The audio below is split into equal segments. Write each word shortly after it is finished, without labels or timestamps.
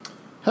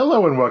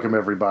Hello and welcome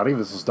everybody.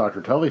 This is Dr.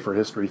 Tully for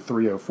History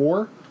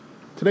 304.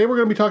 Today we're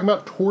going to be talking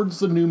about Towards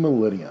the New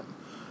Millennium.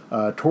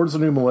 Towards the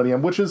New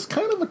Millennium, which is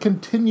kind of a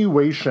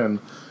continuation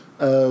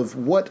of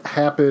what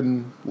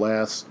happened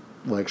last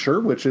lecture,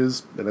 which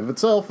is in of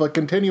itself a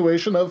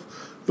continuation of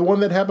the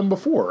one that happened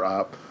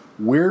before.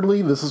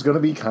 Weirdly, this is going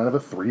to be kind of a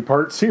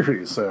three-part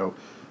series, so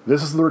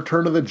this is the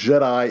return of the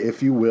Jedi,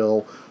 if you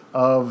will,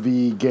 of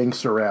the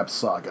gangster rap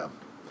saga.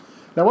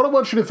 Now, what I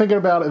want you to think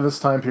about in this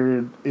time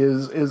period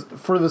is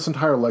for this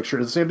entire lecture,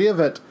 is the idea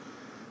that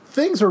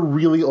things are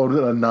really on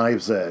a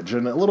knife's edge,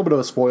 and a little bit of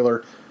a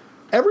spoiler,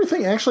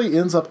 everything actually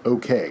ends up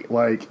okay.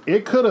 Like,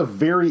 it could have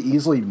very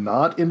easily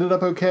not ended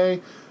up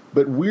okay,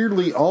 but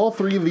weirdly, all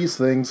three of these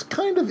things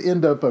kind of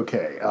end up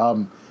okay.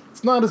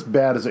 It's not as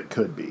bad as it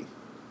could be.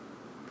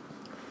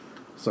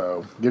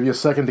 So, give you a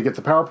second to get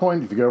the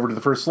PowerPoint. If you go over to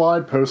the first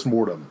slide,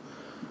 post-mortem.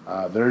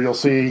 There you'll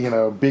see,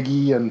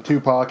 Biggie and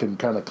Tupac and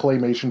kind of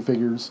claymation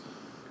figures.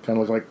 Kind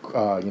of look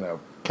like,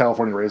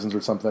 California raisins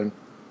or something.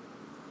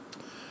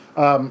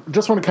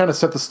 Just want to kind of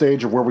set the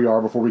stage of where we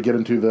are before we get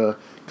into the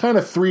kind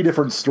of three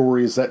different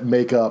stories that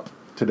make up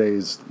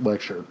today's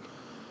lecture.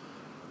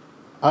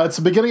 It's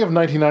the beginning of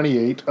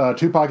 1998.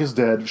 Tupac is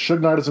dead.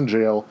 Suge Knight is in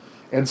jail.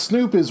 And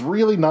Snoop is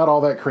really not all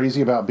that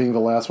crazy about being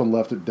the last one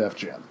left at Def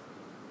Jam.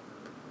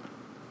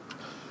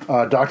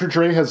 Dr.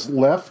 Dre has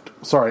left...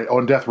 Sorry,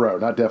 on Death Row.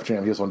 Not Def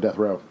Jam. He is on Death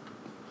Row.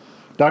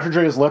 Dr.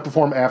 Dre has left to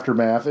form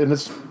Aftermath and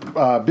is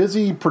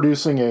busy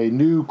producing a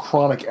new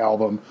Chronic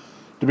album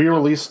to be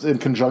released in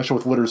conjunction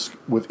with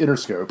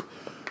Interscope,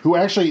 who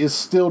actually is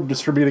still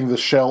distributing the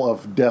shell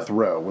of Death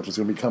Row, which is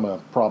going to become a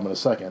problem in a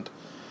second.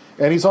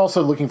 And he's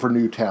also looking for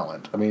new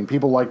talent. I mean,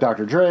 people like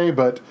Dr. Dre,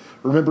 but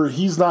remember,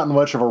 he's not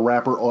much of a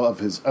rapper of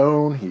his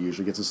own. He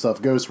usually gets his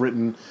stuff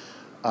ghostwritten.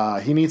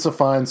 He needs to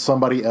find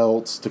somebody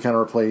else to kind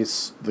of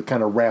replace the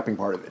kind of rapping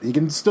part of it. He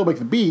can still make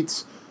the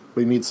beats,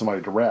 but he needs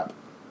somebody to rap.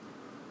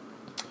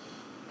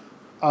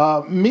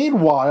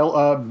 Meanwhile,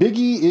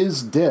 Biggie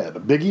is dead.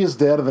 Biggie is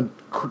dead, and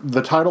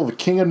the title, The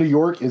King of New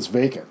York, is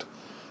vacant.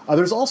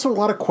 There's also a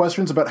lot of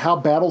questions about how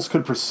battles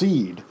could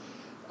proceed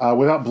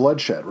without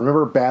bloodshed.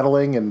 Remember,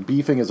 battling and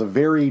beefing is a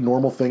very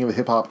normal thing in the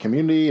hip-hop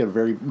community, a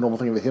very normal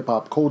thing in the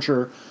hip-hop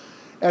culture.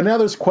 And now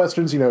there's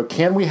questions,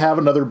 can we have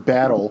another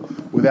battle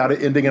without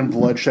it ending in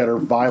bloodshed or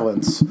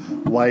violence,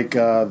 like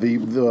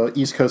the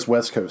East Coast,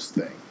 West Coast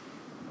thing?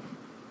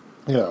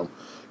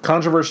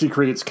 Controversy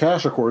creates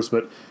cash, of course,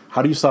 but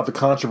how do you stop the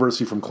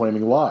controversy from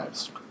claiming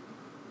lives?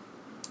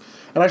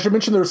 And I should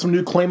mention there are some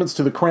new claimants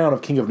to the crown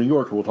of King of New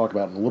York, who we'll talk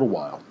about in a little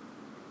while.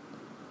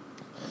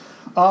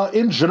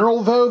 In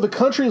general, though, the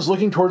country is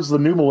looking towards the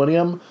new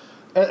millennium,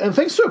 and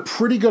thanks to a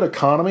pretty good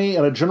economy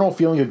and a general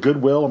feeling of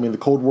goodwill. I mean, the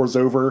Cold War's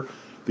over.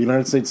 The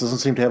United States doesn't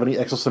seem to have any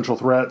existential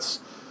threats.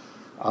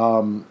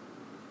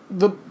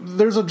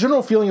 There's a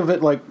general feeling of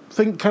it,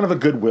 kind of a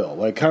goodwill.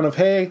 Like, kind of,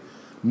 hey,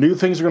 new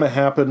things are going to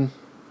happen,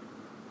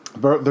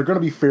 but they're going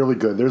to be fairly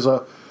good. There's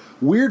a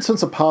weird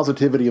sense of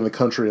positivity in the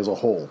country as a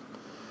whole.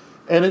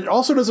 And it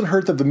also doesn't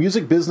hurt that the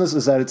music business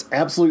is at its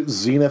absolute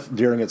zenith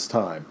during its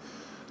time.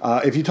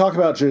 If you talk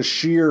about just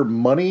sheer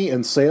money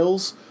and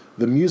sales,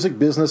 the music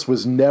business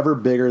was never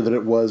bigger than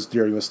it was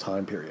during this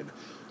time period.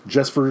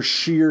 Just for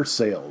sheer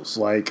sales.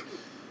 Like,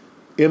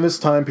 in this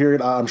time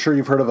period, I'm sure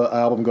you've heard of an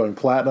album going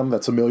platinum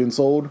that's 1 million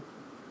sold.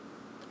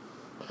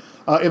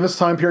 In this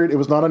time period, it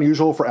was not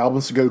unusual for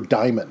albums to go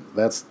diamond.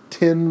 That's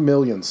 10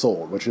 million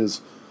sold,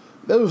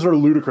 those are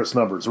ludicrous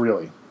numbers,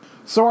 really.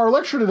 So our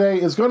lecture today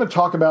is going to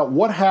talk about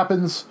what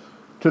happens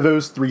to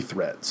those three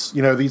threads.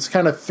 These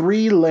kind of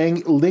three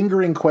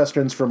lingering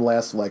questions from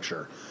last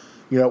lecture.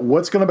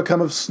 What's going to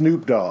become of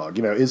Snoop Dogg?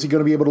 Is he going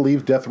to be able to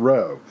leave Death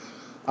Row?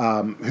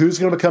 Who's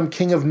going to become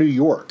King of New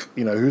York?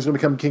 Who's going to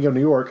become King of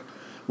New York?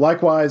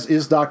 Likewise,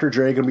 is Dr.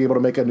 Dre going to be able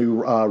to make a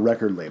new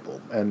record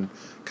label? And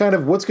kind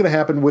of what's going to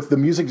happen with the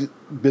music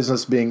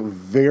business being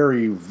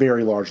very,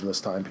 very large in this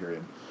time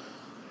period.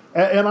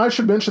 And I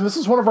should mention, this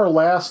is one of our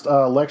last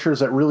lectures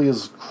that really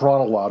is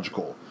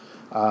chronological.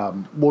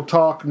 We'll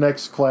talk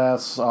next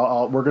class.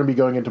 We're going to be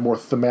going into more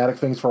thematic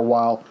things for a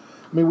while.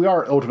 I mean, we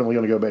are ultimately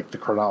going to go back to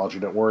chronology,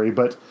 don't worry.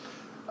 But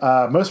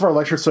most of our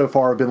lectures so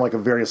far have been like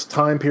of various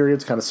time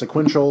periods, kind of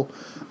sequential.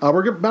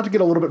 We're about to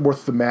get a little bit more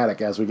thematic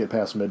as we get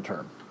past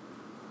midterm.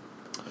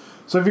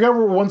 So if you go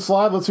over one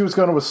slide, let's see what's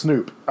going on with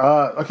Snoop.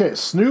 Okay,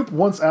 Snoop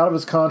wants out of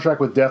his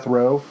contract with Death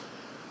Row,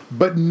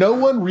 but no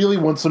one really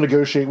wants to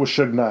negotiate with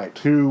Suge Knight,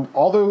 who,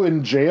 although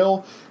in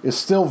jail, is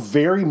still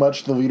very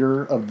much the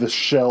leader of the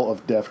shell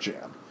of Def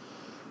Jam.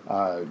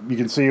 You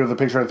can see with the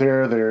picture right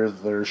there,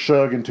 there's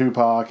Suge and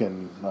Tupac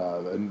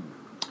and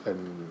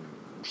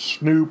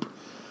Snoop.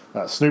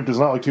 Snoop does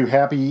not look too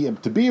happy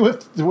to be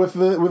with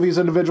these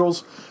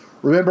individuals.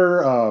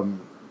 Remember,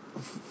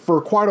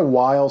 for quite a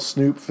while,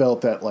 Snoop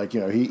felt that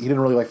he didn't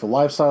really like the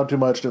lifestyle too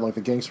much, didn't like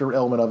the gangster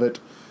element of it.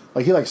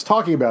 Like, he likes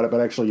talking about it, but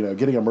actually,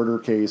 getting a murder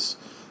case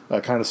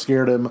kind of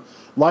scared him.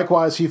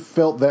 Likewise, he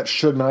felt that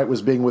Suge Knight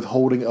was being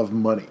withholding of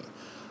money.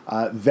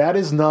 That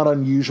is not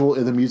unusual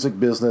in the music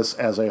business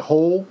as a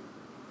whole.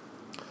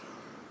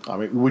 I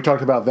mean, we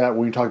talked about that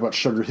when we talked about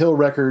Sugar Hill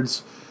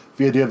Records.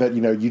 The idea that,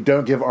 you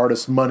don't give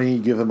artists money,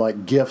 you give them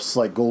like gifts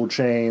like gold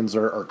chains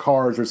or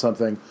cars or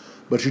something,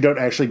 but you don't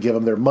actually give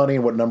them their money,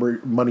 and what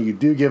number money you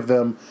do give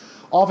them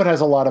often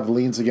has a lot of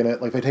liens against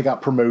it. Like they take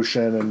out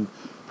promotion and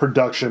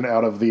production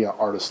out of the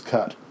artist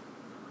cut.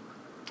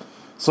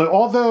 So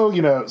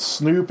although,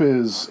 Snoop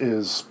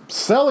is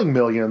selling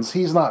millions,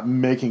 he's not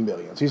making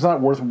millions. He's not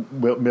worth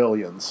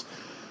millions.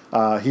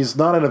 He's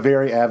not in a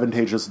very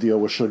advantageous deal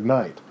with Suge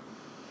Knight.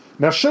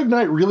 Now, Suge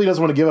Knight really doesn't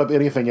want to give up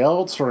anything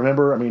else.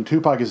 Remember,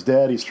 Tupac is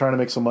dead. He's trying to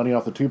make some money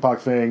off the Tupac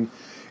thing.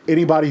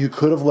 Anybody who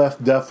could have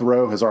left Death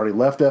Row has already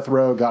left Death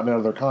Row, gotten out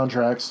of their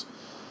contracts.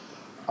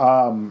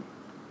 And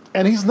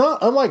he's not,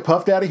 unlike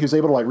Puff Daddy, who's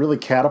able to really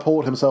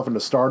catapult himself into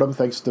stardom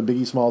thanks to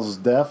Biggie Smalls'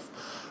 death.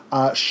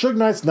 Suge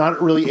Knight's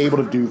not really able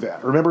to do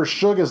that. Remember,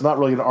 Suge is not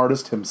really an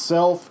artist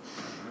himself.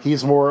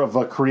 He's more of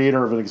a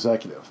creator of an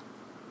executive.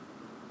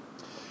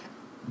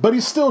 But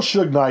he's still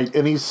Suge Knight,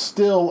 and he's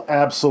still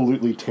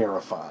absolutely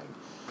terrifying.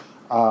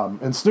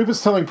 And Snoop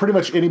is telling pretty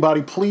much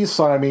anybody, please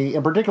sign me,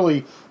 and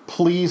particularly,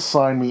 please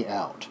sign me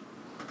out.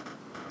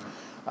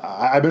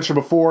 I mentioned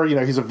before,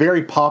 he's a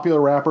very popular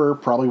rapper,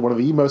 probably one of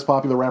the most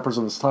popular rappers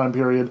in this time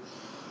period.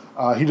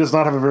 He does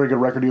not have a very good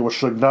record deal with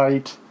Suge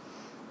Knight,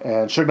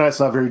 and Suge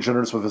Knight's not very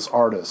generous with his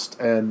artist.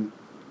 And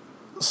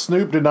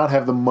Snoop did not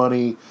have the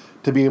money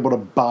to be able to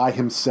buy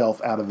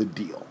himself out of the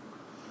deal.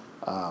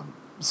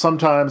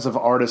 Sometimes if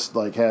an artist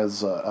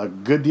has a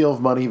good deal of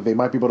money, they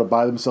might be able to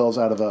buy themselves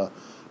out of a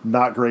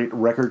not great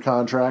record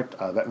contract.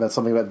 That's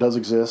something that does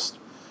exist.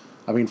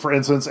 For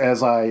instance,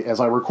 as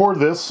I record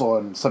this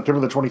on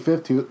September the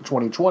 25th,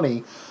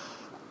 2020,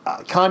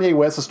 Kanye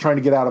West is trying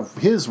to get out of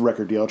his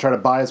record deal, trying to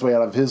buy his way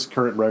out of his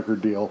current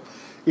record deal.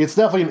 It's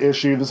definitely an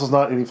issue. This is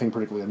not anything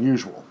particularly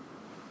unusual.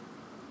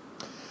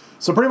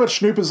 So pretty much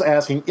Snoop is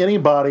asking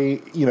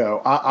anybody,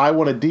 I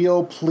want a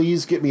deal,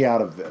 please get me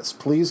out of this.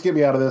 Please get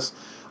me out of this.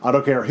 I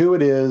don't care who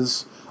it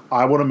is.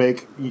 I want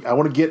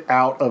to get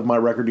out of my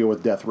record deal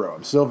with Death Row.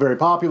 I'm still very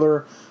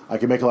popular. I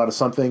can make a lot of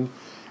something.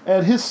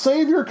 And his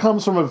savior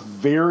comes from a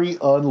very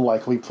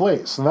unlikely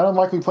place. And that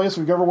unlikely place, if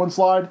you go over one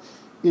slide,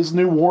 is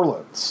New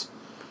Orleans.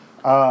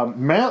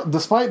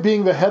 Despite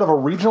being the head of a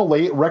regional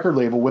record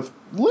label with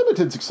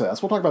limited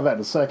success, we'll talk about that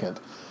in a second,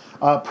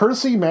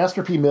 Percy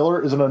Master P.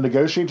 Miller is in a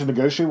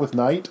negotiate with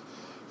Knight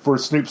for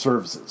Snoop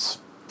services.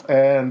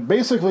 And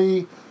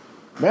basically,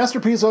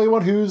 Master P is the only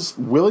one who's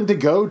willing to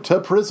go to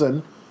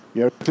prison,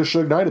 to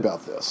Suge Knight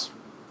about this.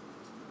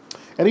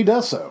 And he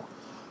does so.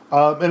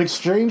 In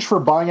exchange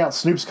for buying out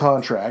Snoop's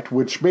contract,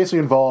 which basically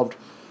involved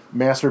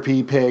Master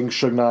P paying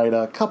Suge Knight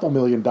a couple $1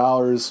 million.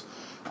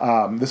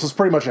 This is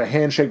pretty much a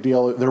handshake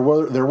deal. There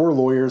were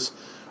lawyers.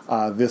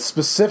 The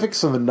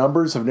specifics of the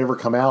numbers have never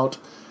come out.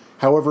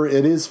 However,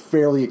 it is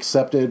fairly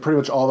accepted. Pretty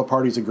much all the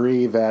parties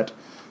agree that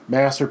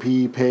Master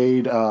P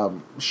paid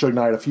Suge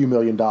Knight a few $1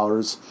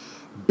 million,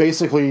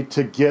 basically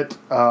to get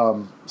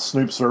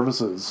Snoop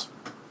services.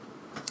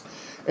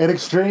 In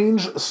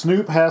exchange,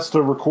 Snoop has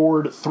to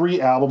record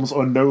 3 albums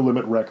on No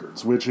Limit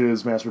Records, which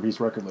is Master P's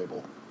record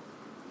label.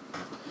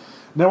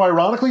 Now,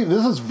 ironically,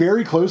 this is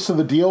very close to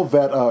the deal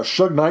that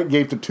Suge Knight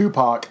gave to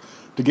Tupac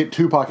to get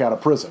Tupac out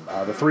of prison.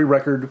 The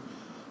 3-record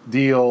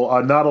deal,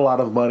 not a lot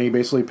of money,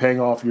 basically paying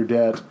off your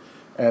debt,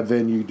 and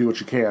then you do what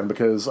you can,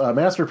 because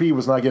Master P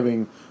was not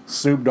giving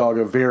Snoop Dogg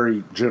a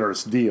very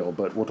generous deal,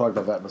 but we'll talk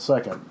about that in a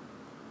second.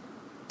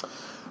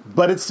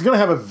 But it's going to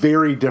have a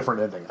very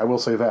different ending, I will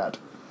say that.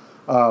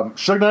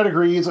 Suge Knight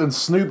agrees, and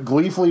Snoop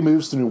gleefully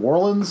moves to New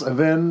Orleans, and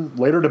then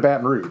later to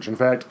Baton Rouge. In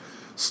fact,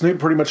 Snoop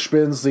pretty much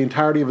spends the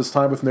entirety of his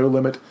time with No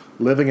Limit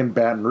living in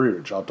Baton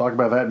Rouge. I'll talk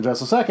about that in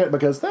just a second,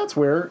 because that's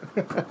where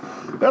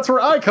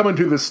I come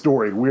into this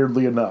story,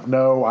 weirdly enough.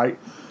 No,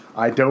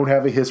 I don't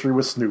have a history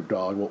with Snoop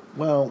Dogg.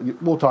 Well,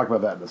 we'll talk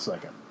about that in a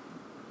second.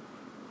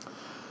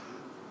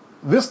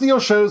 This deal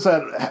shows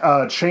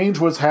that change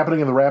was happening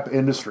in the rap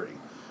industry.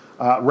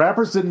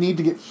 Rappers didn't need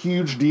to get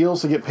huge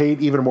deals to get paid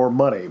even more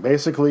money.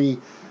 Basically,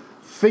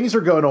 things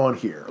are going on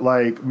here.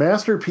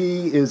 Master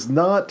P is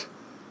not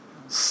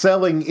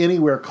selling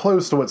anywhere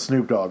close to what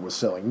Snoop Dogg was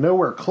selling.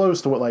 Nowhere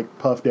close to what,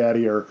 Puff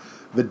Daddy or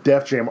the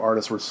Def Jam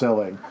artists were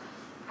selling.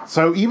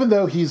 So even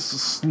though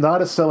he's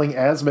not selling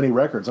as many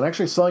records, and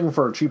actually selling them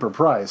for a cheaper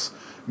price,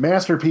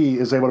 Master P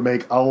is able to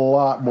make a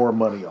lot more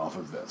money off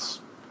of this.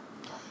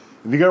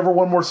 If you go over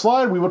one more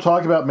slide, we will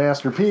talk about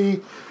Master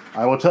P.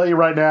 I will tell you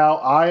right now,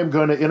 I am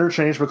going to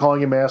interchange by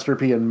calling him Master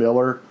P and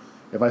Miller.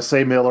 If I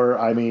say Miller,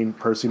 I mean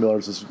Percy Miller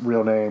is his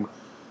real name.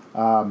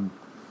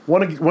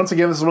 Once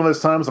again, this is one of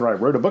those times when I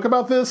wrote a book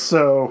about this,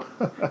 so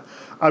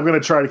I'm going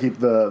to try to keep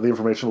the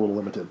information a little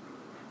limited.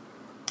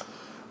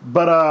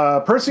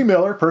 But Percy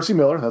Miller,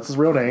 that's his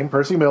real name,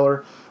 Percy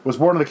Miller, was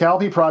born in the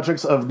Calpe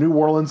Projects of New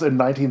Orleans in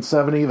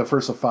 1970, the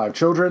first of 5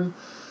 children.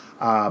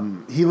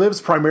 He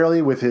lives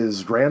primarily with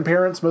his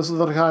grandparents most of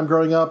the time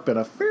growing up in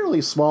a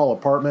fairly small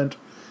apartment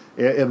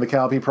in the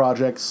Calpe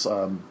Projects,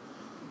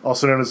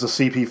 also known as the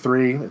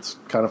CP3. It's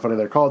kind of funny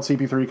they're called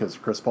CP3 because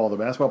Chris Paul, the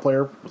basketball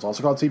player, was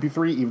also called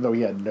CP3, even though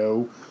he had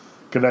no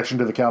connection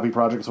to the Calpe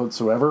Projects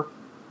whatsoever.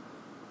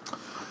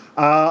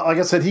 Like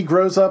I said, he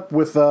grows up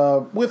with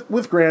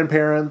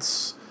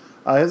grandparents.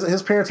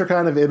 His parents are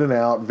kind of in and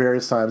out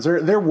various times.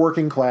 They're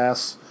working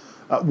class,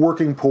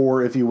 working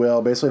poor, if you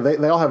will. Basically,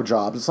 they all have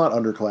jobs. It's not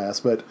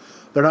underclass, but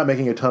they're not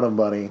making a ton of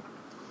money.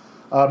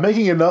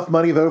 Making enough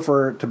money though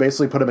to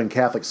basically put him in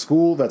Catholic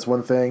school. That's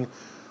one thing.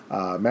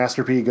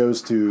 Master P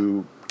goes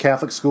to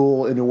Catholic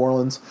school in New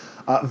Orleans.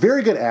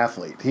 Very good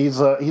athlete. He's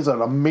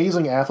an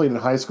amazing athlete in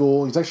high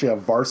school. He's actually a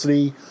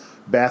varsity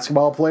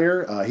basketball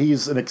player.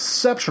 He's an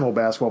exceptional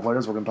basketball player,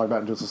 as we're going to talk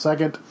about in just a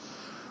second.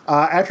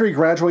 After he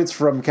graduates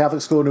from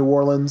Catholic school in New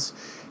Orleans,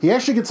 he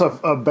actually gets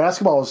a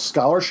basketball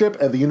scholarship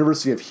at the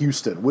University of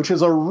Houston, which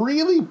is a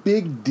really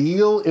big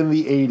deal in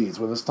the 80s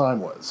when this time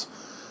was.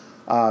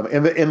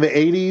 In the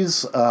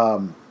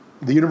 80s,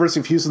 the University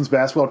of Houston's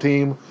basketball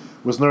team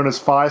was known as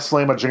Phi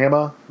Slamma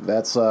Jamma.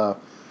 That's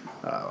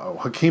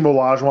Hakeem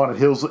Olajuwon and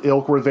his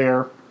ilk were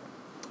there.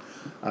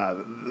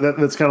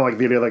 That's kind of like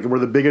the idea, like we're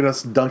the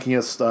biggest,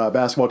 dunkingest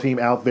basketball team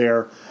out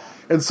there.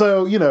 And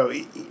so,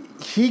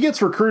 he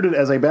gets recruited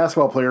as a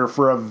basketball player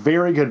for a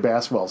very good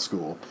basketball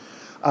school.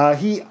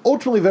 He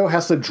ultimately, though,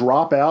 has to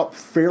drop out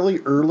fairly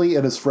early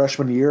in his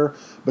freshman year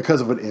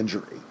because of an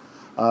injury.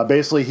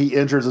 Basically, he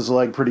injures his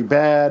leg pretty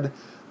bad.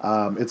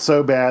 It's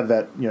so bad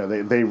that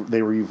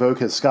they revoke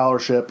his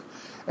scholarship,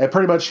 and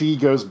pretty much he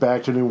goes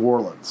back to New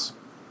Orleans.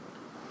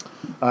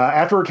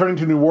 After returning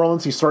to New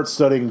Orleans, he starts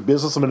studying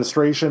business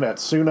administration at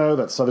SUNO,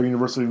 that's Southern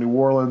University of New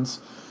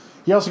Orleans.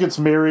 He also gets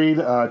married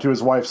to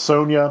his wife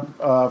Sonia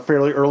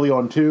fairly early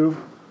on too.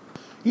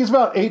 He's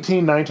about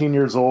 18, 19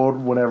 years old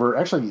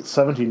actually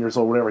 17 years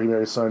old whenever he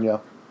marries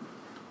Sonia.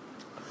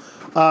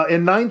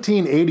 In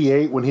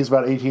 1988, when he's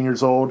about 18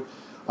 years old,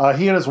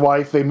 he and his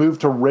wife, they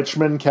moved to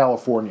Richmond,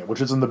 California, which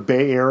is in the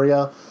Bay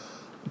Area,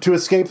 to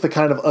escape the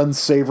kind of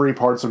unsavory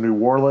parts of New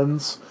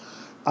Orleans.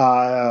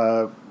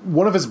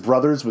 One of his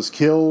brothers was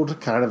killed,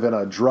 kind of in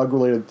a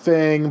drug-related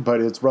thing, but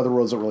his brother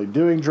wasn't really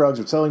doing drugs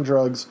or selling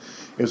drugs.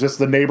 It was just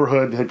the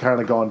neighborhood had kind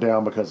of gone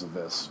down because of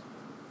this.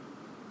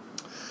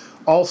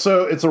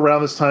 Also, it's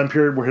around this time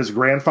period where his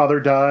grandfather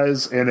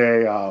dies in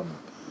a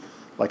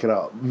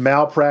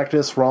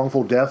malpractice,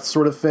 wrongful death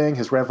sort of thing.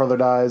 His grandfather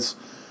dies,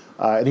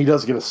 and he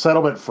does get a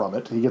settlement from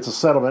it. He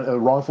gets a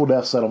wrongful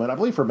death settlement, I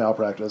believe for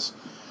malpractice.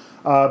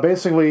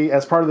 Basically,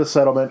 as part of the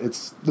settlement,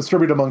 it's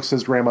distributed amongst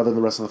his grandmother and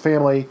the rest of the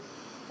family.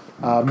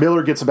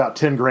 Miller gets about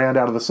 $10,000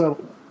 out of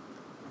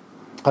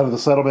the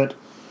settlement.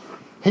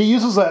 He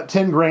uses that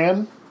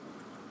 $10,000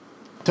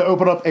 to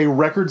open up a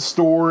record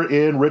store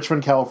in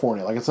Richmond,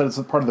 California. Like I said, it's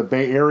a part of the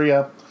Bay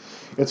Area.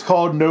 It's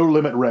called No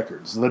Limit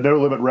Records, the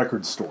No Limit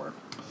Records store.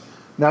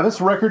 Now,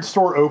 this record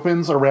store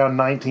opens around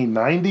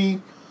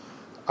 1990.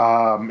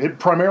 It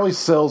primarily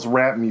sells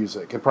rap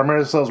music.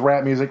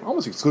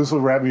 Almost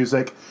exclusively rap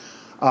music.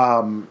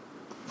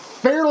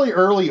 Fairly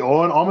early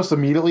on, almost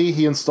immediately,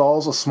 he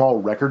installs a small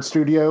record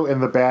studio in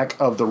the back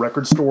of the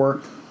record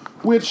store,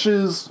 which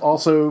is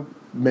also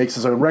makes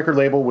his own record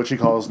label, which he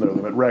calls No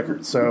Limit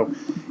Records. So,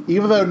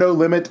 even though No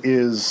Limit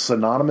is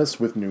synonymous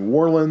with New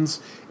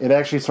Orleans, it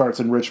actually starts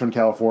in Richmond,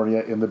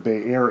 California, in the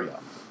Bay Area.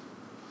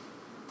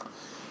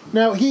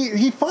 Now,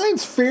 he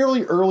finds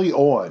fairly early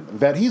on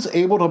that he's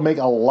able to make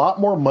a lot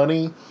more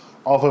money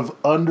off of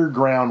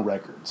underground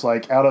records,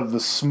 like out of the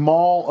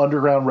small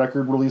underground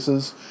record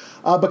releases,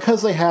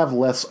 because they have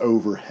less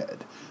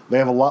overhead. They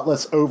have a lot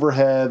less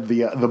overhead.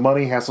 The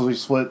money has to be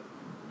split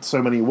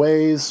so many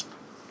ways.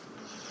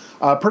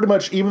 Pretty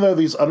much, even though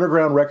these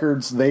underground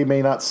records, they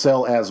may not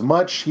sell as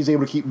much, he's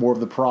able to keep more of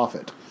the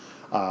profit.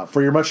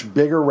 For your much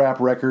bigger rap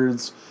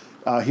records,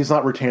 he's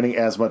not retaining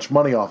as much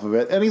money off of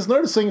it, and he's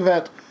noticing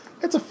that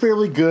it's a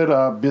fairly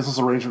good business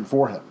arrangement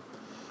for him.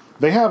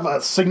 They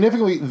have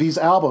significantly, these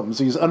albums,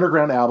 these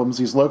underground albums,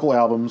 these local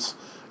albums,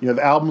 the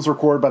albums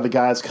recorded by the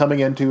guys coming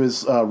into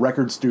his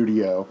record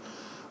studio,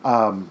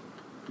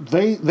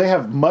 they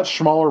have much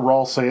smaller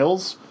raw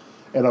sales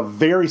and a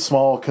very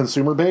small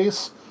consumer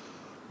base,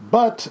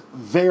 but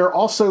they're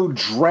also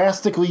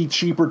drastically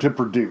cheaper to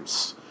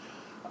produce.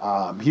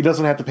 He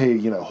doesn't have to pay,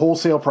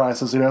 wholesale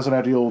prices. He doesn't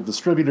have to deal with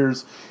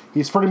distributors.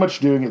 He's pretty much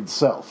doing it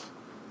himself,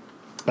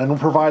 and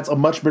provides a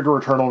much bigger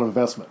return on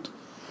investment.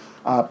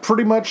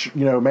 Pretty much,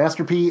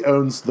 Master P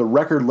owns the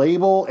record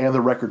label and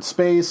the record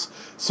space,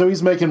 so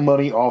he's making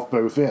money off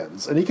both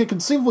ends. And he could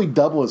conceivably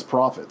double his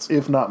profits,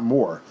 if not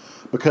more,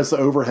 because the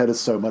overhead is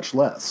so much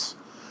less.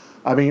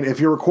 I mean, if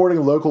you're recording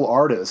local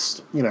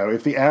artists,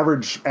 if the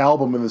average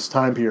album in this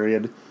time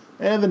period,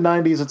 in the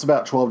 90s it's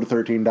about $12 to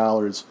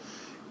 $13,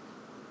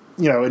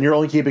 and you're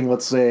only keeping,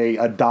 let's say,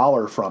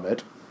 $1 from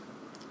it.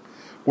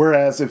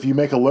 Whereas if you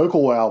make a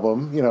local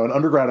album, an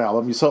underground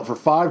album, you sell it for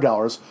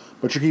 $5,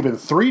 but you're keeping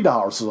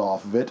 $3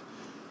 off of it,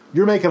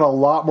 you're making a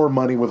lot more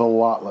money with a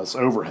lot less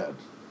overhead.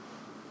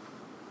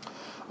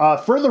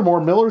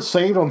 Furthermore, Miller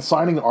saved on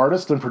signing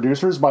artists and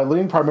producers by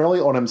leaning primarily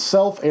on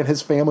himself and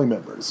his family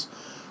members.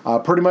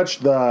 Pretty much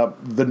the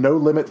No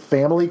Limit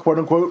family,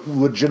 quote-unquote,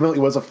 legitimately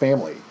was a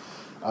family.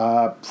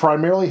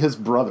 Primarily his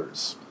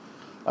brothers.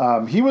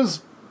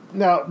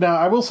 Now,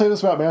 I will say this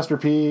about Master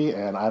P,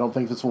 and I don't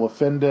think this will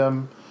offend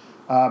him.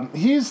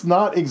 He's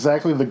not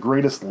exactly the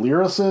greatest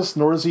lyricist,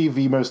 nor is he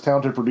the most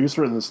talented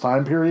producer in this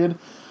time period,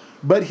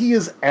 but he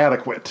is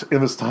adequate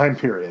in this time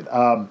period.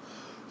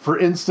 For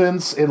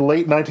instance, in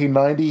late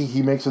 1990,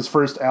 he makes his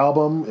first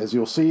album. As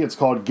you'll see, it's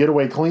called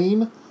Getaway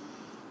Clean.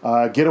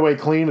 Getaway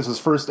Clean is his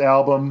first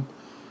album.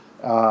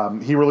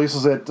 He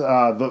releases it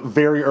the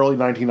very early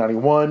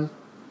 1991.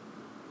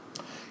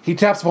 He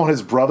taps upon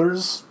his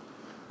brothers.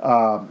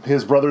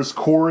 His brothers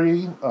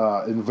Corey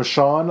and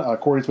Vashon.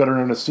 Corey's better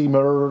known as C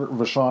Motor.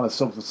 Vashon as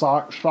Silk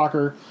the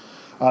Shocker.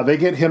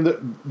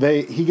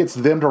 He gets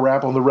them to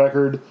rap on the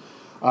record.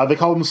 They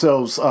call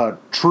themselves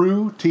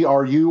True,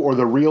 TRU, or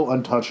the Real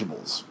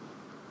Untouchables.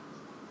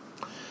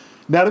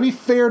 Now, to be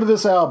fair to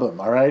this album,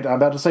 all right, I'm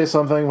about to say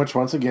something which,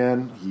 once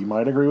again, you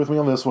might agree with me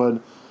on this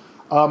one.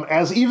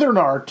 As either an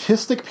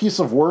artistic piece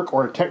of work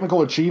or a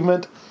technical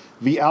achievement,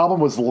 the album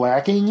was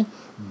lacking,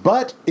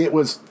 but it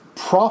was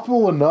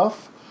profitable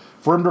enough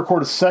for him to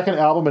record a second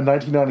album in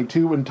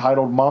 1992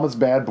 entitled Mama's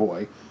Bad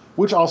Boy,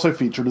 which also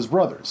featured his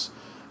brothers.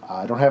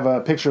 I don't have a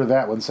picture of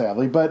that one,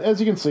 sadly, but as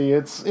you can see,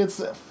 it's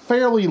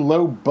fairly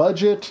low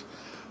budget,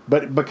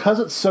 but because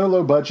it's so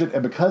low budget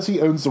and because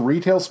he owns the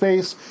retail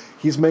space,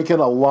 he's making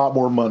a lot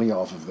more money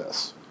off of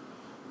this.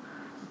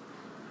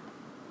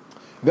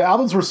 The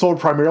albums were sold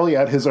primarily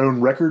at his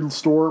own record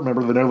store,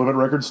 remember the No Limit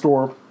record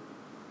store?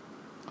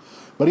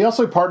 But he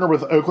also partnered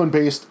with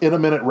Oakland-based In a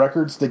Minute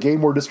Records to gain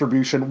more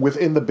distribution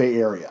within the Bay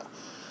Area.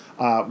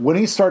 When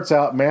he starts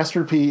out,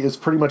 Master P is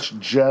pretty much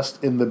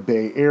just in the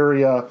Bay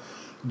Area,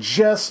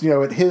 just,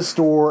 at his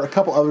store, a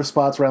couple other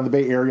spots around the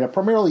Bay Area,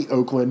 primarily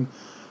Oakland,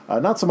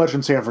 not so much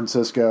in San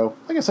Francisco.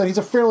 Like I said, he's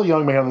a fairly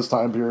young man this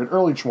time period,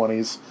 early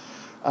 20s.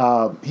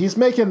 He's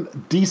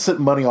making decent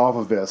money off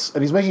of this,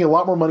 and he's making a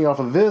lot more money off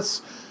of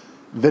this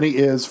than he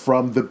is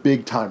from the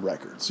big-time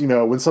records.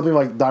 When something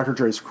like Dr.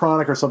 Dre's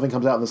Chronic or something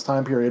comes out in this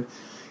time period,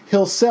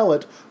 he'll sell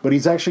it, but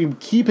he's actually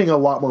keeping a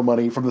lot more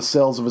money from the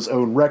sales of his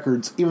own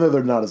records, even though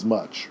they're not as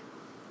much.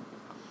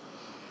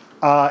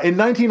 In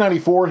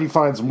 1994, he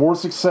finds more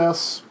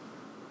success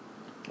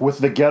with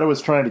The Ghetto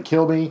Is Trying to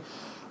Kill Me.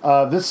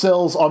 This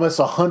sells almost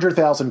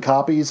 100,000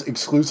 copies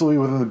exclusively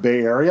within the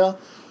Bay Area,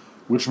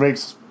 which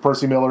makes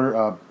Percy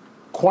Miller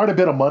quite a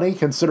bit of money,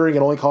 considering it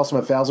only cost him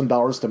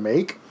 $1,000 to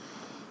make.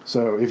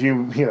 So if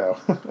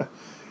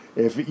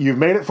if you've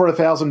made it for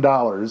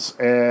 $1,000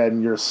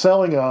 and you're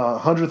selling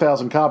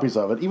 100,000 copies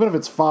of it, even if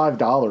it's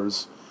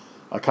 $5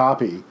 a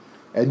copy,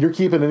 and you're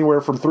keeping anywhere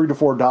from $3 to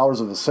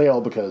 $4 of the sale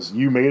because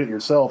you made it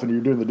yourself and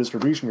you're doing the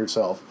distribution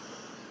yourself,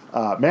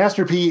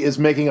 Master P is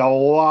making a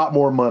lot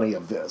more money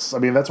of this. I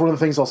mean, that's one of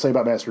the things I'll say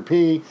about Master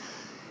P.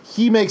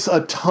 He makes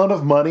a ton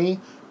of money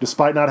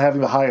despite not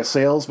having the highest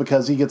sales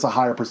because he gets a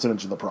higher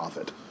percentage of the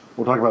profit.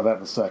 We'll talk about that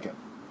in a second.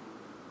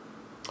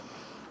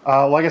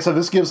 Like I said,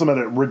 this gives him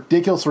a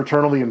ridiculous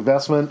return on the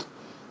investment.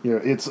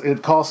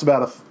 It costs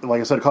like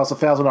I said, it costs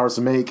 $1,000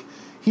 to make.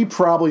 He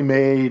probably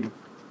made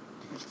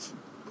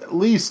at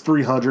least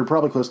 $300,000,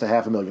 probably close to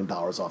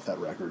 $500,000 off that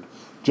record,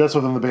 just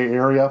within the Bay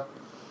Area.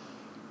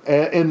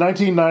 In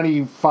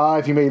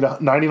 1995, he made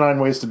 99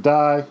 Ways to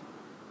Die,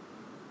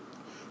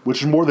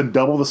 which is more than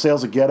double the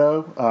sales of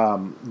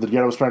Ghetto. The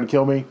Ghetto Was Trying to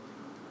Kill Me.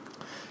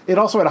 It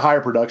also had a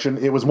higher production.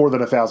 It was more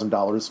than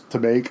 $1,000 to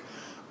make.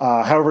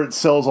 However, it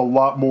sells a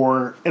lot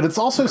more, and it's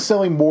also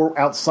selling more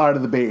outside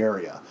of the Bay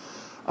Area.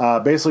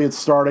 Basically, it's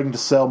starting to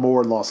sell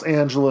more in Los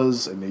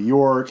Angeles and New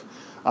York.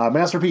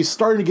 Master P is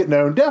starting to get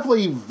known.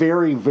 Definitely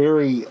very,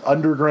 very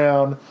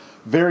underground,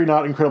 very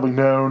not incredibly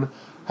known.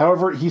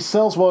 However, he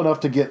sells well enough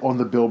to get on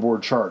the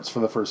Billboard charts for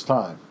the first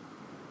time.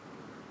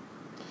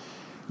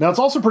 Now, it's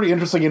also pretty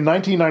interesting. In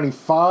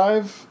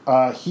 1995,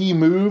 he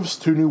moves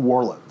to New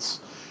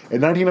Orleans.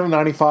 In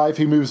 1995,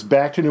 he moves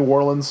back to New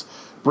Orleans,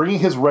 bringing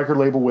his record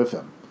label with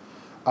him.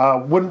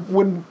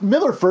 When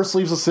Miller first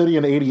leaves the city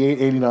in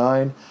 88,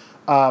 89,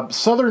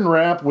 Southern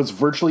rap was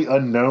virtually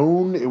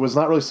unknown. It was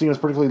not really seen as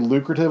particularly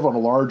lucrative on a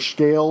large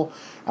scale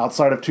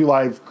outside of Two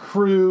Live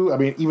Crew. I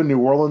mean, even New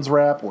Orleans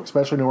rap, or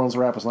especially New Orleans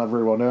rap, was not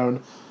very well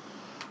known.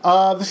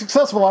 The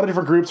success of a lot of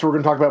different groups we're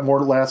going to talk about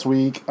more next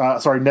week.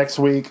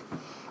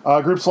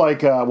 Groups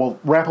like,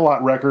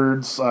 Rap-A-Lot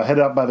Records, headed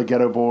up by the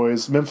Ghetto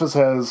Boys. Memphis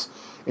has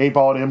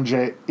 8Ball and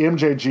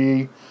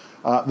MJG.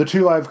 The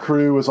Two Live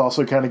Crew is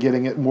also kind of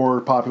getting it more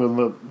popular in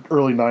the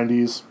early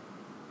 90s.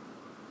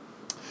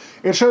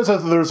 It shows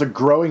that there's a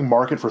growing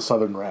market for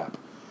Southern rap.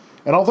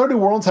 And although New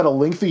Orleans had a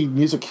lengthy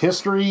music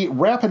history,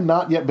 rap had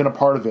not yet been a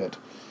part of it.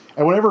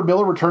 And whenever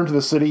Miller returned to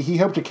the city, he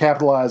hoped to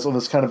capitalize on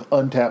this kind of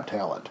untapped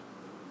talent.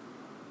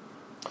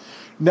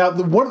 Now,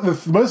 the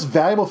most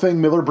valuable thing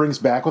Miller brings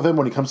back with him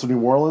when he comes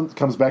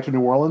back to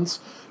New Orleans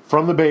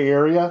from the Bay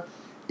Area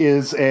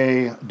is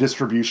a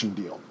distribution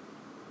deal.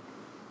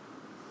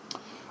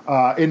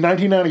 In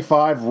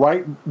 1995,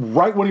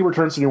 right when he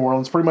returns to New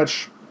Orleans, pretty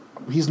much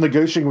he's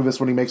negotiating with this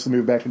when he makes the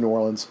move back to New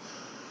Orleans.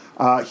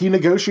 He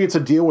negotiates a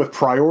deal with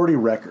Priority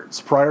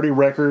Records. Priority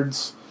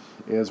Records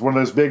is one of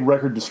those big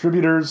record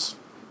distributors.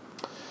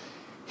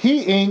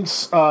 He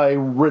inks a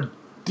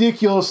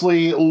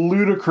ridiculously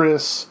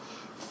ludicrous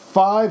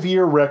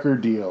 5-year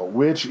record deal,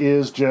 which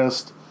is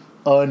just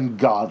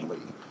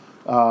ungodly.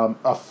 A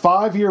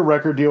 5-year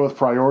record deal with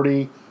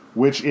Priority,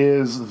 which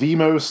is the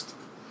most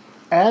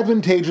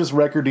advantageous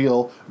record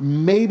deal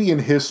maybe in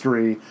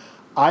history.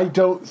 I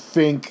don't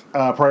think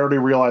Priority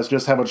realized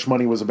just how much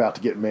money was about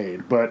to get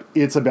made, but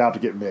it's about to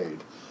get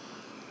made.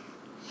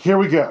 Here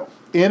we go.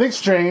 In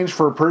exchange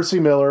for Percy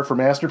Miller, for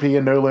Master P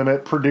and No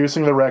Limit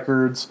producing the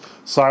records,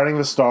 signing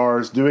the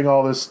stars, doing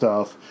all this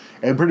stuff,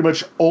 and pretty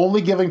much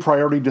only giving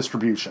Priority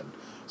distribution.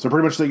 So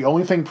pretty much the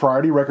only thing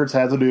Priority Records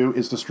had to do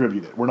is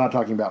distribute it. We're not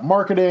talking about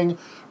marketing.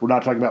 We're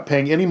not talking about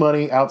paying any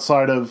money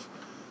outside of...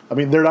 I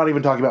mean, they're not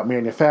even talking about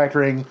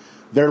manufacturing.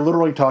 They're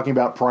literally talking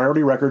about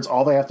Priority Records.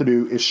 All they have to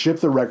do is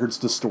ship the records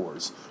to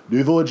stores.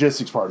 Do the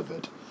logistics part of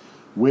it.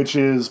 Which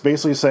is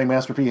basically saying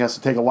Master P has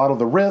to take a lot of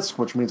the risk,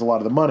 which means a lot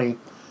of the money.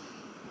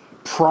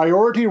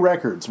 Priority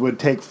Records would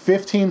take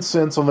 15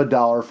 cents on the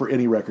dollar for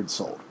any record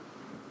sold.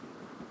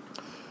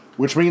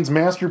 Which means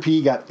Master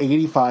P got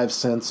 85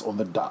 cents on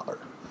the dollar.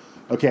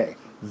 Okay,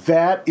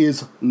 that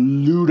is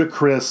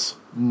ludicrous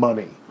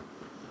money.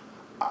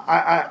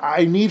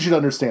 I need you to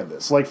understand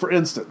this. Like, for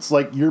instance,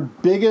 like your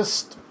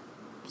biggest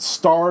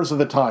stars of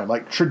the time,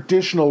 like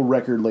traditional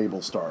record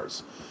label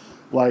stars,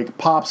 like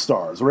pop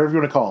stars, whatever you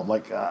want to call them,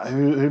 like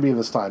who'd be in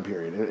this time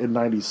period in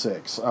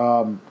 '96.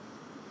 A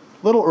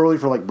little early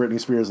for like Britney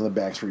Spears and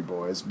the Backstreet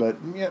Boys,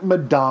 but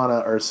Madonna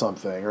or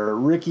something, or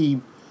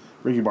Ricky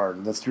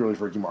Martin. That's too early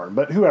for Ricky Martin,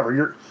 but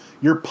whoever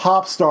your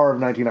pop star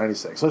of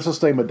 1996. Let's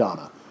just say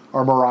Madonna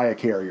or Mariah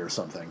Carey or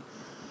something.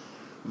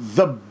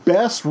 The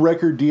best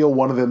record deal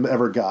one of them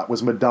ever got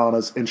was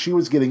Madonna's, and she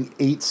was getting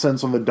 8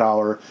 cents on the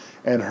dollar,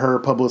 and her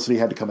publicity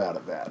had to come out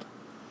of that.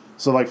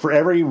 So, like, for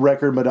every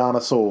record Madonna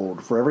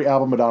sold, for every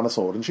album Madonna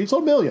sold, and she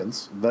sold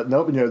millions,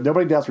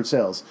 nobody doubts her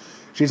sales,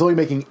 she's only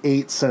making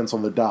 8 cents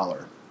on the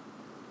dollar.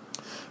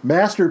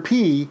 Master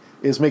P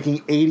is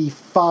making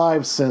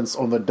 85 cents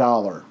on the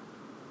dollar.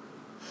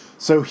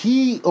 So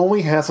he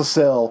only has to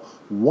sell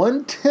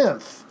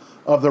 1/10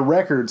 of the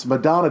records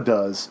Madonna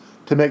does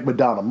to make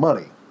Madonna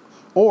money.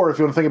 Or, if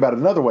you want to think about it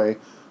another way,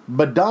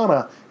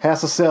 Madonna has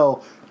to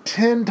sell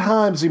 10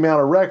 times the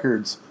amount of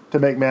records to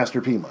make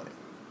Master P money.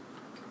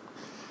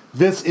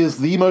 This is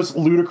the most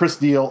ludicrous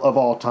deal of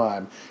all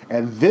time.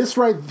 And this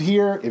right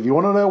here, if you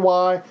want to know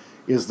why,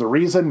 is the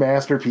reason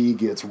Master P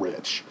gets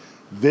rich.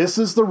 This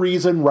is the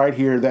reason right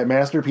here that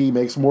Master P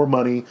makes more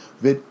money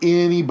than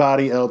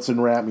anybody else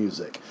in rap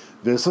music.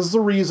 This is the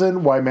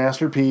reason why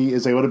Master P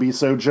is able to be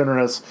so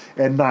generous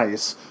and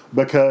nice,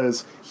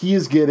 because he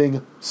is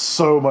getting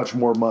so much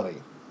more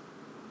money.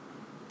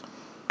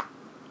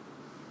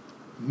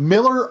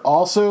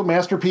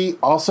 Master P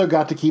also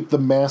got to keep the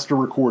master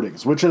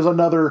recordings, which is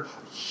another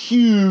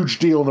huge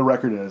deal in the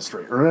record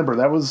industry. Remember,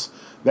 that was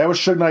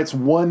Suge Knight's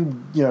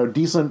one,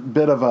 decent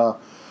bit of a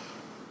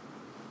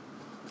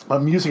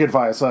music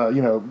advice,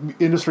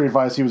 industry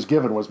advice he was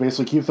given, was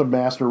basically keep the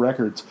master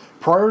records.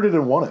 Priority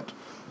didn't want it.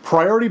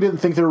 Priority didn't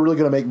think they were really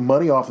going to make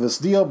money off of this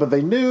deal, but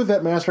they knew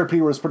that Master P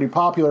was pretty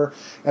popular,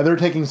 and they're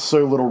taking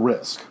so little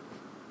risk.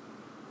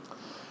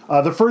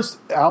 The first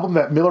album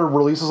that Miller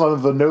releases under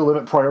the No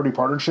Limit Priority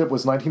partnership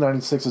was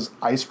 1996's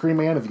Ice Cream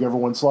Man. If you go over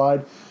one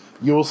slide,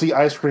 you will see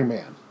Ice Cream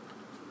Man.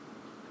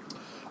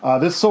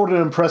 This sold an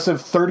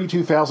impressive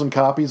 32,000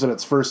 copies in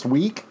its first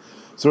week.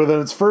 So within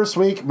its first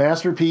week,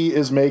 Master P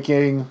is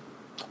making,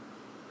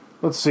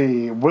 let's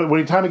see, when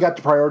the time he got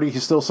to Priority,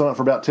 he's still selling it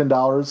for about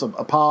 $10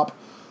 a pop.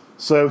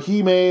 So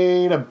he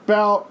made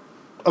about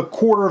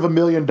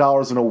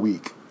 $250,000 in a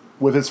week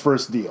with his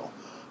first deal.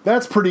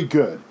 That's pretty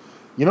good.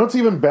 You know what's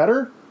even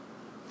better?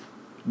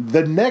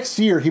 The next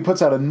year, he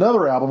puts out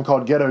another album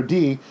called Ghetto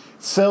D,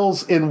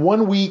 sells in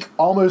 1 week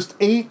almost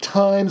 8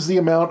 times the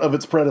amount of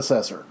its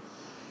predecessor.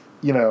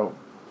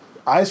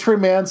 Ice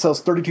Cream Man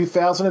sells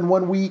 32,000 in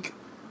 1 week.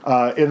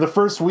 In the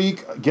first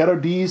week, Ghetto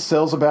D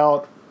sells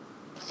about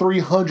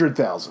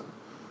 300,000.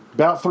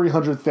 About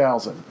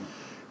 300,000.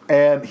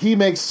 And he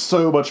makes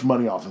so much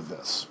money off of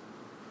this.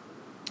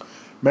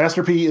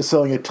 Master P is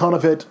selling a ton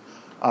of it.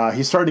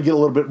 He's starting to get a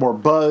little bit more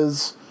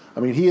buzz.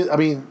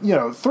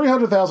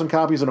 300,000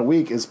 copies in a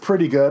week is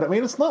pretty good. I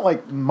mean, it's not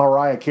like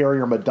Mariah Carey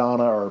or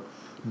Madonna or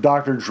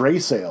Dr. Dre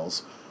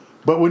sales.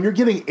 But when you're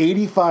getting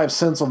 85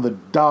 cents on the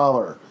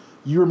dollar,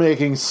 you're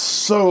making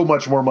so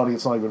much more money,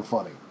 it's not even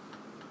funny.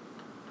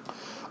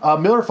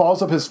 Miller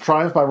follows up his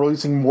triumph by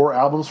releasing more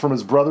albums from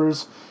his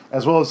brothers,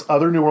 as well as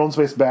other New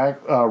Orleans-based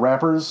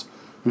rappers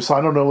who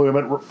signed on No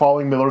Limit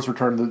following Miller's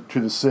return to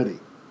the city.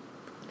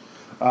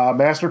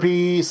 Master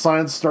P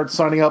starts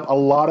signing up a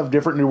lot of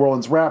different New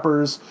Orleans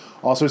rappers,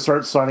 also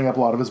starts signing up a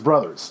lot of his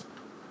brothers.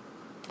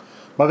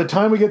 By the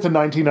time we get to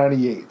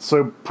 1998,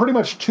 so pretty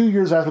much 2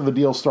 years after the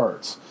deal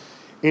starts,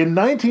 in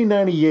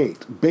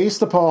 1998,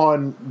 based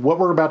upon what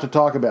we're about to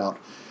talk about,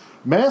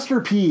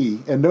 Master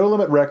P and No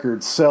Limit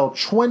Records sell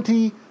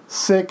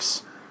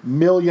 26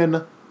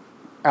 million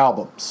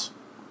albums.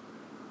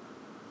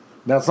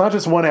 Now, it's not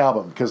just one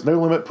album, because No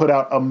Limit put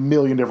out 1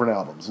 million different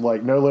albums.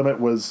 Like, No Limit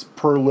was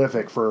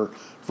prolific for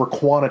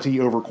quantity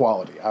over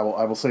quality. I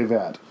will say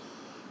that.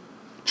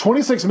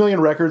 26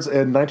 million records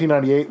in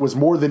 1998 was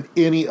more than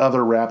any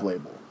other rap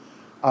label.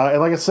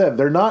 And like I said,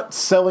 they're not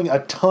selling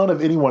a ton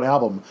of any one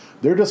album.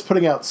 They're just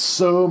putting out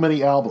so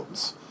many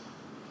albums.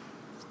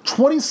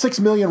 26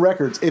 million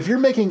records. If you're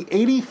making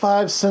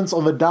 85 cents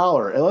on the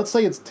dollar, and let's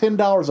say it's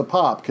 $10 a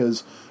pop,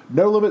 because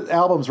No Limit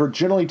albums were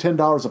generally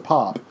 $10 a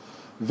pop.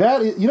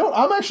 That is, you know what,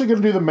 I'm actually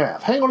going to do the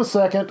math. Hang on a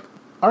second.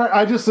 All right,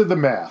 I just did the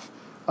math.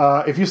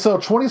 If you sell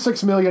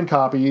 26 million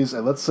copies,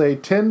 and let's say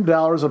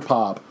 $10 a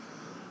pop,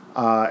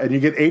 and you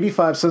get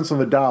 85 cents on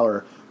the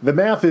dollar, the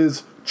math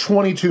is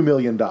 $22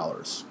 million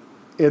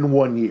in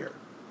 1 year.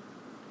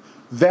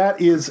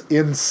 That is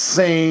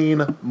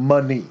insane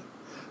money.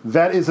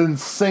 That is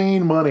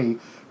insane money,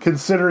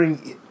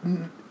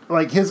 considering,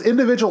 like, his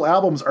individual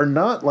albums are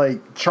not,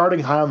 like,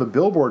 charting high on the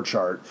Billboard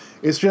chart.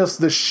 It's just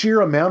the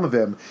sheer amount of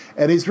them,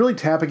 and he's really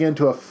tapping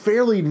into a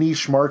fairly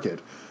niche market,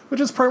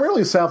 which is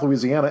primarily South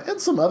Louisiana and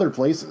some other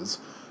places.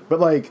 But,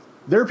 like,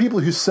 there are people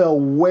who sell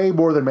way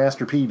more than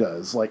Master P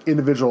does, like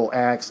individual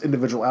acts,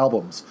 individual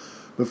albums.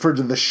 But for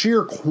the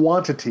sheer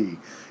quantity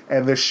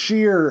and the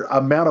sheer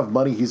amount of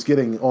money he's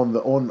getting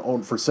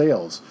on for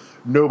sales,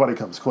 nobody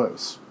comes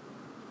close.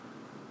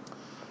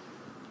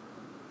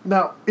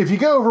 Now, if you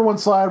go over one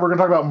slide, we're going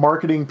to talk about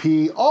Marketing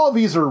P. All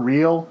these are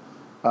real.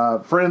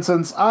 For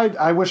instance,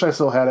 I wish I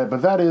still had it,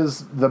 but that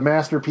is the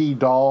Master P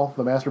doll,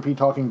 the Master P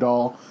talking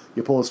doll.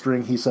 You pull a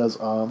string, he says,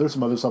 there's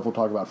some other stuff we'll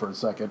talk about for a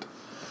second.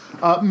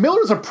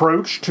 Miller's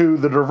approach to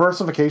the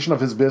diversification of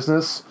his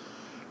business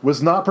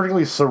was not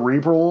particularly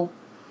cerebral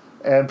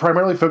and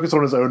primarily focused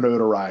on his own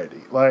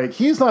notoriety. Like,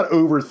 he's not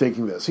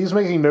overthinking this. He's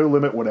making No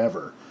Limit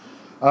whatever.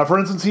 For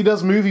instance, he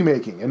does movie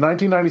making. In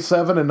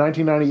 1997 and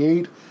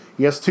 1998,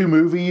 he has two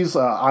movies,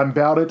 I'm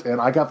 'Bout It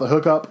and I Got the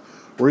Hookup,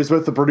 where he's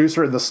both the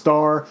producer and the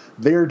star.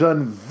 They are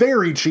done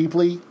very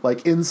cheaply,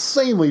 like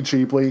insanely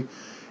cheaply,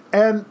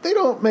 and they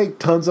don't make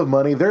tons of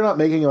money. They're not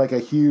making like a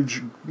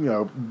huge,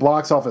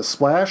 box office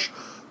splash,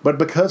 but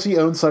because he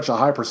owns such a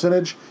high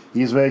percentage,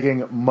 he's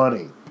making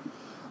money.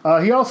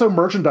 He also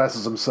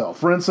merchandises himself.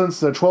 For instance,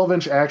 the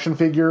 12-inch action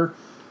figure,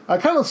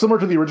 kind of similar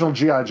to the original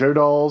G.I. Joe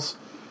dolls.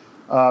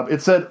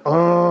 It said,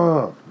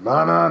 na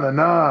na na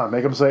na,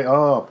 make him say,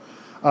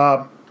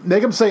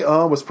 Make Him Say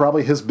was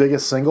probably his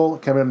biggest single,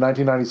 coming in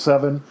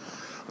 1997.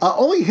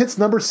 Only hits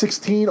number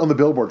 16 on the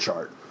Billboard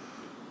chart.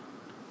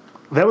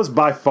 That was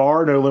by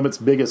far No Limit's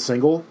biggest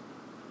single,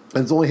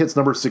 and it only hits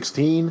number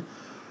 16,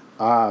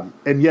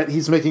 and yet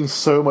he's making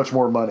so much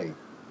more money.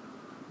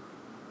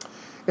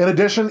 In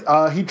addition,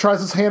 he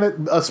tries his hand at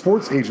a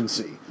sports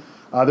agency.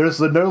 There's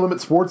the No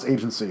Limit Sports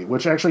Agency,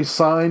 which actually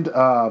signed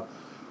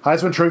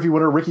Heisman Trophy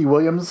winner Ricky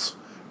Williams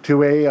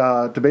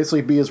to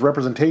basically be his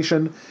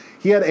representation.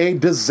 He had a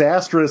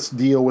disastrous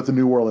deal with the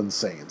New Orleans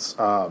Saints.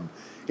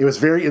 It was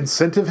very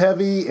incentive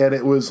heavy, and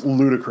it was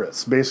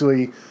ludicrous.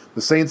 Basically,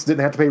 the Saints didn't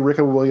have to pay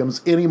Ricky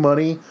Williams any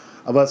money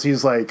unless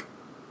he's like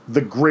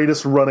the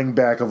greatest running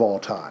back of all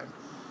time.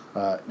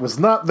 It was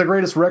not the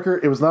greatest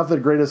record. It was not the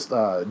greatest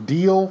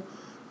deal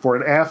for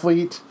an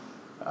athlete.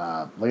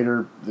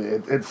 Later,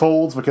 it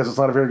folds because it's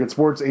not a very good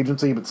sports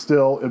agency, but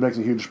still, it makes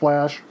a huge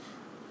splash.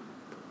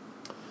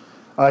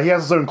 He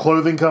has his own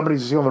clothing company,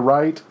 as you see on the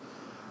right.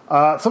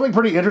 Something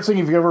pretty interesting,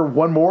 if you ever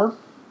one more,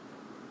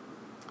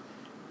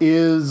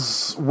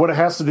 is what it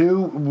has to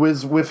do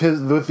with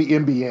the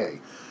NBA.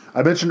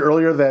 I mentioned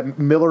earlier that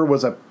Miller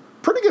was a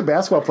pretty good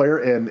basketball player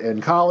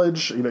in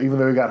college, even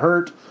though he got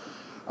hurt.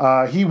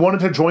 He wanted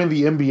to join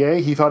the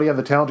NBA. He thought he had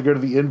the talent to go to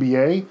the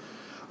NBA.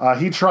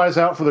 He tries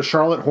out for the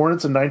Charlotte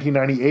Hornets in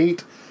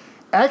 1998.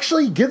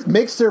 Actually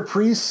makes their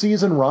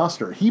preseason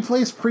roster. He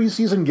plays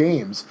preseason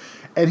games,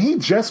 and he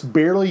just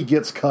barely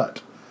gets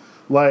cut.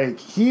 Like,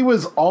 he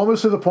was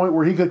almost to the point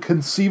where he could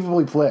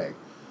conceivably play.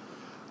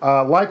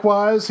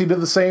 Likewise, he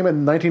did the same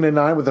in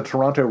 1999 with the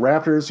Toronto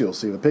Raptors. You'll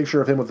see the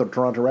picture of him with the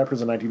Toronto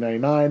Raptors in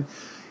 1999.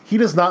 He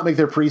does not make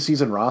their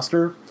preseason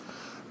roster.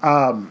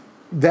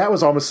 That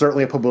was almost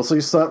certainly a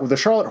publicity stunt. With the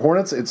Charlotte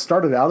Hornets, it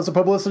started out as a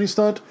publicity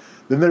stunt.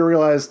 Then they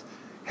realized,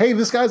 hey,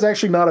 this guy's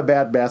actually not a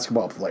bad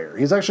basketball player.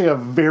 He's actually a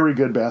very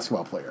good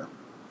basketball player.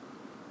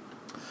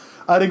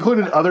 It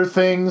included other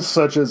things,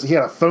 such as he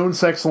had a phone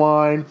sex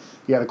line,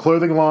 he had a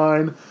clothing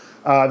line.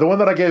 The one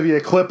that I gave you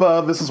a clip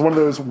of, this is one of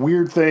those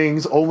weird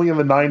things, only in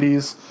the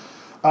 90s.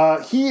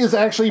 He is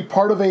actually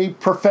part of a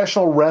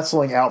professional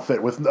wrestling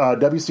outfit with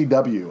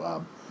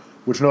WCW,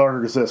 which no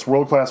longer exists,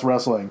 World Class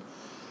Wrestling.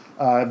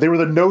 They were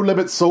the No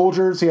Limit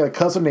Soldiers. He had a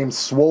cousin named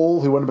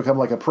Swole who wanted to become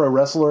like a pro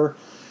wrestler.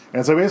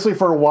 And so basically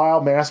for a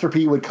while, Master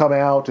P would come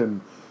out and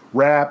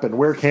rap and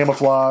wear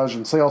camouflage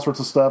and say all sorts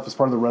of stuff as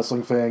part of the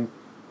wrestling thing.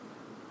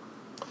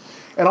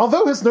 And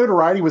although his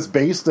notoriety was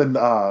based in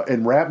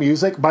rap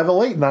music, by the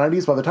late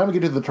 90s, by the time we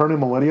get to the turn of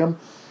the millennium,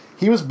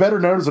 he was better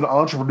known as an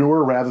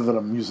entrepreneur rather than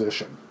a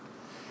musician.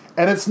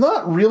 And it's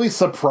not really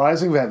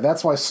surprising that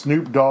that's why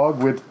Snoop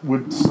Dogg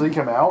would seek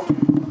him out.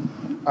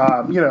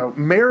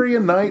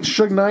 Marion Knight,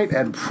 Suge Knight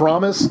had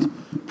promised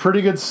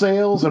pretty good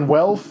sales and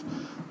wealth.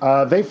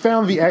 They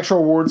found the actual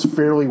awards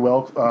fairly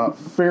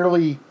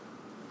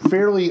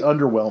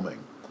underwhelming.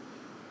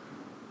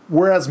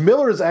 Whereas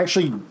Miller is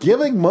actually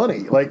giving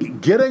money, like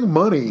getting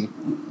money,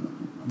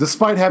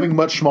 despite having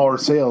much smaller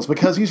sales,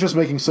 because he's just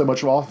making so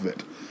much off of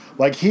it.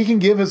 Like, he can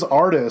give his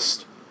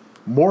artist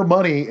more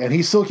money, and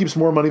he still keeps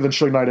more money than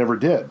Suge Knight ever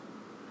did.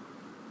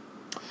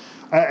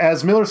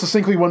 As Miller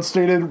succinctly once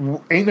stated,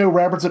 ain't no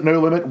rappers at No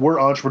Limit, we're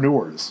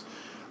entrepreneurs.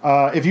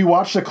 If you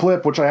watch the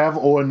clip, which I have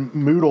on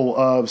Moodle,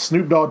 of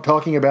Snoop Dogg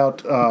talking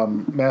about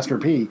Master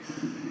P,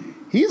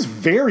 he's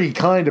very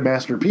kind to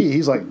Master P.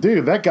 He's like,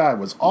 dude, that guy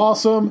was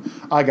awesome.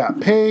 I got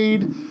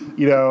paid.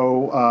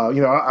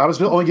 I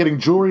was only getting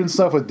jewelry and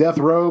stuff with Death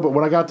Row, but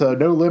when I got to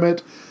No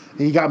Limit,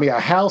 he got me a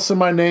house in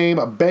my name,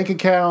 a bank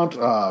account,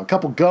 a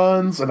couple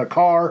guns, and a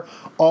car,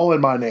 all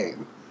in my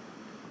name.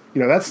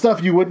 That's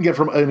stuff you wouldn't get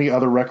from any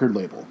other record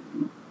label.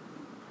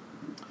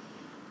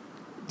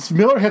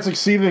 Miller had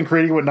succeeded in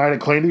creating what Knight had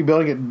claimed to be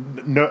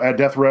building at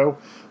Death Row.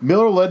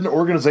 Miller led an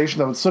organization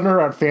that would center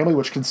around family,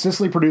 which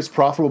consistently produced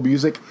profitable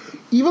music,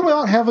 even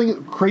without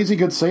having crazy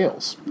good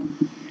sales.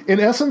 In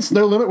essence,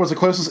 No Limit was the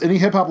closest any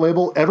hip-hop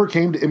label ever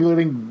came to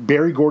emulating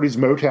Berry Gordy's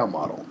Motown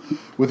model,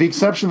 with the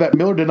exception that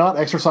Miller did not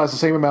exercise the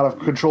same amount of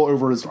control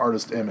over his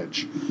artist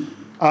image,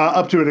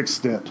 up to an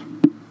extent.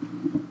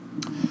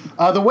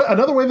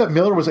 Another way that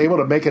Miller was able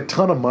to make a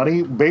ton of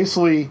money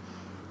basically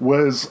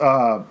was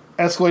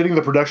escalating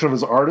the production of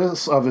his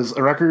artists, of his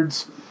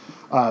records,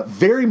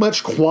 very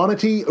much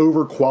quantity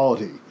over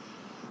quality.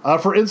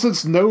 For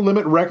instance, No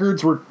Limit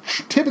records were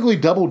typically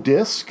double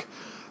disc.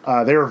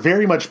 They were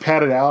very much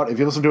padded out. If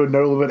you listen to a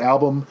No Limit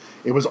album,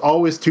 it was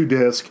always 2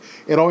 disc.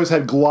 It always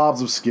had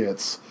globs of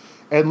skits,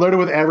 and loaded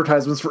with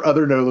advertisements for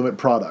other No Limit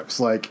products.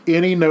 Like,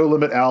 any No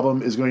Limit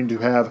album is going to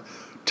have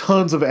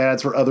tons of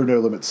ads for other No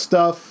Limit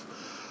stuff.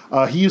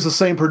 He used the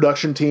same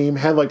production team,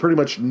 had like pretty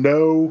much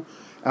no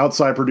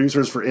outside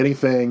producers for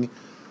anything.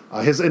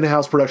 His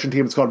in-house production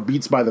team, it's called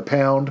Beats by the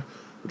Pound,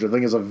 which I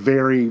think is a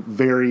very,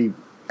 very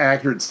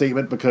accurate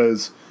statement,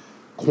 because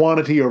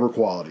quantity over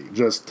quality.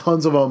 Just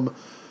tons of them.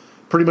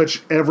 Pretty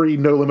much every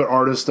No Limit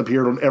artist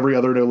appeared on every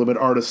other No Limit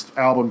artist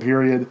album,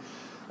 period.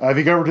 If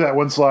you go over to that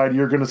one slide,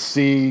 you're going to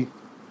see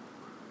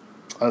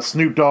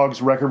Snoop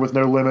Dogg's record with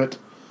No Limit.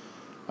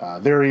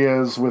 There he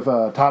is with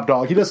Top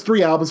Dog. He does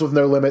 3 albums with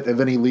No Limit, and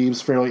then he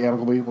leaves fairly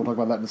amicably. We'll talk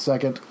about that in a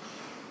second.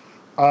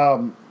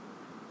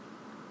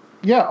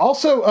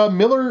 Also,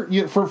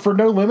 Miller, for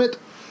No Limit,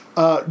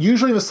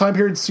 usually in this time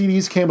period,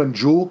 CDs came in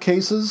jewel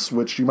cases,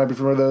 which you might be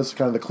familiar with those,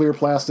 kind of the clear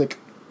plastic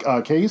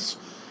case.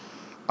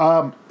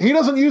 He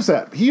doesn't use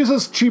that. He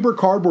uses cheaper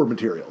cardboard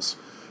materials.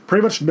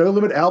 Pretty much No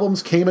Limit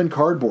albums came in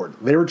cardboard.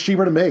 They were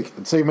cheaper to make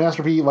and save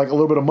Master P like a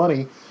little bit of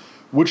money,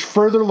 which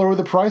further lowered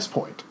the price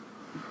point.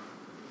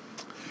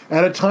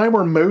 At a time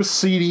where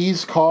most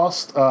CDs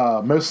cost,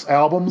 most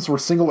albums were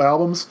single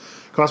albums,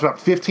 cost about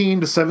 $15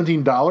 to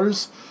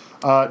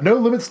 $17. No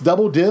Limit's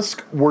double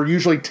disc were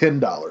usually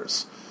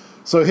 $10.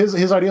 So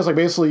his idea is like,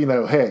 basically,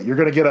 hey, you're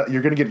gonna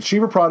get a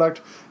cheaper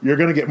product, you're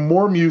gonna get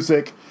more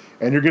music,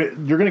 and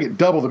you're gonna get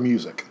double the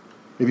music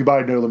if you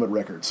buy a No Limit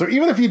record. So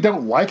even if you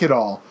don't like it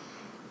all,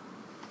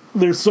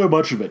 there's so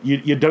much of it,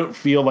 you don't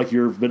feel like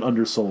you've been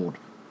undersold.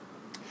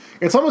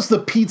 It's almost the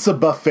pizza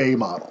buffet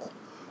model.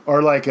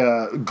 Or like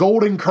a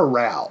Golden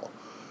Corral,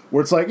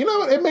 where it's like,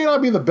 it may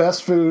not be the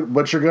best food,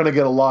 but you're going to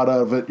get a lot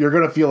of it. You're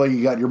going to feel like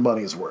you got your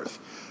money's worth.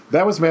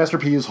 That was Master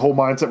P's whole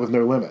mindset with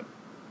No Limit.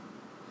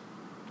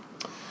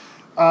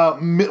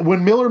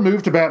 When Miller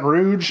moved to Baton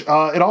Rouge,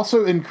 it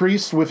also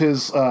increased with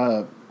his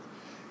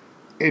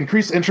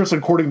increased interest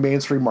in courting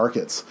mainstream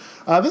markets.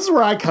 This is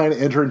where I kind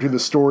of enter into the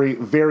story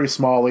very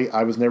smallly.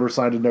 I was never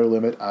signed to No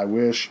Limit. I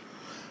wish.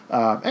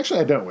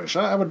 Actually, I don't wish.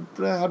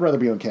 I'd rather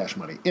be on Cash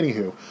Money.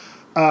 Anywho.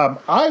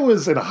 I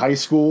was in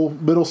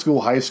middle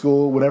school, high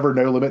school, whenever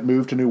No Limit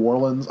moved to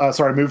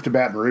moved to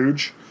Baton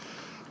Rouge.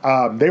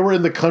 They were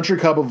in the Country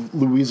Club of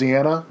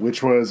Louisiana,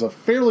 which was a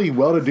fairly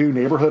well-to-do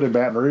neighborhood in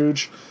Baton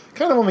Rouge,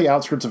 kind of on the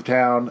outskirts of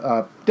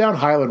town, down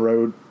Highland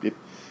Road.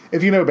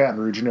 If you know Baton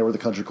Rouge, you know where the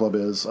Country Club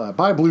is.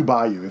 By Blue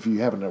Bayou, if you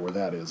happen to know where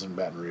that is in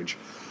Baton Rouge.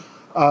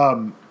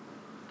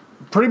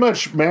 Pretty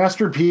much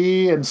Master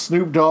P and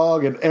Snoop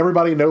Dogg and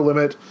everybody No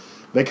Limit,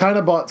 they kind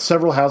of bought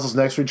several houses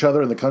next to each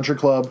other in the Country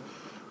Club,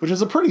 which is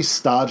a pretty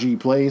stodgy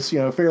place,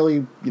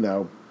 fairly,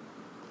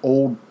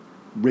 old,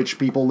 rich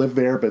people live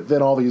there, but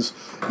then all these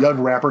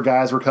young rapper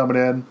guys were coming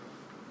in.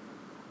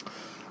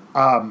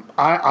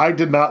 I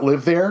did not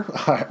live there.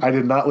 I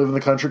did not live in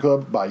the Country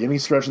Club by any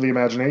stretch of the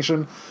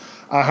imagination.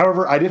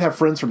 However, I did have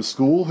friends from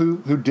school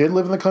who did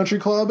live in the Country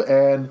Club,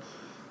 and,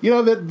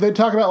 they'd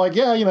talk about, like,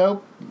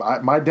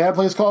 my dad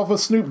plays golf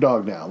with Snoop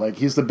Dogg now. Like,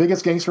 he's the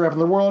biggest gangster rapper in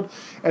the world,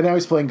 and now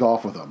he's playing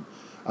golf with him.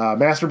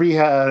 Master P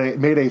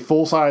made a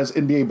full-size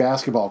NBA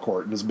basketball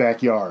court in his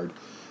backyard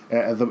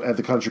at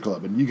the Country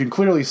Club, and you can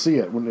clearly see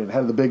it when it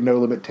had the big No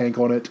Limit tank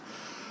on it.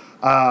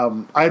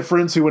 I had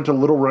friends who went to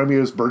Little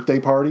Romeo's birthday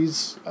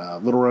parties.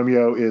 Little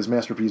Romeo is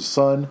Master P's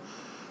son.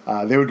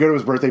 They would go to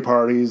his birthday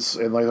parties,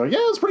 and they're like, yeah,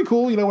 it's pretty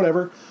cool,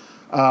 whatever.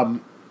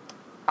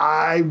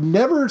 I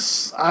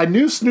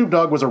knew Snoop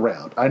Dogg was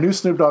around. I knew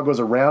Snoop Dogg was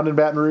around in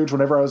Baton Rouge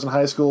whenever I was in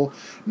high school.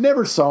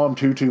 Never saw him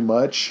too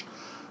much.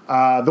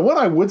 The one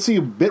I would see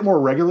a bit more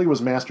regularly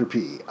was Master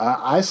P.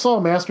 I saw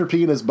Master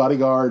P and his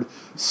bodyguard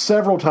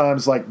several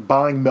times, like,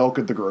 buying milk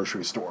at the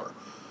grocery store.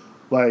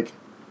 Like,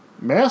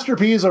 Master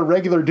P is a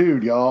regular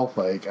dude, y'all.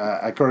 Like,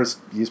 of course,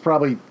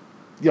 y'all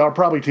are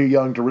probably too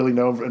young to really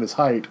know him in his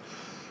height.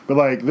 But,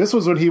 like, this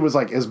was when he was,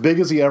 like, as big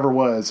as he ever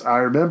was. I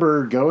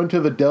remember going to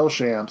the Del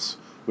Champs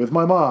with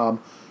my mom,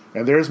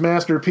 and there's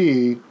Master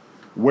P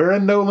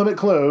wearing No Limit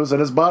clothes,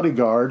 and his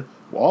bodyguard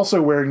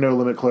also wearing No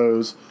Limit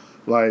clothes,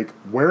 like,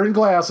 wearing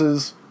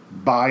glasses,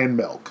 buying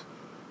milk.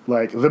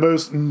 Like, the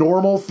most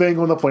normal thing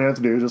on the planet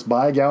to do, just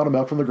buy a gallon of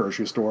milk from the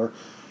grocery store.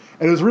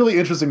 And it was really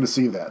interesting to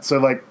see that. So,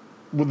 like,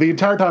 the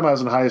entire time I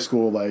was in high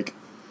school, like,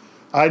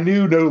 I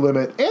knew No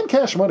Limit, and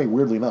Cash Money,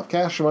 weirdly enough.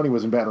 Cash Money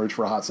was in Baton Rouge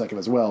for a hot second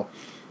as well.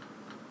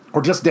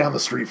 Or just down the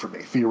street from me,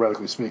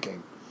 theoretically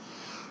speaking.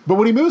 But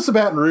when he moves to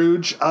Baton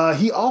Rouge,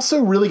 he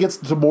also really gets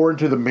to more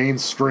into the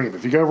mainstream.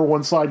 If you go over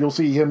one side, you'll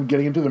see him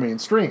getting into the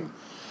mainstream.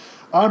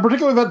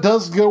 Particularly, that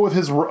does go with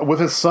his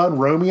son,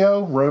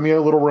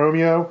 Little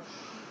Romeo.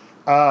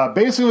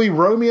 Basically,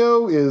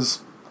 Romeo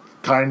is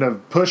kind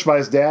of pushed by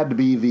his dad to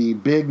be the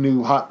big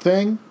new hot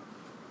thing.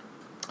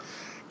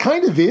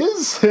 Kind of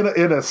is,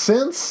 in a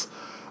sense.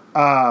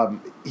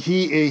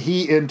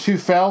 He in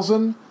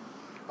 2000,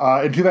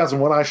 in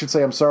 2001, I should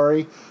say, I'm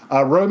sorry,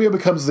 Romeo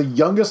becomes the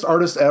youngest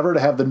artist ever to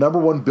have the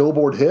 #1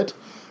 Billboard hit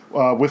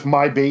with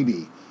My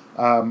Baby.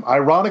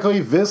 Ironically,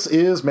 this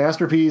is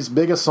Master P's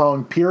biggest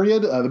song,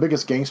 period. The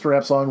biggest gangster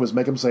rap song was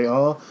Make 'Em Say,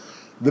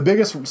 The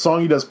biggest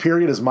song he does,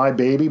 period, is My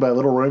Baby by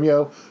Little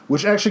Romeo,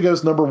 which actually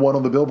goes #1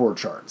 on the Billboard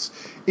charts.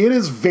 It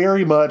is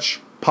very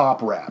much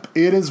pop rap.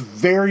 It is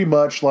very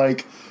much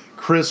like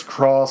Criss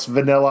Cross,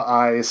 Vanilla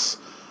Ice.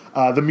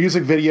 The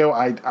music video,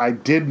 I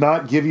did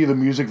not give you the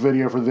music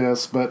video for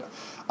this, but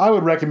I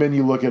would recommend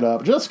you look it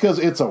up, just because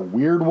it's a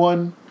weird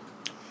one.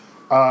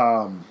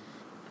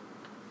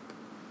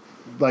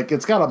 Like,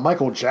 it's got a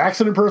Michael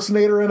Jackson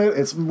impersonator in it.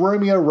 It's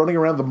Romeo running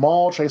around the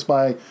mall, chased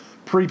by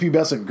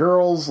prepubescent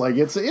girls. Like,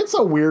 it's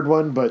a weird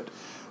one, but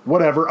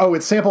whatever. Oh,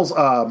 it samples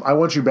I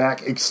Want You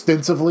Back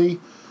extensively,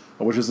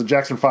 which is the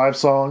Jackson 5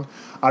 song.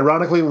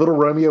 Ironically, Little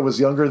Romeo was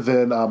younger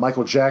than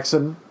Michael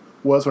Jackson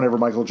was whenever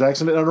Michael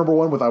Jackson hit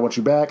 #1 with I Want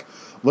You Back.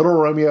 Little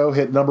Romeo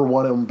hit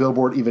 #1 on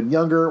Billboard even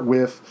younger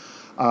with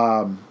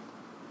My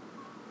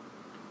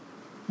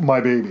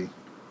Baby.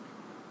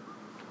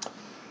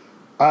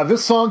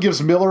 This song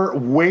gives Miller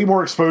way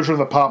more exposure in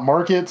the pop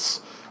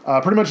markets.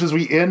 Pretty much as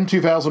we end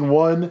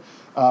 2001,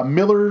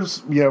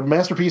 Miller's,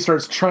 Master P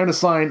starts trying to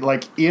sign,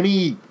 like,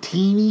 any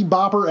teeny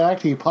bopper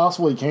act he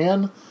possibly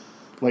can.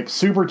 Like,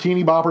 super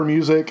teeny bopper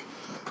music.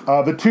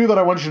 The two that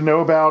I want you to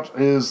know about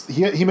is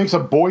he makes a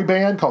boy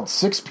band called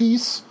Six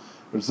Piece,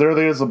 which there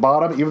is the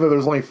bottom, even though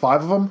there's only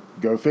 5 of them.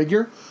 Go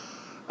figure.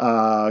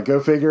 Go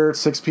figure.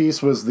 Six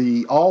Piece was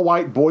the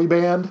all-white boy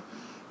band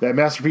that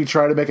Master P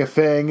tried to make a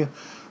thing.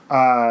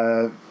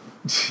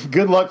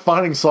 Good luck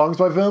finding songs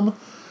by them.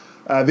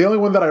 The only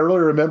one that I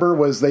really remember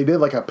was they did,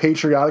 like, a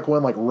patriotic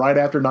one, like, right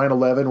after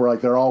 9/11, where,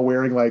 like, they're all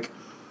wearing, like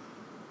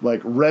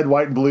red,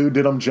 white, and blue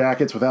denim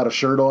jackets without a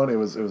shirt on. It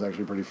was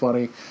actually pretty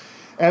funny.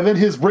 And then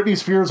his Britney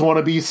Spears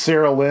wannabe,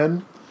 Sarah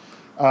Lynn.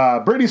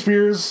 Britney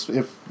Spears,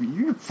 if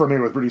you're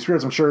familiar with Britney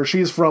Spears, I'm sure,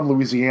 she's from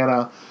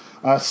Louisiana.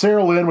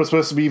 Sarah Lynn was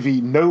supposed to be the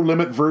No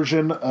Limit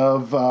version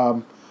of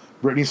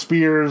Britney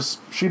Spears.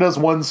 She does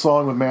one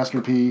song with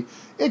Master P.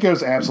 It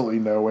goes absolutely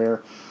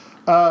nowhere.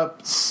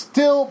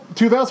 Still,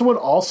 2001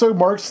 also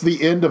marks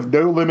the end of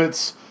No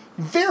Limit's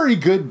very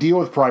good deal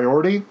with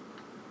Priority.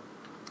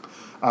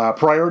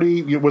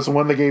 Priority was the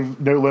one that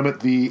gave No Limit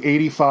the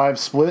 85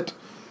 split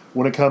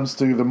when it comes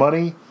to the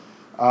money.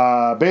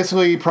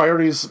 Basically,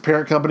 Priority's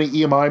parent company,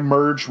 EMI,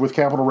 merged with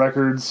Capitol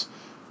Records,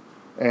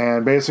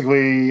 and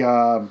basically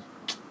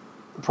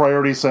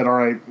Priority said, all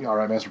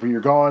right, Master P,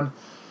 you're gone.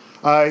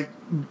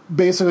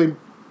 Basically,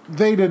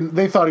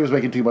 they thought he was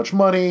making too much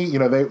money.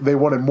 They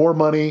wanted more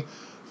money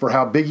for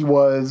how big he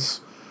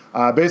was.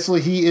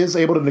 Basically, he is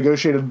able to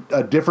negotiate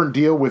a different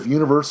deal with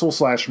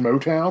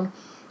Universal/Motown.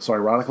 So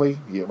ironically,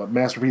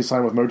 Master P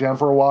signed with Motown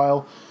for a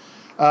while.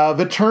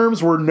 The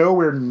terms were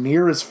nowhere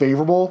near as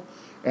favorable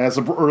as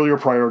the earlier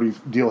Priority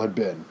deal had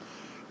been.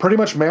 Pretty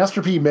much,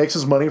 Master P makes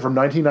his money from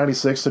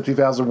 1996 to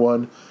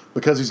 2001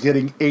 because he's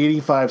getting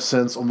 85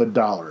 cents on the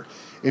dollar.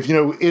 If you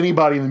know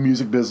anybody in the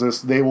music business,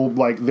 they will,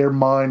 like, their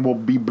mind will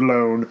be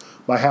blown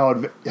by how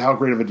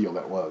great of a deal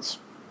that was.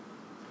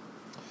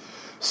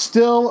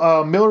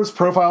 Still, Miller's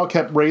profile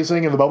kept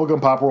raising in the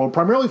bubblegum pop world,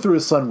 primarily through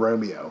his son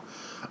Romeo.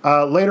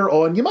 Later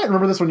on, you might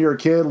remember this when you were a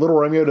kid, Little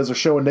Romeo does a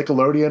show on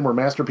Nickelodeon where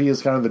Master P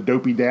is kind of the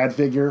dopey dad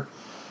figure.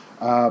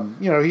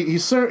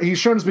 He's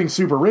shown as being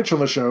super rich on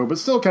the show, but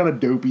still kind of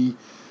dopey,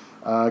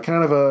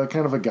 kind of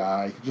a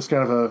guy, just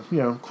kind of a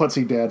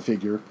klutzy dad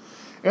figure.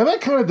 And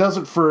that kind of does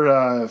it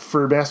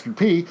for Master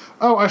P.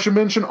 Oh, I should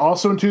mention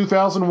also in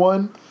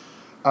 2001,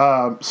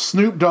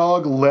 Snoop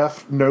Dogg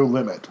left No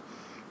Limit.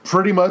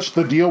 Pretty much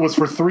the deal was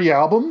for 3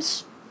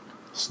 albums.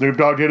 Snoop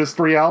Dogg did his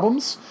 3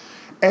 albums.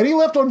 And he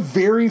left on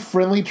very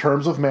friendly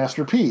terms with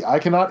Master P. I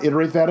cannot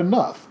iterate that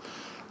enough.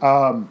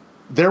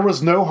 there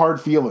was no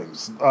hard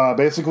feelings.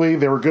 Basically,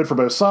 they were good for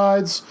both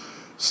sides.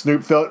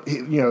 Snoop felt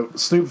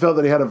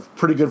that he had a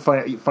pretty good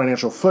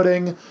financial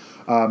footing.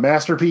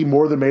 Master P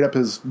more than made up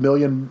his $1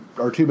 million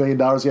or $2 million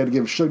he had to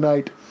give Suge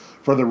Knight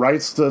for the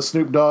rights to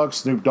Snoop Dogg.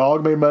 Snoop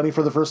Dogg made money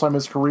for the first time in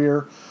his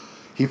career.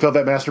 He felt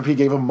that Master P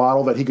gave him a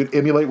model that he could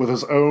emulate with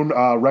his own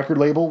record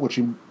label, which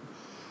he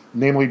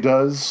namely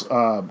does.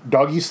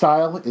 Doggy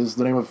Style is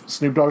the name of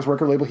Snoop Dogg's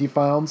record label he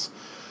founds.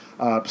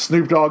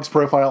 Snoop Dogg's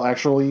profile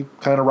actually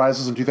kind of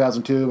rises in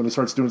 2002 when he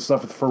starts doing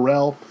stuff with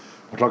Pharrell.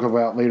 We'll talk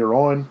about later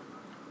on.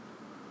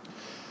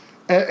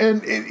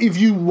 And if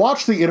you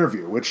watch the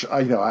interview, which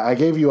I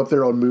gave you up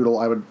there on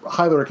Moodle, I would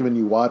highly recommend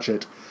you watch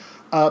it.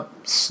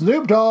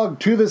 Snoop Dogg,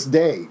 to this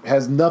day,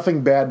 has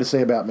nothing bad to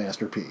say about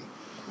Master P.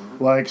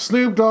 Like,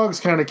 Snoop Dogg's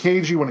kind of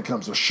cagey when it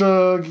comes to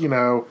Suge,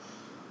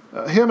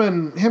 him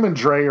and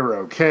Dre are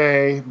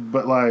okay,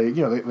 but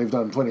they've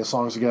done plenty of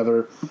songs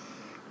together.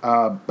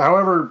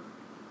 However,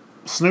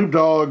 Snoop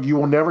Dogg, you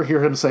will never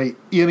hear him say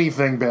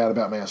anything bad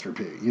about Master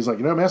P. He's like,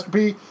 Master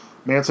P,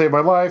 man saved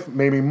my life,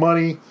 made me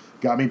money,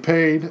 got me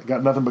paid,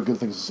 got nothing but good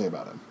things to say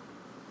about him.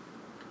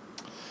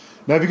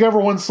 Now, if you go over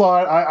one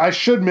slide, I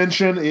should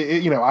mention,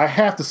 I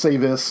have to say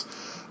this.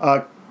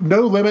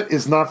 No Limit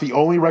is not the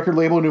only record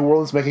label in New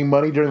Orleans making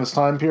money during this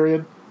time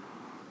period.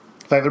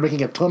 In fact, they're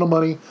making a ton of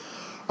money.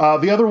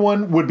 The other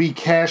one would be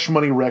Cash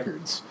Money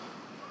Records.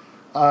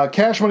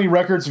 Cash Money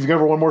Records, if you go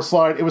over one more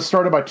slide, it was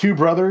started by two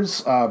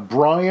brothers,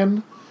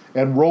 Brian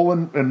and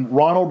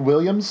Ronald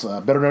Williams,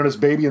 better known as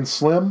Baby and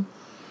Slim.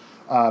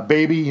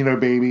 Baby,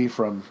 Baby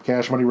from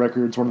Cash Money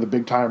Records, one of the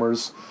big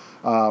timers.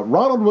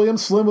 Ronald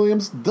Williams, Slim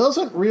Williams,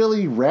 doesn't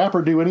really rap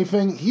or do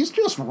anything. He's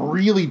just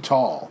really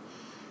tall.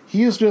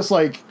 He is just,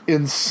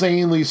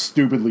 insanely,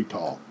 stupidly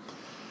tall.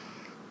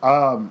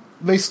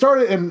 They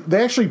started, and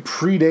they actually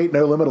predate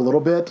No Limit a little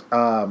bit.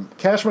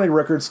 Cash Money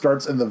Records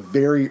starts in the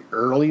very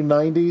early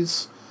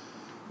 90s.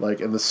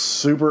 In the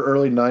super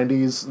early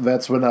 90s,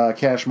 that's when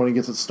Cash Money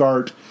gets its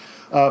start.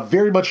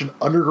 Very much an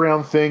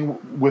underground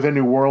thing within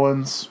New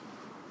Orleans.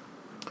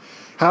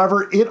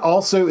 However, it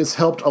also is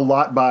helped a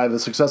lot by the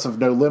success of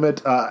No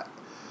Limit.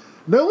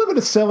 No Limit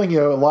is selling,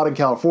 a lot in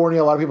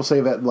California. A lot of people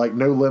say that,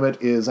 No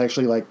Limit is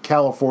actually,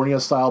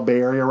 California-style Bay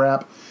Area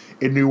rap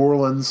in New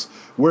Orleans,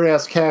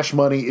 whereas Cash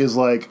Money is,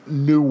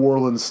 New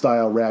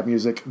Orleans-style rap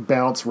music,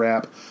 bounce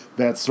rap,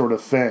 that sort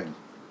of thing.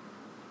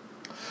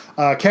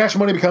 Cash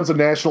Money becomes a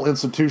national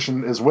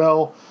institution as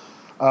well.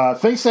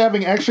 Thanks to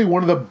having actually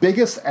one of the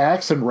biggest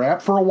acts in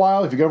rap for a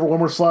while. If you go over one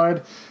more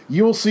slide,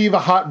 you will see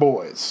the Hot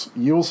Boys.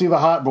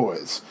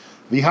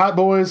 The Hot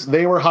Boys,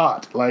 they were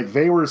hot.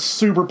 They were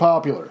super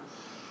popular.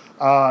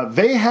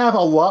 They have a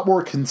lot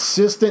more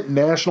consistent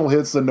national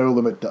hits than No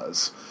Limit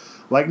does.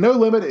 No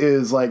Limit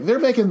is, they're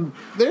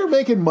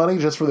making money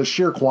just for the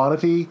sheer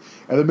quantity,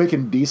 and they're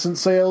making decent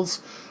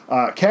sales.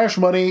 Cash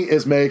Money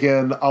is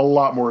making a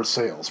lot more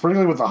sales,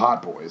 particularly with the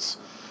Hot Boys.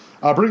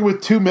 Particularly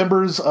with two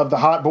members of the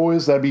Hot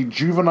Boys, that'd be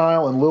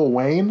Juvenile and Lil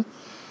Wayne,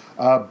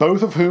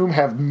 both of whom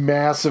have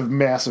massive,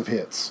 massive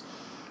hits.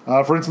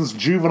 For instance,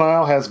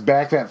 Juvenile has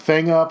Back That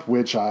Thing Up,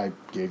 which I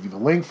gave you the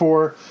link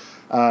for.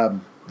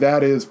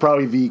 That is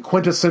probably the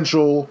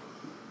quintessential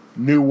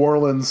New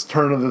Orleans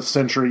turn of the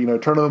century,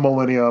 turn of the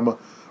millennium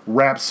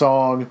rap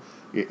song.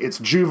 It's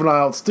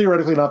Juvenile. It's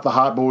theoretically not the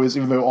Hot Boys,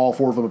 even though all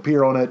four of them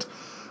appear on it.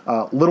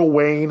 Lil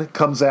Wayne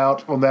comes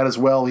out on that as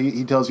well.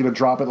 He tells you to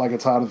drop it like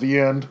it's hot at the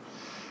end.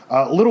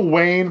 Lil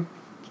Wayne,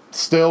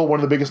 still one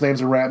of the biggest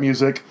names in rap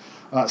music,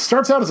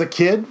 starts out as a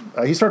kid.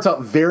 He starts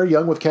out very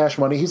young with Cash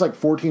Money. He's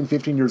 14,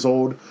 15 years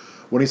old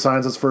when he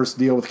signs his first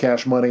deal with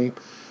Cash Money.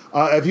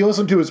 If you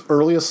listen to his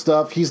earliest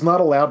stuff, he's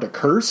not allowed to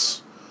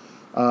curse.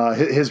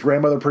 His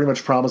grandmother pretty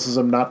much promises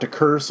him not to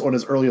curse on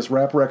his earliest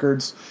rap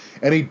records,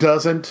 and he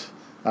doesn't.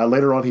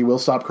 Later on, he will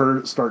start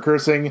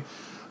cursing.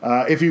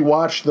 If you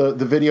watch the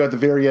video at the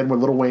very end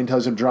when Lil Wayne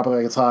tells him to drop it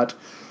like it's hot,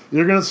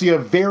 you're going to see a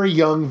very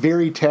young,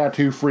 very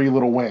tattoo-free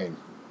Lil Wayne.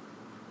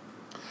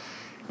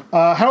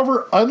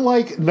 However,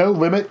 unlike No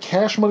Limit,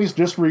 Cash Money's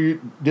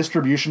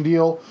distribution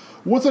deal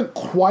wasn't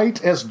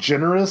quite as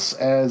generous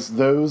as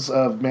those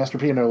of Master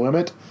P and No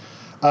Limit.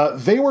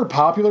 They were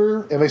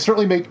popular, and they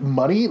certainly make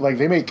money.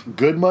 They make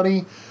good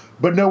money,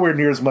 but nowhere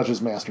near as much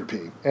as Master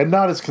P, and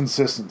not as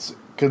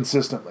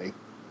consistently.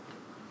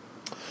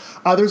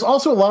 There's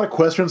also a lot of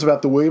questions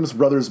about the Williams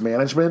brothers'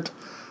 management.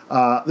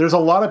 There's a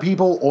lot of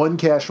people on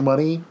Cash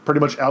Money, pretty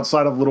much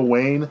outside of Lil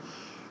Wayne,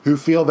 who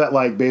feel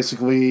that,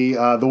 basically,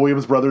 the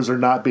Williams brothers are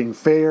not being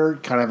fair,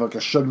 kind of like a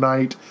Suge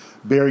Knight,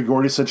 Berry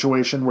Gordy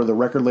situation where the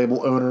record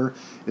label owner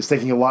is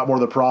taking a lot more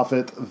of the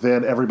profit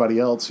than everybody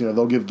else.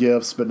 They'll give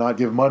gifts but not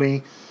give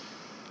money.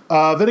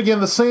 Then again,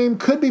 the same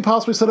could be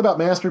possibly said about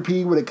Master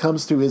P when it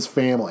comes to his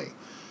family.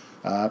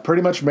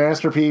 Pretty much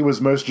Master P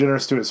was most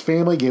generous to his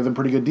family, gave them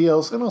pretty good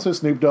deals, and also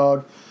Snoop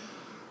Dogg.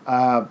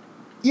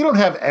 You don't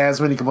have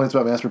as many complaints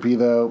about Master P,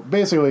 though.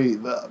 Basically,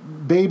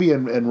 Baby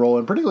and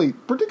Roland,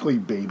 particularly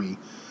Baby,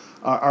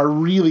 are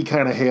really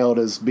kind of hailed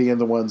as being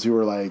the ones who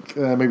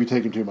are maybe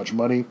taking too much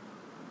money.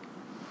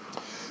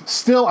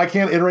 Still, I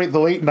can't iterate, the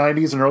late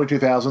 90s and early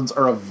 2000s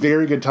are a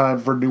very good time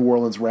for New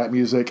Orleans rap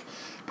music.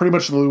 Pretty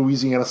much the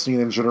Louisiana scene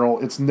in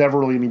general. It's never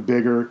really any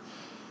bigger.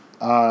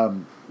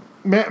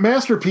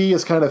 Master P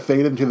is kind of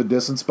faded into the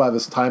distance by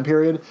this time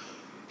period.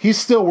 He's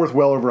still worth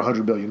well over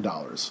 $100 billion.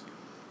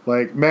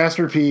 Like,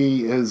 Master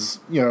P is,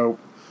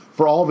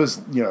 for all of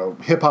his,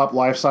 hip-hop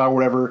lifestyle or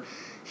whatever,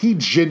 he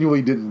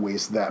genuinely didn't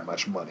waste that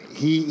much money.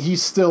 He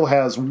still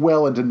has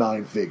well into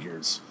 9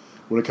 figures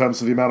when it comes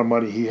to the amount of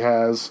money he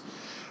has.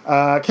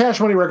 Cash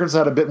Money Records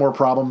had a bit more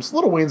problems.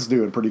 Lil Wayne's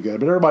doing pretty good,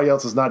 but everybody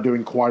else is not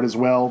doing quite as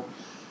well.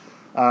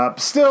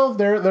 Still,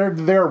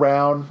 they're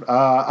around.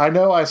 I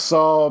know I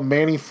saw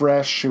Manny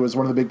Fresh, who was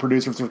one of the big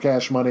producers for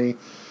Cash Money,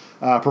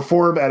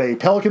 perform at a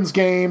Pelicans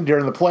game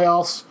during the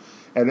playoffs,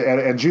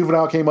 and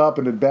Juvenile came up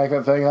and did back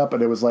that thing up,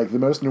 and it was like the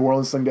most New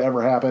Orleans thing to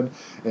ever happen,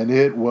 and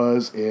it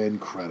was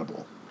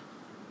incredible.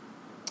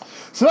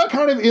 So that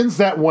kind of ends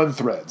that one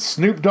thread.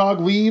 Snoop Dogg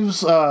leaves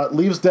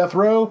Death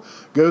Row,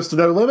 goes to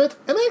No Limit,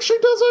 and actually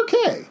does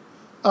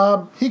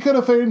okay. He could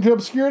have faded into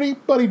obscurity,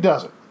 but he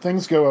doesn't.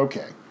 Things go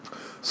okay.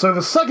 So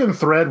the second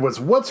thread was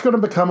what's going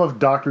to become of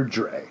Dr.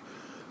 Dre.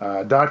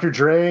 Dr.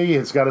 Dre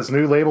has got his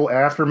new label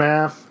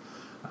Aftermath,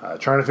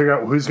 trying to figure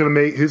out who's going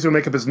to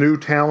make up his new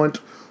talent.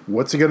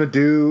 What's he going to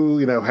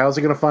do? How's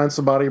he going to find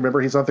somebody?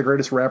 Remember, he's not the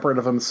greatest rapper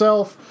of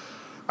himself.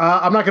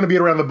 I'm not going to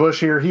beat around the bush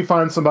here. He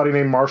finds somebody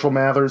named Marshall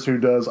Mathers who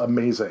does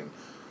amazing.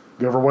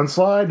 Go over one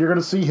slide, you're going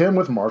to see him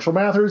with Marshall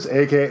Mathers,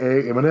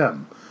 a.k.a.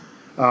 Eminem.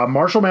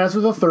 Marshall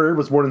Mathers III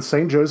was born in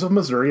St. Joseph,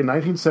 Missouri in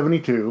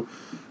 1972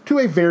 to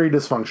a very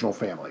dysfunctional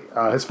family.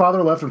 His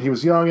father left when he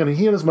was young, and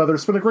he and his mother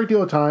spent a great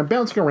deal of time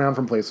bouncing around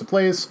from place to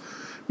place,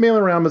 mainly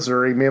around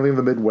Missouri, mainly in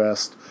the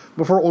Midwest,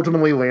 before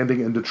ultimately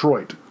landing in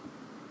Detroit.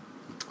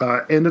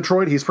 In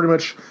Detroit, he's pretty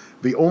much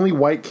the only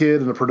white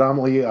kid in a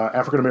predominantly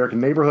African-American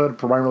neighborhood,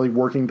 primarily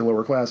working to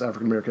lower-class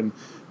African-American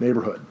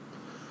neighborhood.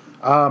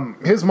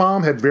 His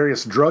mom had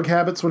various drug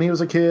habits when he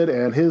was a kid,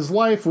 and his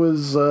life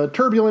was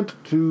turbulent,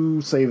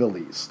 to say the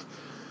least.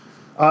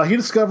 He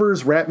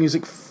discovers rap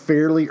music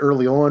fairly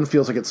early on,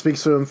 feels like it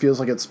speaks to him, feels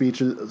like it speaks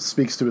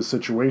to his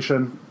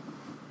situation.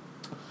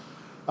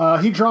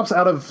 He drops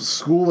out of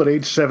school at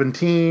age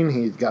 17.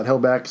 He got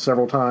held back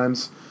several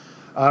times.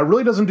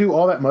 Really doesn't do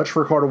all that much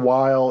for quite a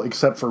while,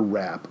 except for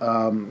rap.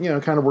 Kind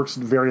of works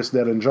various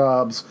dead-end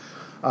jobs,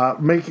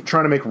 trying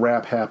to make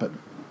rap happen.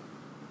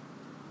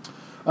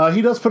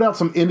 He does put out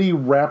some indie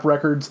rap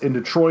records in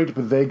Detroit,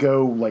 but they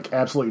go,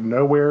 absolutely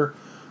nowhere,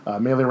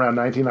 mainly around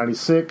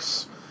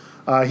 1996.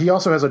 He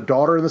also has a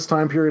daughter in this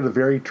time period, a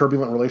very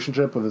turbulent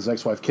relationship with his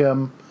ex-wife,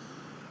 Kim.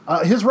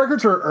 His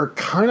records are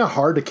kind of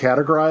hard to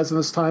categorize in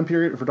this time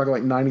period, if we're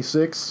talking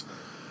 96,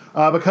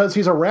 because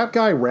he's a white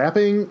guy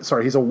rapping,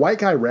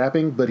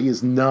 but he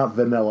is not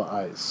Vanilla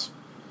Ice.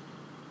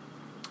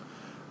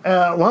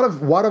 A lot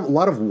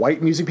of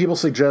white music people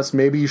suggest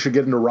maybe you should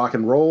get into rock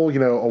and roll.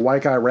 A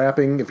white guy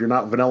rapping, if you're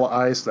not Vanilla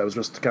Ice, that was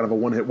just kind of a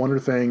one-hit wonder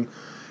thing.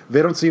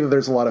 They don't see that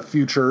there's a lot of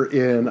future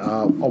in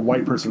a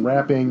white person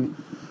rapping.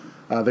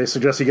 They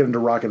suggest you get into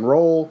rock and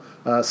roll.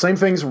 Same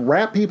things,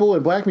 rap people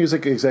and black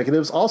music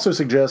executives also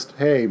suggest,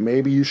 hey,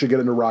 maybe you should get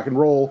into rock and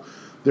roll.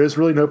 There's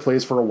really no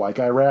place for a white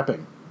guy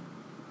rapping.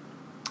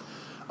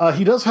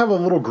 He does have a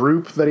little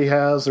group that he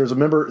has. He's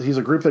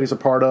a group that he's a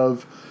part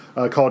of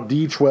called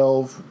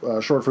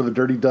D12, short for the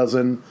Dirty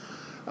Dozen.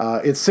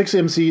 It's 6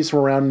 MCs from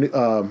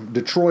around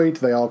Detroit.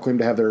 They all claim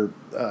to have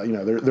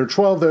their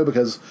 12 though,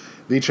 because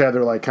they each have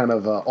their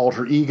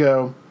alter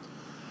ego.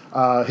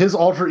 His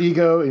alter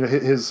ego,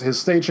 his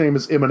stage name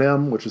is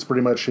Eminem, which is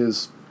pretty much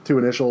his two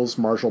initials,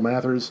 Marshall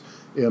Mathers,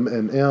 M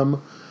and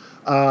M.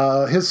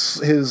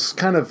 His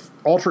kind of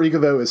alter ego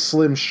though is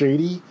Slim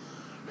Shady,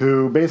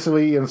 who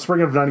basically in the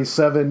spring of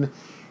 '97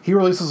 he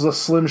releases a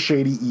Slim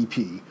Shady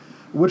EP,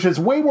 which is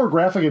way more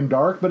graphic and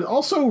dark, but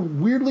also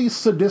weirdly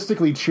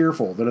sadistically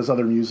cheerful than his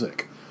other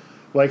music.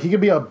 He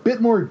can be a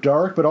bit more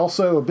dark, but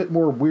also a bit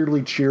more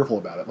weirdly cheerful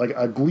about it, like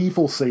a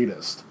gleeful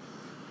sadist.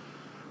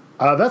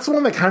 That's the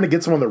one that kind of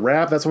gets him on the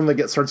rap. That's the one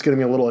that starts getting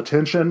me a little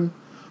attention.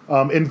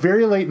 In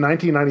very late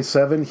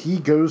 1997, he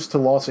goes to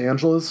Los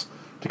Angeles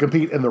to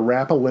compete in the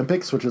Rap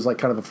Olympics, which is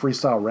kind of a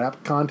freestyle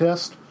rap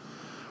contest.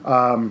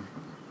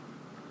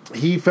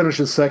 He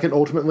finishes second,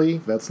 ultimately.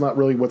 That's not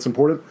really what's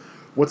important.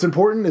 What's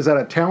important is that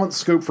a talent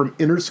scope from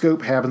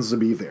Interscope happens to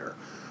be there.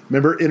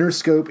 Remember,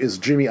 Interscope is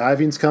Jimmy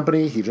Iovine's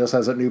company. He just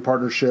has that new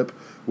partnership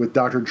with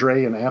Dr.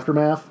 Dre and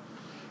Aftermath.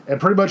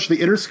 And pretty much the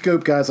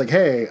Interscope guy's like,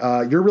 hey,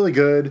 you're really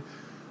good.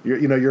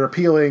 You're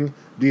appealing.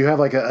 Do you have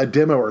a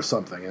demo or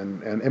something?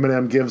 And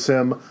Eminem gives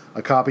him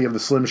a copy of the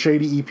Slim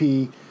Shady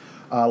EP,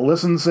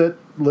 listens it.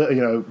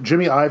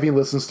 Jimmy Iovine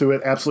listens to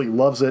it, absolutely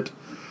loves it,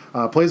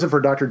 plays it for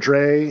Dr.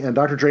 Dre. And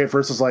Dr. Dre at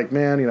first is like,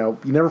 man, you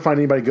never find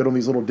anybody good on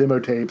these little demo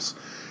tapes.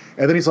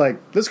 And then he's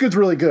like, this kid's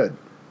really good.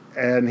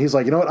 And he's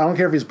like, you know what? I don't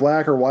care if he's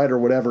black or white or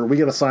whatever. We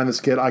got to sign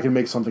this kid. I can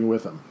make something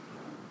with him.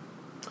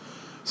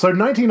 So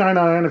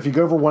 1999, if you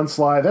go over one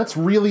slide, that's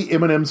really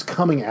Eminem's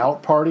coming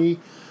out party.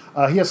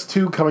 He has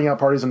 2 coming out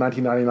parties in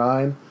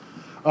 1999.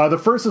 The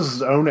first is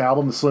his own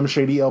album, the Slim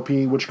Shady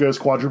LP, which goes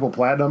quadruple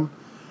platinum.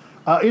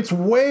 It's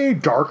way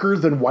darker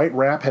than white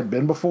rap had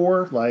been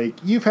before. Like,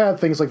 you've had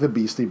things like the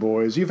Beastie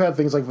Boys, you've had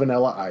things like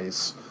Vanilla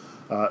Ice,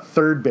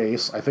 Third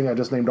Base. I think I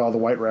just named all the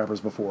white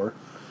rappers before.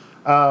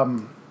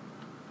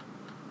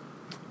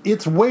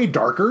 It's way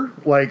darker,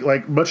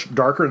 like much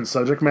darker in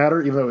subject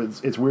matter, even though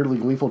it's weirdly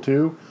gleeful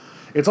too.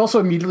 It's also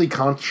immediately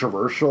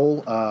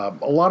controversial.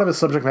 A lot of his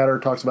subject matter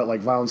talks about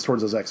like violence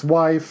towards his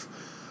ex-wife,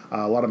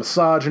 a lot of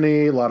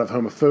misogyny, a lot of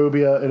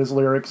homophobia in his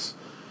lyrics.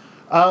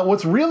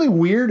 What's really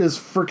weird is,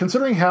 for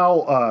considering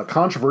how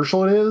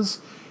controversial it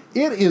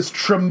is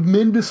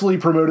tremendously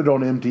promoted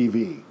on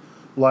MTV.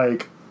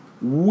 Like,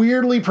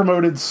 weirdly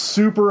promoted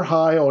super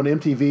high on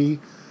MTV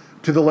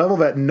to the level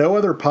that no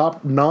other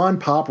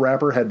non-pop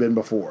rapper had been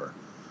before.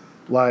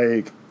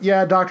 Like,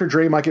 yeah, Dr.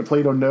 Dre might get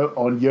played on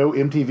Yo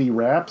MTV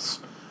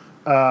Raps.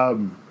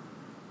 Eminem's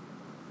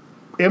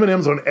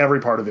on every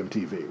part of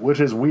MTV, which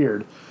is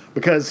weird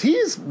because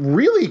he's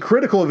really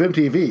critical of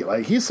MTV.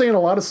 Like, he's saying a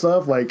lot of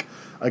stuff like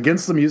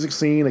against the music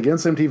scene,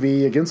 against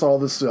MTV, against all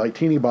this like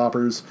teeny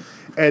boppers,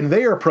 and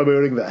they are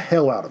promoting the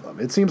hell out of them.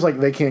 It seems like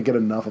they can't get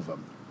enough of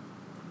them.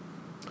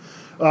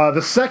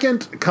 The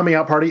second coming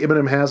out party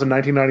Eminem has in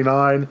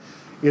 1999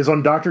 is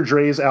on Dr.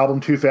 Dre's album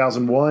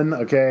 2001.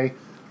 Okay,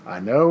 I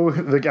know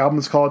the album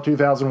is called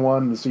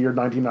 2001. It's the year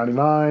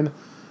 1999.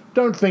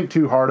 Don't think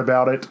too hard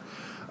about it.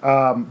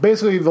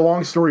 Basically, the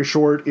long story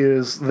short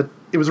is that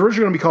it was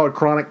originally going to be called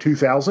Chronic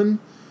 2000,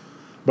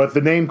 but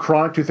the name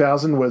Chronic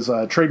 2000 was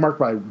trademarked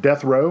by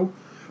Death Row.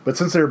 But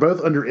since they're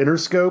both under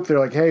Interscope, they're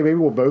like, hey, maybe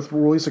we'll both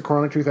release a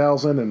Chronic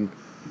 2000 and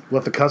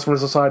let the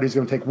customers decide who's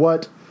going to take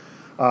what.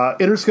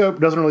 Interscope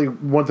doesn't really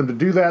want them to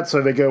do that,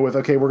 so they go with,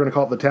 okay, we're going to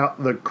call it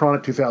the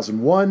Chronic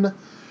 2001.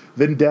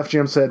 Then Def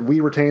Jam said, we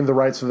retain the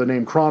rights for the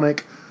name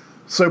Chronic.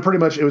 So pretty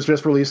much it was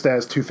just released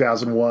as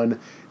 2001.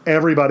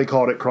 Everybody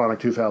called it Chronic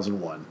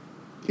 2001,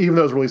 even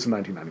though it was released in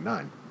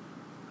 1999.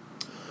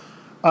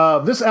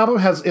 This album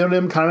has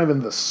Eminem kind of in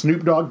the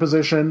Snoop Dogg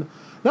position.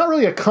 Not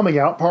really a coming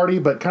out party,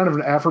 but kind of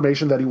an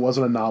affirmation that he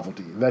wasn't a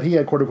novelty, that he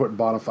had quote-unquote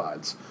bona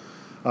fides.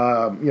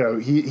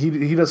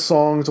 He does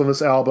songs on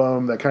this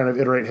album that kind of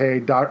iterate,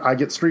 hey, I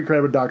get street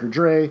cred with Dr.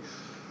 Dre.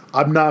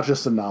 I'm not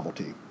just a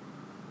novelty.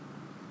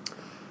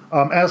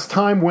 As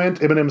time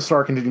went, Eminem's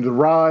star continued to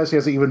rise. He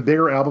has an even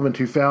bigger album in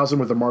 2000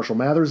 with the Marshall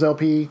Mathers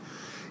LP.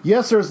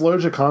 Yes, there's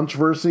loads of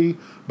controversy,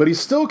 but he's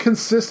still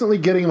consistently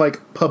getting,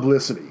 like,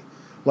 publicity.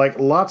 Like,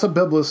 lots of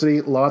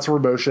publicity, lots of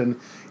promotion.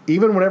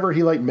 Even whenever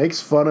he, like,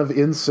 makes fun of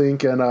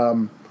NSYNC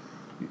and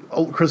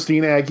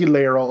Christina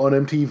Aguilera on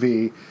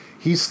MTV,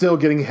 he's still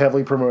getting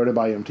heavily promoted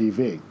by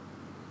MTV.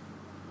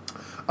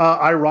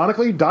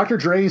 Ironically, Dr.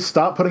 Dre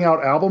stopped putting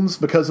out albums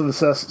because of the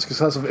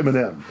success of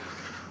Eminem.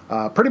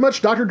 Pretty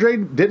much, Dr. Dre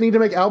didn't need to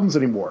make albums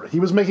anymore. He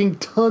was making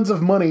tons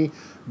of money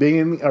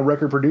being a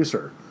record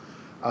producer.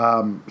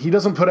 He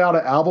doesn't put out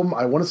an album,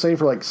 I want to say,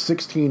 for like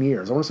 16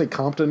 years. I want to say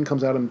Compton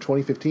comes out in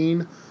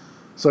 2015.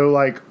 So,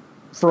 like,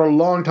 for a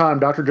long time,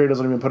 Dr. Dre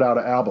doesn't even put out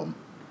an album.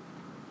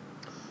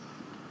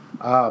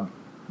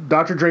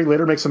 Dr. Dre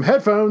later makes some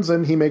headphones,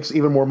 and he makes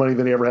even more money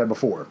than he ever had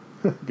before.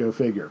 Go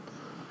figure.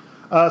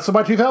 So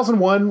by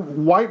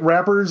 2001, white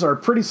rappers are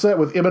pretty set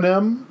with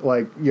Eminem.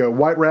 Like, you know,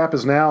 white rap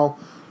is now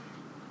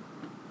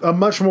a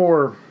much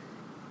more,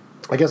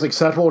 I guess,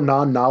 acceptable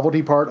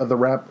non-novelty part of the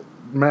rap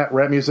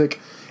music.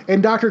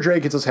 And Dr. Dre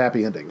gets his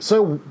happy ending.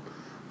 So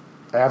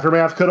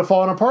Aftermath could have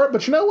fallen apart,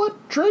 but you know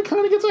what? Dre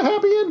kind of gets a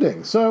happy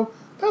ending. So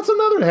that's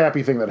another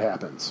happy thing that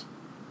happens.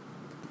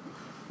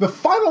 The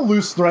final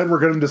loose thread we're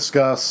going to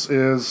discuss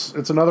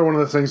it's another one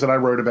of the things that I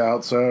wrote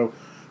about, so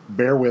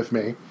bear with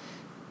me.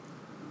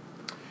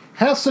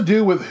 Has to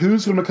do with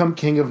who's going to become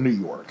king of New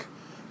York.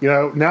 You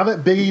know, now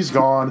that Biggie's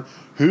gone,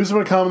 who's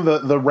going to become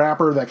the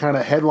rapper that kind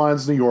of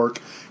headlines New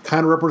York,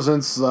 kind of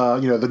represents,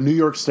 the New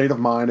York state of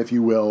mind, if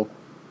you will.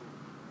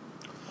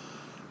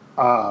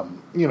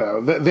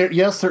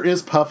 Yes, there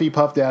is Puffy.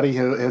 Puff Daddy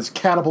has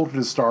catapulted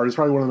his star. He's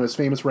probably one of the most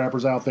famous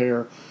rappers out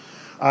there.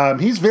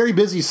 He's very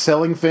busy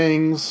selling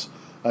things.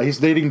 He's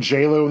dating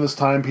J-Lo in this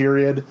time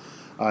period.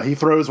 He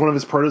throws one of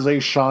his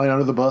proteges, Shine,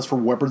 under the bus for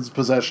weapons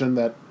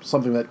possession.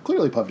 Something that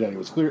clearly Puff Daddy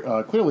was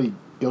clearly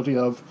guilty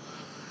of.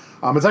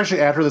 It's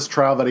actually after this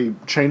trial that he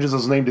changes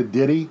his name to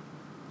Diddy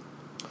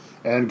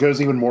and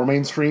goes even more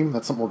mainstream.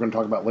 That's something we're going to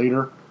talk about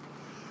later.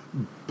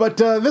 But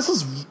this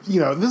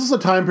is a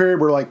time period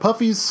where, like,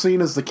 Puffy's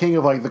seen as the king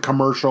of, like, the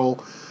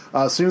commercial,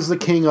 seen as the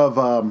king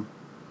of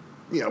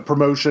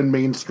promotion,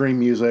 mainstream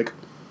music.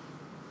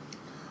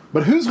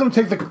 But who's going to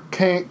take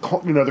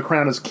the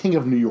crown as king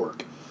of New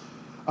York?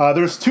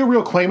 There's two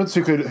real claimants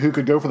who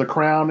could go for the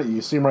crown.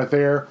 You see them right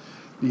there.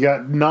 You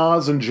got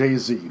Nas and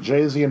Jay-Z.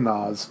 Jay-Z and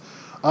Nas.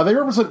 They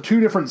represent two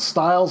different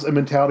styles and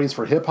mentalities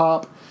for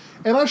hip-hop.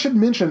 And I should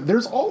mention,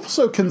 there's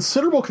also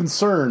considerable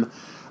concern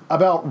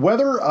about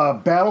whether a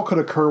battle could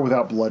occur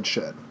without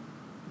bloodshed.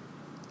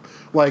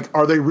 Like,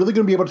 are they really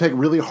going to be able to take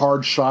really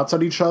hard shots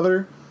at each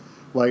other?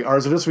 Like, or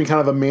is it just going to be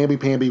kind of a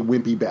mamby-pamby,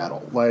 wimpy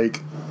battle?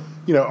 Like,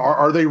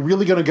 are they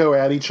really going to go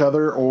at each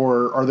other,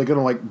 or are they going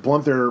to, like,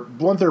 blunt their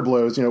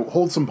blows,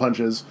 hold some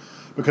punches,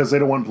 because they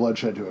don't want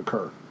bloodshed to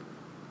occur?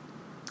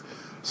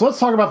 So let's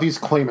talk about these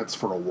claimants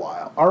for a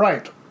while. All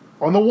right.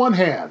 On the one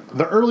hand,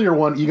 the earlier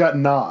one, you got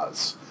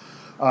Nas.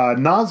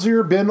 Nas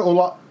bin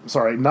Urudara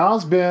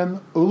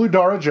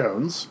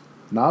Jones.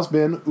 Nas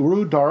bin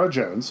Urudara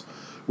Jones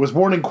was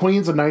born in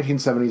Queens in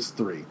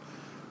 1973.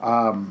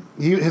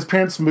 His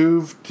parents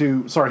moved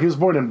to... Sorry, he was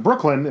born in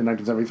Brooklyn in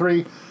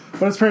 1973,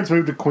 but his parents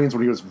moved to Queens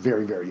when he was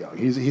very, very young.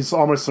 He's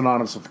almost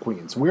synonymous with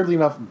Queens. Weirdly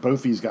enough,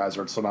 both these guys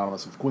are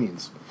synonymous with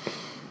Queens.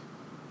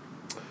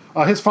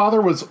 His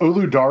father was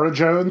Oludara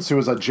Jones, who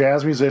was a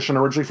jazz musician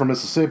originally from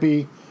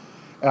Mississippi.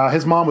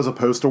 His mom was a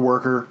postal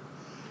worker.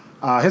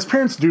 His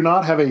parents do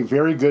not have a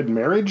very good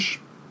marriage.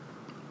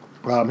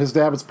 His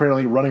dad was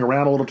apparently running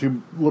around a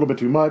little bit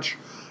too much,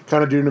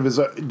 kind of doing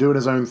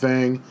his own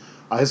thing.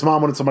 His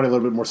mom wanted somebody a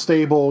little bit more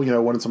stable,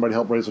 wanted somebody to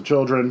help raise the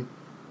children.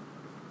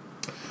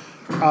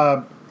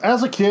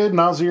 As a kid,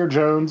 Nasir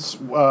Jones,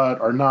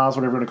 or Nas,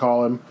 whatever you want to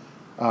call him,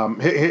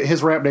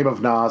 his rap name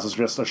of Nas is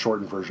just a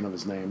shortened version of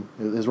his name.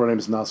 His real name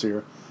is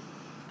Nasir.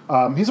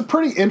 He's a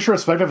pretty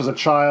introspective as a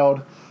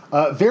child,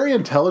 very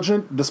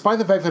intelligent, despite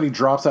the fact that he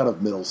drops out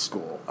of middle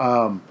school.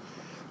 He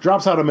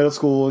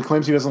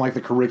claims he doesn't like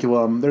the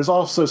curriculum. There's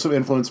also some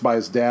influence by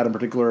his dad in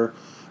particular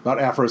about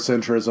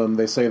Afrocentrism.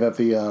 They say that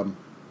the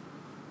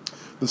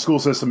school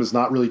system is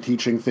not really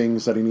teaching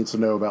things that he needs to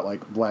know about,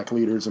 like black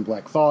leaders and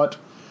black thought.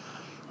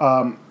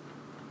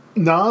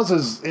 Nas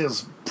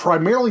is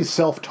primarily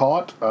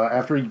self-taught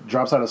after he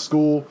drops out of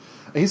school.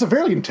 He's a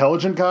very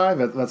intelligent guy.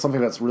 That's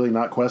something that's really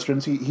not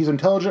questioned. He's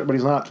intelligent, but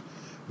he's not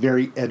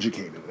very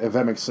educated, if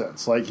that makes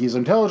sense. Like, he's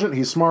intelligent,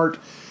 he's smart.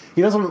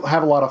 He doesn't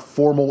have a lot of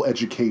formal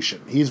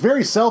education. He's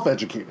very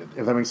self-educated,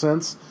 if that makes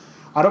sense.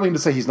 I don't mean to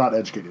say he's not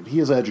educated. He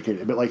is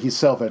educated, but, like, he's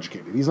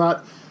self-educated.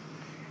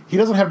 He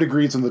doesn't have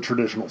degrees in the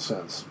traditional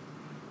sense.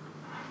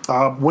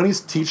 When he's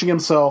teaching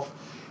himself,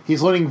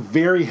 he's leaning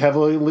very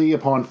heavily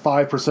upon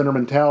 5%er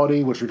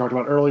mentality, which we talked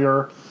about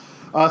earlier.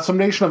 Some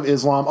Nation of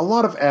Islam, a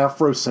lot of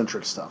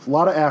Afrocentric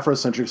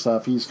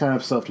stuff. He's kind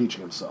of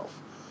self-teaching himself.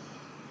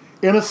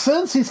 In a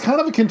sense, he's kind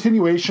of a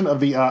continuation of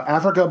the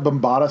Afrika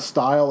Bambaataa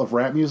style of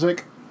rap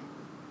music.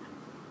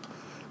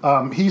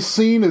 He's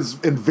seen as,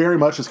 and very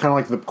much as kind of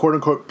like the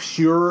quote-unquote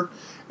pure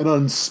and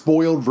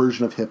unspoiled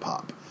version of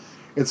hip-hop.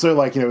 And so,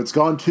 like, it's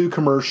gone too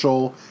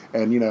commercial,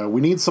 and,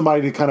 we need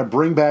somebody to kind of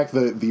bring back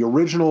the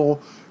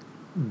original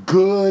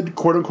good,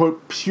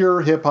 quote-unquote,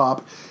 pure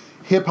hip-hop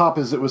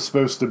as it was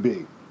supposed to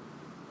be.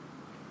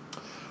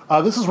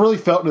 This is really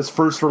felt in his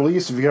first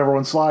release. If you have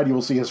one slide, you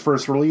will see his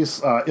first release,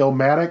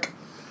 Illmatic.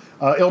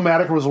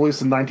 Illmatic was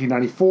released in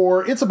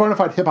 1994. It's a bona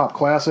fide hip-hop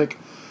classic.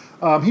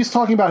 He's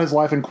talking about his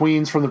life in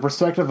Queens from the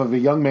perspective of a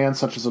young man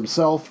such as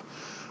himself.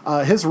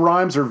 His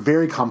rhymes are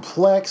very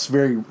complex,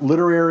 very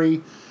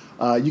literary.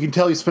 You can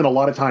tell he spent a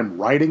lot of time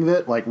writing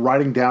it, like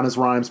writing down his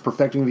rhymes,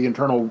 perfecting the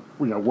internal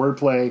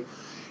wordplay.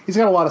 He's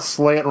got a lot of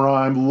slant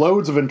rhyme,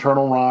 loads of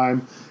internal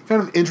rhyme, kind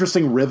of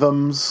interesting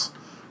rhythms,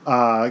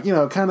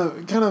 kind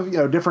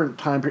of different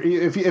time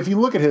period. If you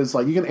look at his,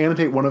 like, you can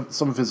annotate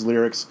some of his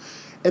lyrics,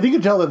 and you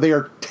can tell that they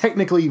are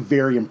technically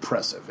very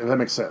impressive, if that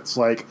makes sense.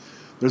 Like,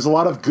 there's a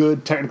lot of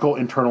good technical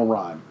internal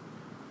rhyme.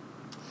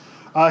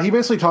 He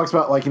basically talks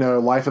about, like,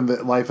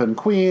 life in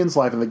Queens,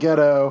 life in the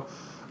ghetto,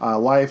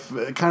 life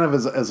kind of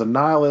as a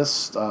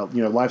nihilist,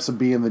 life's a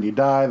bee and then you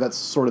die, that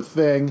sort of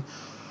thing.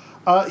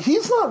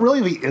 He's not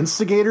really the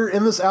instigator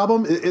in this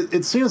album.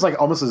 It seems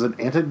like almost as an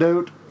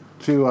antidote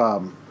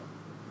to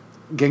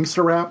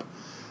gangster rap.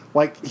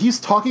 Like, he's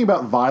talking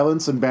about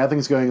violence and bad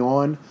things going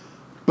on,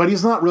 but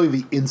he's not really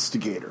the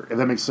instigator, if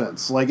that makes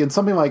sense. Like, in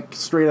something like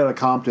Straight Outta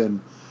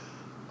Compton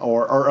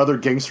or other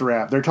gangster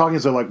rap, they're talking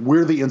as though, like,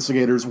 we're the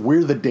instigators,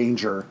 we're the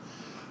danger.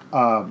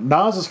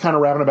 Nas is kind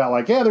of rapping about,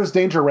 like, yeah, there's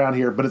danger around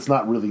here, but it's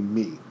not really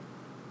me.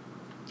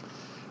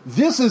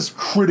 This is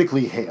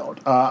critically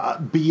hailed,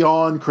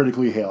 beyond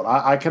critically hailed.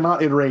 I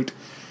cannot iterate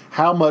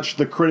how much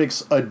the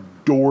critics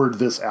adored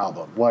this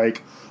album.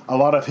 Like, a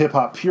lot of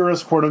hip-hop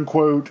purists,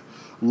 quote-unquote,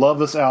 love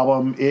this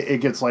album.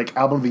 It gets, like,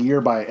 Album of the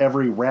Year by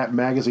every rap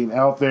magazine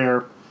out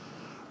there.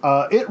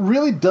 It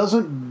really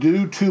doesn't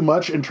do too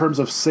much in terms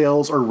of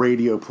sales or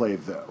radio play,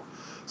 though.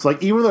 It's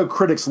like, even though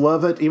critics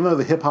love it, even though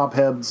the hip-hop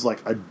heads,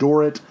 like,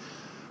 adore it,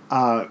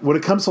 when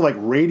it comes to, like,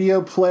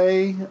 radio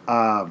play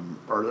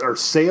or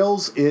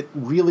sales, it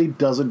really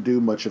doesn't do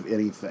much of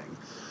anything.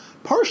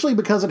 Partially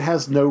because it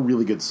has no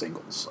really good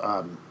singles.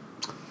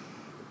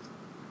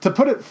 To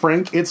put it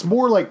frank, it's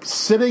more like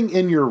sitting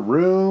in your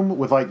room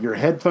with, like, your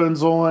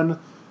headphones on,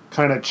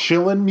 kind of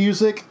chillin'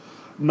 music,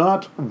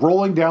 not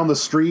rolling down the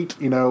street,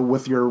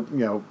 with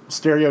your,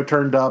 stereo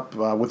turned up,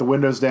 with the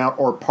windows down,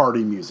 or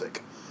party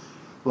music.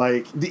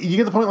 Like, you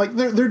get the point. Like,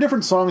 there are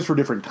different songs for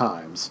different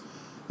times.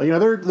 Like,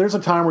 there's a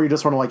time where you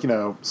just want to, like,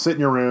 sit in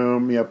your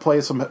room,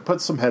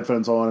 put some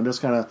headphones on and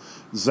just kind of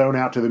zone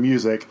out to the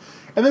music.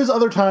 And there's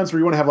other times where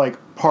you want to have,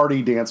 like,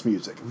 party dance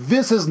music.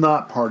 This is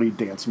not party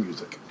dance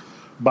music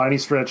by any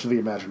stretch of the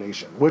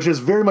imagination, which is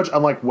very much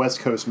unlike West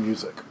Coast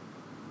music.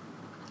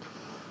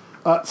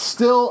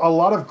 Still, a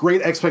lot of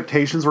great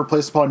expectations were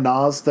placed upon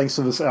Nas thanks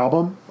to this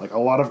album. Like, a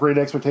lot of great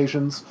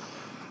expectations.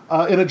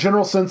 in a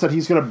general sense that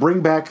he's going to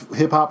bring back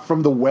hip-hop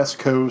from the West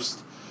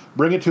Coast,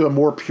 bring it to a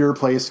more pure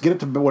place, get it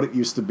to what it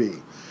used to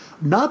be.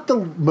 Not the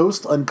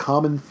most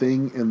uncommon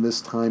thing in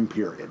this time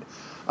period.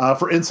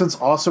 For instance,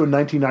 also in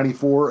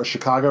 1994, a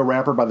Chicago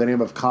rapper by the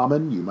name of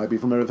Common, you might be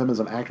familiar with him as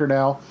an actor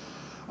now,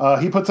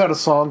 he puts out a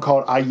song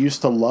called I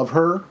Used to Love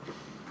Her,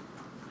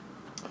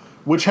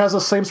 which has the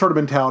same sort of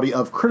mentality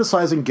of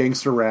criticizing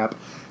gangster rap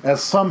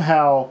as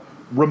somehow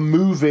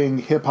removing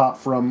hip-hop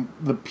from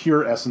the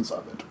pure essence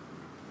of it.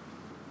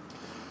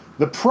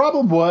 The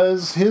problem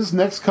was his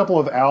next couple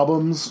of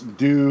albums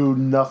do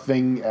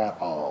nothing at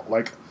all.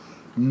 Like,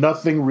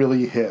 nothing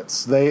really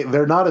hits.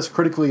 They're not as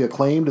critically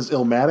acclaimed as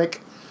Illmatic,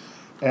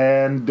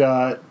 and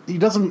he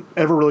doesn't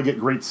ever really get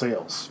great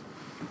sales.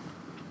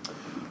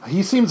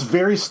 He seems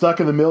very stuck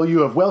in the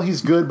milieu of, well,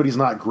 he's good, but he's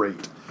not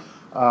great.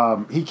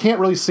 He can't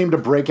really seem to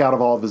break out of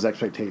all of his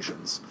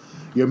expectations.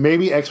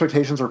 Maybe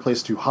expectations are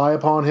placed too high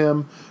upon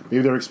him.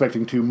 Maybe they're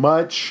expecting too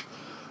much.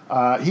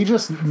 He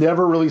just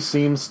never really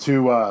seems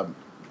to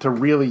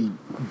really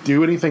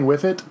do anything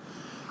with it.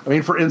 I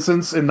mean, for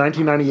instance, in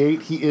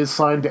 1998, he is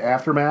signed to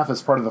Aftermath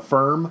as part of The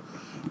Firm,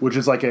 which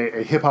is like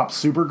a hip-hop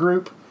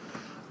supergroup.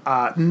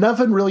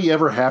 Nothing really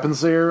ever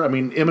happens there. I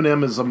mean,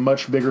 Eminem is a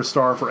much bigger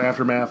star for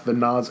Aftermath than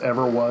Nas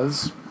ever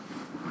was.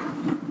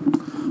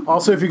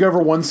 Also, if you go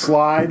over one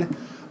slide,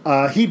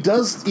 he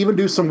does even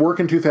do some work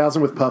in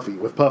 2000 with Puffy,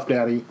 with Puff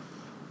Daddy,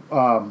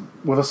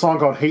 with a song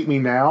called Hate Me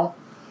Now,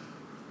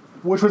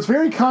 which was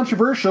very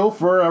controversial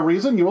for a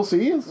reason you will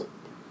see as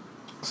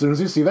soon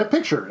as you see that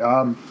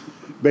picture.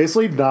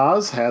 Basically,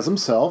 Nas has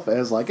himself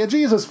as like a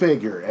Jesus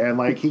figure, and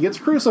like he gets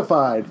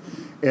crucified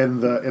in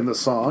the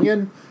song,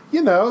 and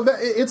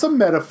it's a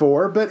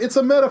metaphor, but it's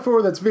a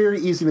metaphor that's very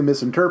easy to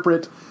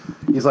misinterpret.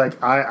 He's like,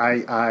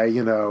 I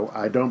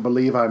don't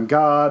believe I'm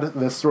God,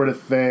 this sort of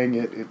thing.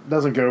 It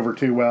doesn't go over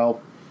too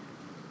well.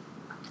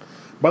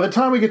 By the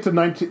time we get to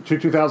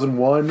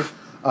 2001,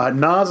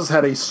 Nas has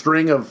had a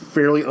string of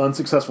fairly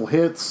unsuccessful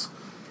hits.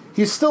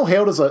 He's still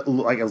hailed as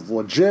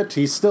legit.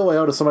 He's still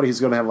hailed as somebody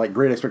who's going to have like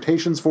great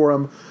expectations for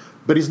him,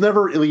 but he's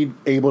never really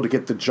able to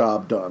get the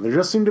job done. There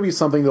just seemed to be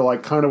something that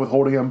like kind of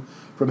withholding him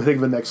from hitting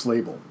the next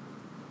label.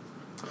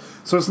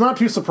 So it's not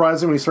too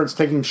surprising when he starts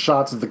taking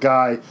shots at the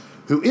guy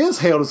who is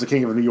hailed as the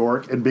king of New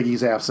York in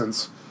Biggie's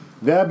absence.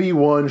 That'd be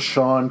one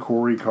Sean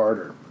Corey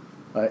Carter,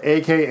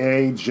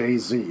 a.k.a.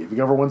 Jay-Z. If you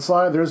go over one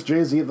slide, there's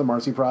Jay-Z at the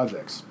Marcy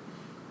Projects.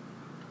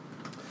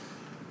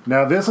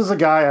 Now, this is a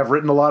guy I've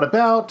written a lot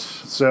about,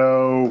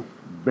 so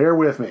bear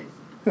with me.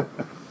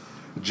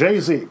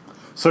 Jay-Z.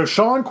 So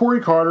Sean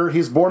Corey Carter,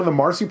 he's born in the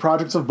Marcy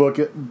Projects of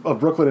Brooklyn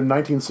in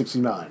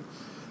 1969.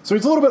 So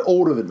he's a little bit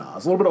older than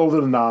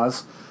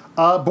Nas.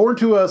 Born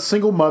to a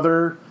single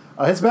mother.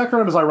 His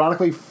background is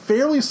ironically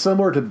fairly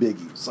similar to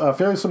Biggie's.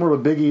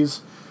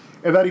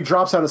 In that he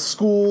drops out of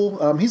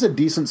school. He's a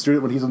decent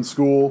student when he's in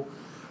school.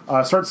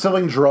 Starts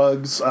selling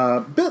drugs.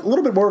 A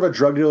little bit more of a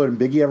drug dealer than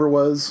Biggie ever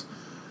was.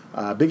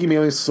 Biggie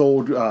mainly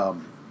sold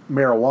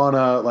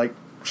marijuana. Like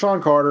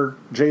Sean Carter,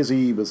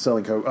 Jay-Z was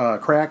selling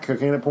crack,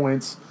 cocaine at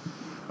points.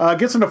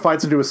 Gets into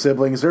fights into his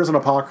siblings. There's an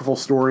apocryphal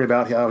story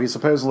about how he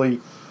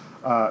supposedly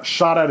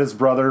shot at his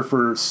brother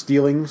for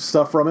stealing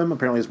stuff from him.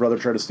 Apparently his brother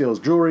tried to steal his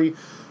jewelry,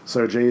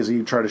 so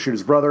Jay-Z tried to shoot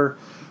his brother.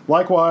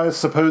 Likewise,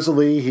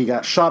 supposedly he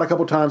got shot a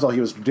couple times while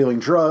he was dealing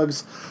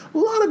drugs. A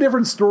lot of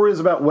different stories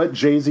about what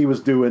Jay-Z was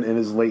doing in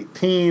his late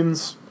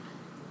teens.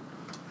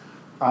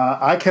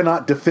 I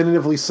cannot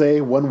definitively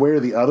say one way or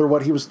the other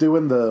what he was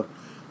doing. The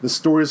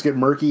stories get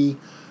murky.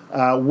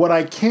 What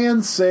I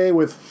can say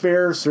with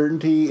fair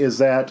certainty is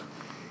that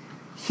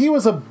he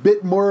was a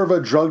bit more of a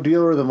drug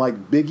dealer than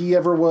like Biggie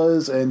ever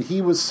was, and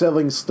he was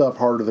selling stuff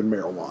harder than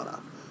marijuana.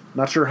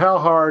 Not sure how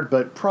hard,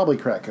 but probably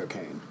crack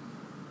cocaine.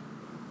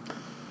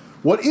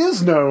 What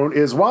is known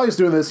is while he's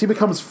doing this, he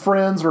becomes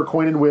friends or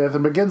acquainted with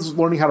and begins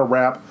learning how to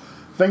rap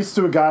thanks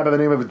to a guy by the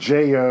name of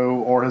J.O.,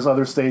 or his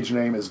other stage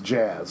name is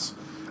Jazz,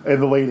 in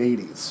the late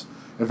 80s.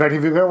 In fact,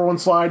 if you go over one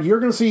slide, you're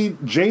going to see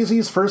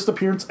Jay-Z's first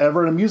appearance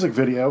ever in a music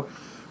video,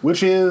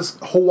 which is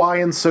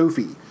Hawaiian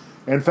Sophie.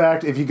 In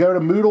fact, if you go to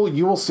Moodle,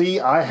 you will see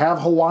I have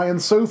Hawaiian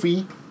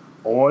Sophie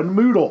on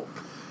Moodle.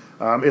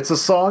 It's a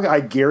song I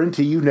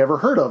guarantee you never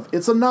heard of.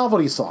 It's a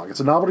novelty song. It's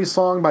a novelty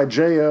song by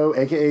J.O.,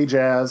 a.k.a.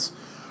 Jazz,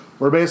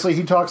 where basically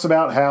he talks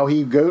about how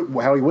he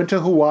went to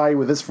Hawaii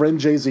with his friend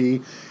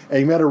Jay-Z, and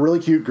he met a really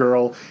cute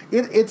girl.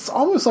 It's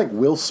almost like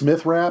Will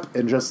Smith rap,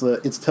 and just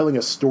it's telling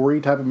a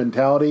story type of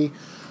mentality.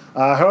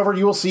 However,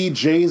 you will see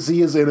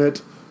Jay-Z is in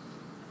it,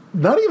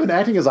 not even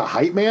acting as a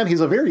hype man.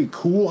 He's a very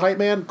cool hype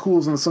man. Cool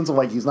is in the sense of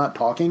like he's not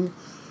talking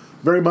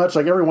very much.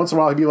 Like every once in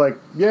a while he'd be like,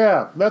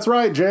 yeah, that's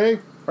right, Jay,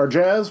 or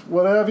Jazz,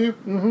 what have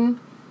you.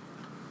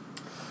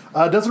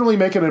 Doesn't really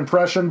make an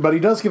impression, but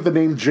he does give the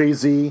name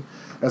Jay-Z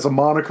as a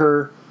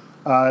moniker.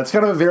 It's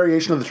kind of a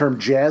variation of the term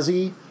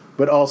Jazzy,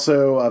 but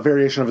also a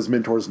variation of his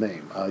mentor's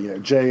name,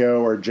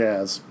 J.O. or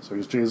Jazz. So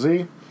he's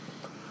Jay-Z.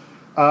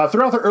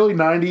 Throughout the early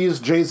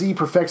 90s, Jay-Z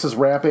perfects his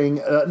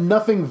rapping.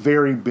 Nothing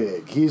very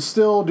big. He's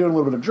still doing a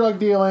little bit of drug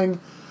dealing.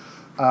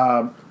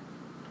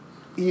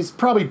 He's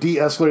probably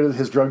de-escalated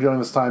his drug dealing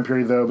this time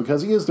period, though,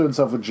 because he is doing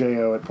stuff with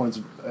J.O.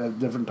 at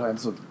different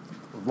times of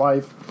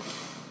life.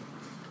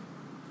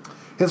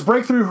 His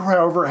breakthrough,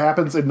 however,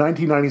 happens in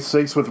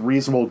 1996 with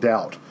Reasonable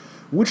Doubt,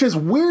 which is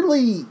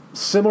weirdly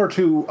similar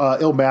to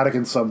Illmatic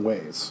in some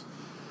ways.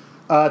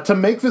 To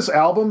make this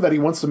album that he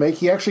wants to make,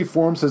 he actually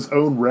forms his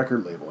own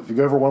record label. If you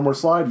go over one more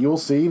slide, you'll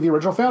see the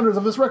original founders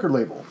of this record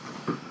label.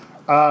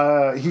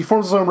 He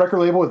forms his own record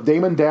label with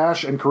Damon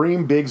Dash and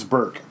Kareem Biggs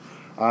Burke.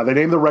 They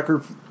named the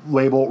record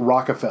label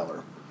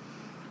Rockefeller.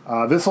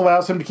 This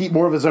allows him to keep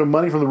more of his own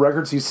money from the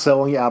records he's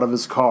selling out of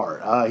his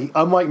car.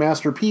 Unlike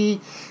Master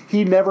P,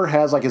 he never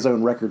has like his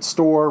own record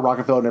store.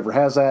 Rockefeller never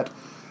has that.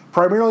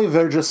 Primarily,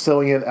 they're just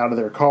selling it out of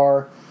their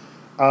car.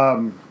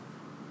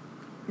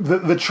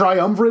 The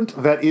triumvirate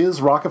that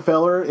is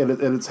Rockefeller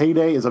in its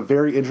heyday is a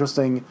very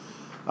interesting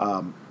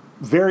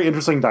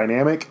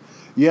dynamic.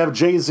 You have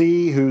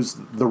Jay-Z, who's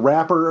the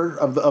rapper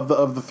of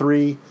the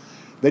three.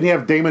 Then you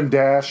have Damon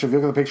Dash. If you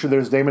look at the picture,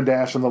 there's Damon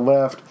Dash on the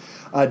left.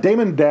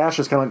 Damon Dash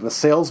is kind of like the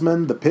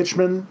salesman, the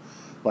pitchman.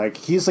 Like,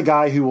 he's the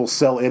guy who will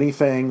sell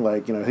anything.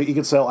 Like, you know, he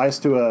could sell ice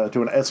to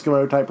an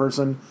Eskimo type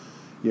person.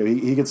 You know,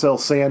 he could sell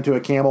sand to a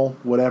camel,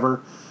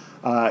 whatever.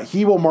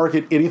 He will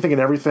market anything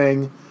and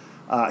everything.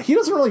 He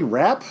doesn't really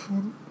rap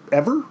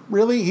ever,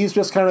 really. He's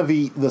just kind of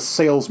the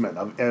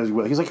salesman, as you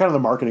will. He's like kind of the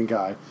marketing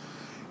guy.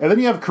 And then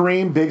you have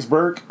Kareem Biggs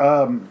Burke.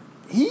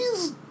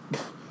 He's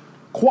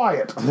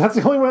quiet. That's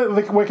the only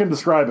way we can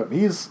describe him.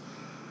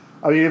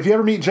 If you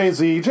ever meet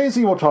Jay-Z,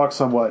 Jay-Z will talk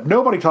somewhat.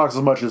 Nobody talks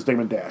as much as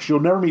Damon Dash. You'll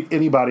never meet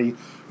anybody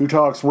who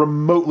talks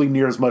remotely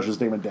near as much as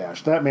Damon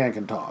Dash. That man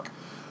can talk.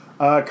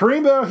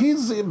 Kareem, though,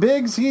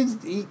 Biggs,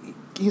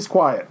 he's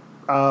quiet.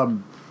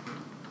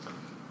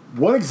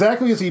 What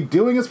exactly is he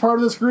doing as part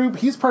of this group?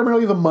 He's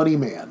primarily the money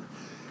man.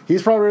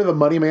 He's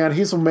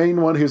the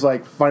main one who's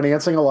like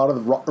financing a lot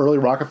of the early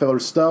Rockefeller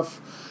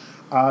stuff.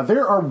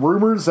 There are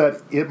rumors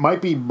that it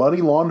might be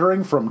money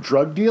laundering from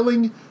drug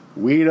dealing.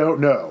 We don't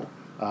know.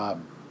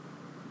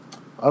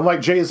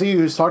 Unlike Jay-Z,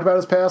 who's talked about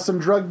his past in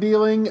drug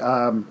dealing,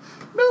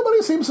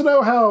 nobody seems to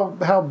know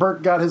how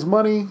Burke got his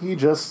money. He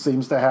just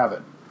seems to have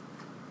it.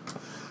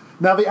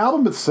 Now, the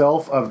album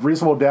itself of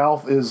Reasonable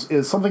Doubt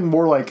is something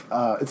more like,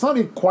 it's not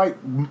even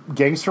quite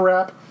gangster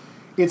rap.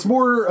 It's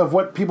more of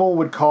what people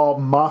would call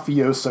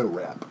mafioso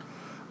rap.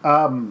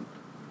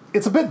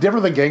 It's a bit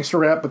different than gangster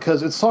rap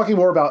because it's talking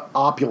more about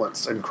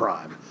opulence and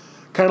crime.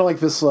 Kind of like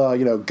this,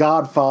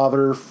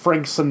 Godfather,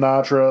 Frank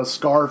Sinatra,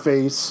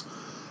 Scarface,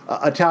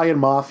 Italian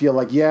mafia.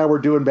 Like, yeah, we're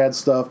doing bad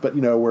stuff, but,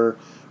 we're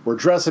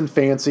dressing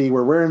fancy,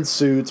 we're wearing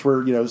suits,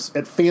 we're,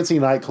 at fancy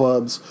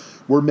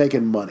nightclubs, we're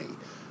making money.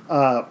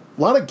 A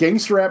lot of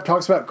gangster rap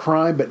talks about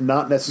crime, but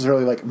not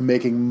necessarily like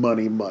making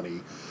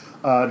money.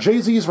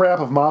 Jay-Z's rap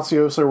of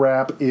mafioso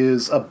rap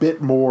is a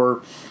bit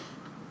more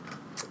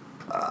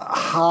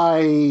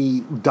high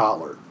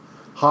dollar,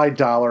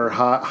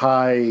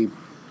 high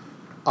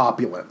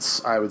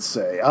opulence, I would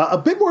say. A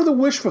bit more the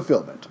wish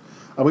fulfillment.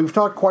 We've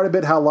talked quite a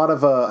bit how a lot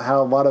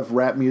of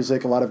rap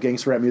music, a lot of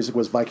gangster rap music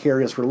was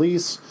vicarious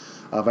release,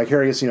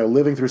 vicarious,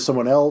 living through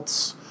someone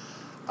else.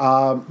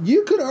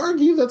 You could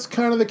argue that's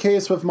kind of the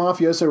case with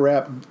mafioso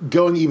rap,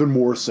 going even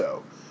more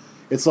so.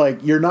 It's like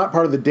you're not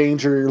part of the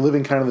danger, you're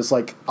living kind of this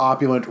like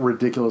opulent,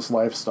 ridiculous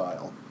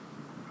lifestyle.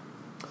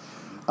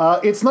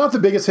 It's not the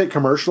biggest hit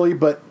commercially,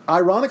 but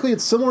ironically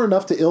it's similar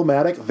enough to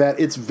Illmatic that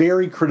it's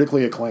very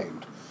critically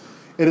acclaimed.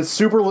 It is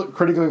super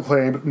critically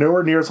acclaimed,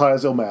 nowhere near as high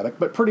as Illmatic,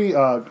 but pretty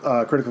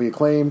critically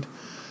acclaimed.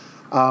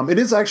 It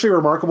is actually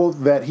remarkable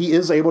that he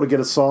is able to get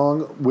a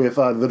song with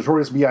the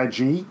Notorious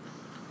B.I.G.,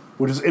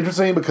 which is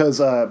interesting because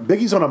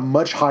Biggie's on a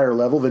much higher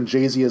level than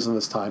Jay-Z is in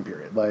this time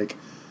period. Like,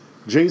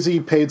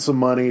 Jay-Z paid some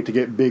money to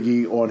get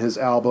Biggie on his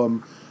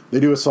album. They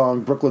do a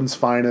song, Brooklyn's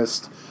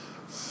Finest.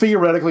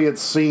 Theoretically,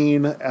 it's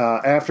seen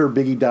after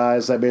Biggie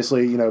dies that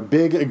basically,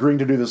 Big agreeing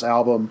to do this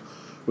album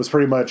was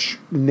pretty much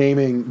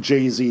naming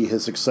Jay-Z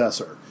his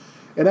successor.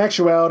 In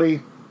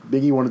actuality,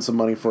 Biggie wanted some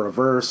money for a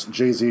verse.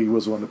 Jay-Z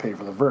was the one to pay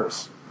for the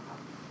verse.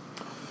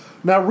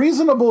 Now,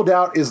 Reasonable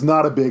Doubt is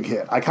not a big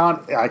hit. I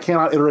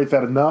cannot iterate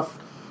that enough.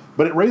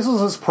 But it raises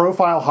his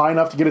profile high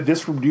enough to get a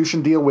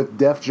distribution deal with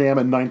Def Jam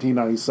in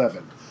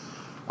 1997.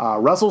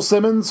 Russell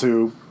Simmons,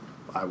 who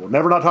I will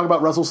never not talk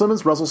about Russell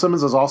Simmons. Russell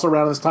Simmons is also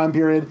around this time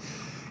period.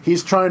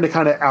 He's trying to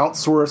kind of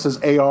outsource his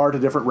AR to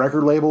different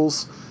record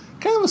labels.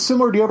 Kind of a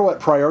similar deal to what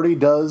Priority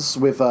does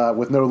with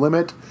No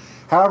Limit.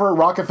 However,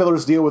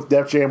 Rockefeller's deal with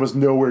Def Jam was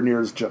nowhere near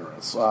as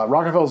generous.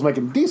 Rockefeller's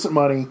making decent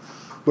money,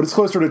 but it's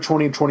closer to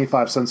 20 and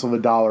 25 cents on the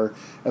dollar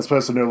as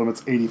opposed to No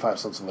Limit's 85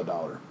 cents on the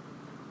dollar.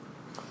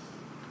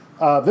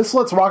 This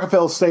lets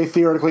Rockefeller stay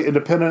theoretically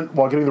independent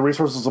while getting the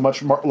resources of a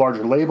much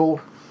larger label.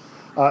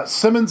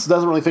 Simmons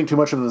doesn't really think too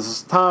much of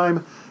this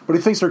time, but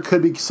he thinks there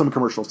could be some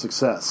commercial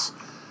success.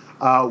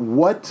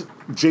 What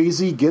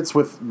Jay-Z gets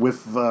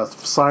with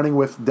signing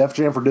with Def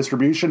Jam for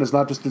distribution is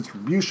not just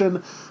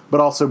distribution, but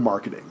also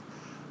marketing.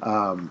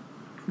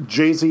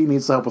 Jay-Z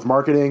needs to help with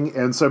marketing,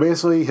 and so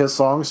basically his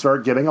songs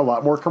start getting a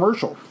lot more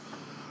commercial.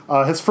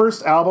 His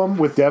first album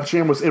with Def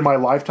Jam was In My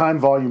Lifetime,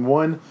 Volume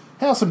 1,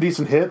 has some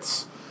decent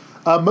hits.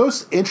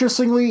 Most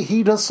interestingly,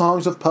 he does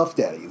songs with Puff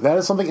Daddy. That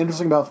is something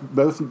interesting about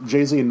both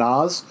Jay-Z and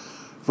Nas.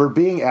 For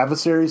being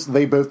adversaries,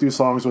 they both do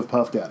songs with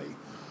Puff Daddy.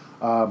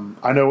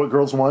 I Know What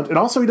Girls Want. And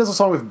also he does a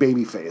song with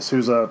Babyface,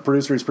 who's a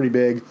producer who's pretty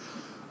big.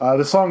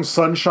 The song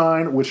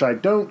Sunshine, which I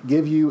don't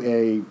give you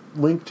a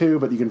link to,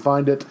 but you can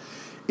find it.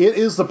 It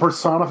is the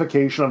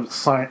personification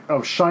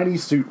of shiny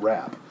suit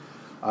rap.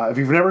 If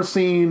you've never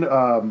seen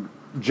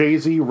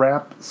Jay-Z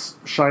rap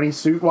shiny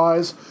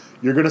suit-wise,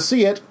 you're going to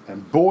see it,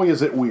 and boy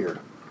is it weird.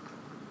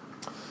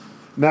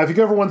 Now, if you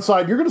go over one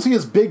side, you're going to see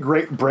his big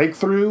great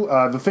breakthrough.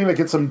 The thing that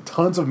gets him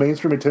tons of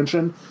mainstream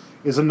attention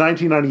is in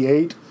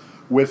 1998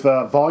 with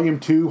Volume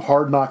 2,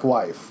 Hard Knock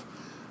Life.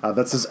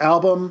 That's his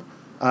album.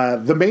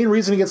 The main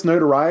reason he gets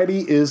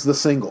notoriety is the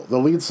single. The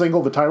lead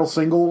single, the title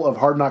single of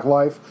Hard Knock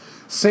Life,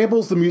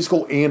 samples the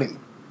musical Annie.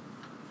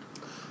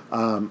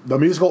 The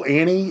musical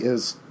Annie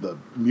is the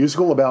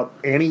musical about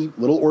Annie,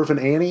 little orphan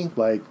Annie,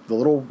 like the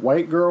little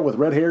white girl with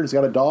red hair who's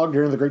got a dog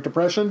during the Great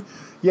Depression.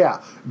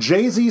 Yeah,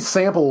 Jay-Z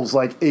samples,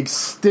 like,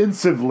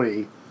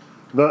 extensively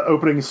the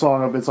opening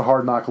song of It's a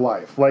Hard Knock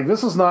Life. Like,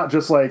 this is not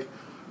just like,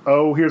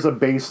 oh, here's a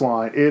bass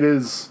line. It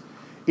is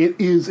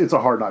It's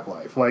a Hard Knock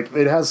Life. Like,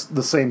 it has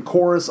the same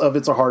chorus of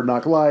It's a Hard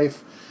Knock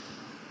Life.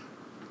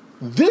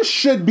 This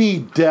should be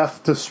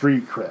death to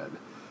street cred.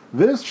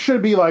 This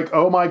should be like,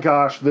 oh my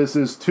gosh, this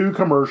is too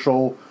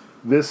commercial.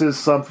 This is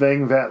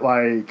something that,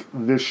 like,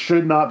 this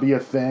should not be a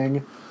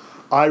thing.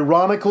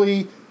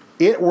 Ironically,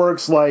 it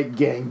works like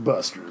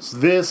gangbusters.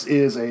 This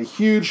is a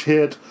huge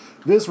hit.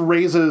 This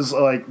raises,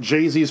 like,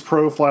 Jay-Z's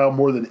profile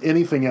more than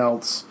anything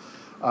else.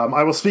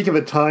 I will speak of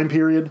the time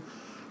period.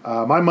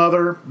 My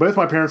mother, both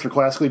my parents are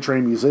classically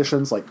trained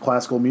musicians, like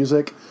classical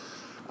music,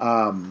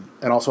 and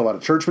also a lot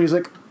of church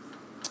music.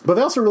 But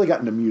they also really got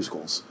into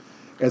musicals.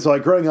 And so,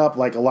 like, growing up,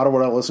 like, a lot of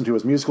what I listened to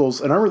was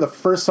musicals. And I remember the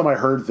first time I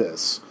heard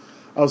this,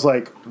 I was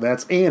like,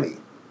 that's Annie.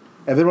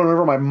 And then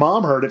whenever my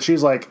mom heard it,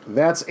 she's like,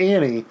 that's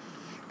Annie.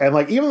 And,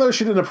 like, even though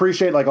she didn't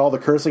appreciate, like, all the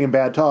cursing and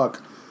bad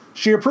talk,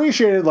 she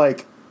appreciated,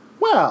 like,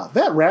 wow,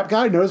 that rap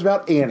guy knows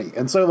about Annie.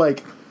 And so,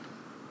 like,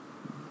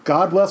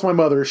 God bless my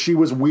mother, she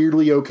was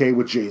weirdly okay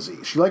with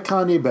Jay-Z. She liked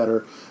Kanye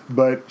better,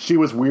 but she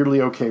was weirdly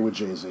okay with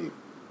Jay-Z.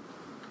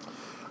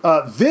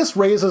 This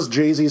raises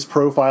Jay-Z's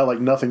profile like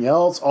nothing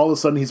else. All of a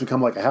sudden, he's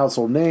become like a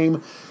household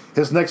name.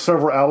 His next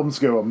several albums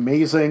go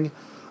amazing.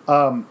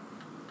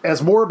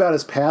 As more about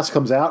his past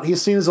comes out, he's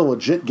seen as a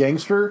legit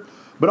gangster,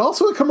 but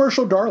also a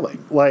commercial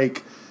darling.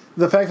 Like,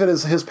 the fact that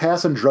his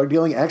past in drug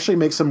dealing actually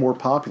makes him more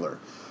popular.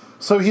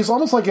 So he's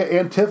almost like an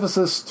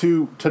antithesis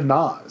to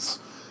Nas.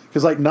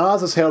 Because, like,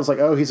 Nas is hailed as like,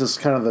 oh, he's this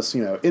kind of this,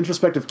 you know,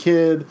 introspective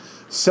kid,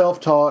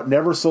 self-taught,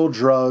 never sold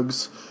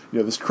drugs, you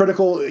know, this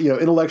critical, you know,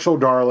 intellectual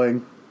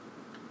darling.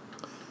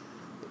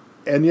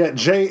 And yet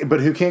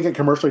but who can't get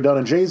commercially done.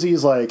 And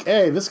Jay-Z's like,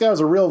 hey, this guy's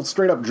a real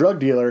straight-up drug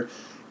dealer,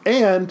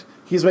 and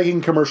he's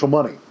making commercial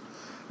money.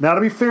 Now,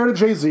 to be fair to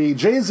Jay-Z,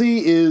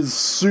 Jay-Z is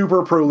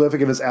super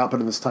prolific in his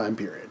output in this time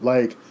period.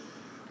 Like,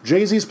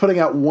 Jay-Z's putting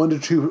out 1 to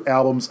 2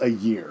 albums a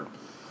year.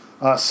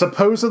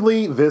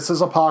 Supposedly, this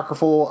is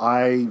apocryphal.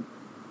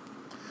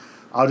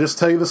 I'll just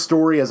tell you the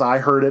story as I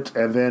heard it,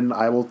 and then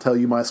I will tell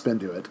you my spin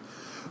to it.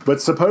 But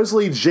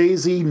supposedly,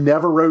 Jay-Z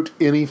never wrote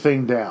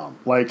anything down,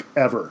 like,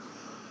 ever.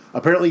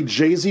 Apparently,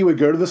 Jay-Z would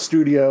go to the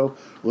studio,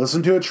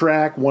 listen to a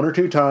track 1 or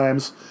 2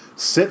 times,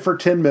 sit for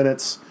 10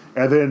 minutes,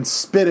 and then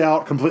spit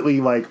out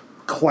completely, like,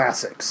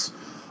 classics.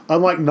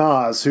 Unlike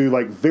Nas, who,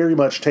 like, very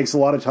much takes a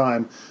lot of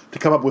time to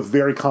come up with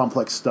very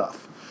complex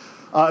stuff.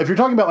 If you're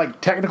talking about,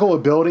 like, technical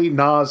ability,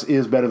 Nas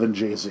is better than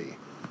Jay-Z.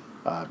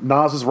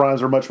 Nas's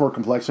rhymes are much more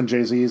complex than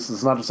Jay-Z's. This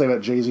is not to say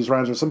that Jay-Z's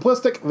rhymes are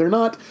simplistic. They're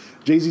not.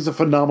 Jay-Z's a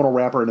phenomenal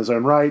rapper in his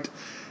own right.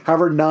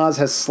 However, Nas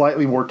has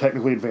slightly more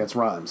technically advanced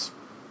rhymes.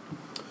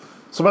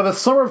 So by the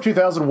summer of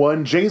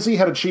 2001, Jay-Z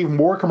had achieved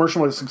more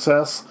commercial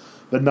success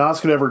than Nas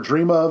could ever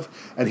dream of,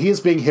 and he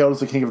is being hailed as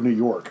the king of New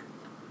York.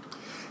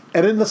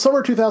 And in the summer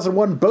of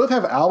 2001, both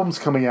have albums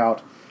coming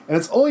out, and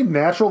it's only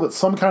natural that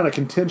some kind of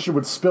contention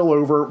would spill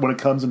over when it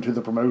comes into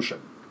the promotion.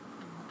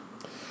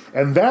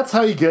 And that's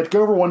how you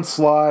go over one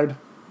slide,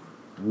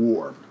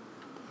 war.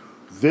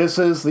 This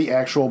is the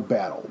actual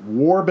battle.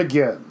 War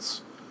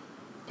begins.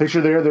 Picture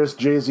there's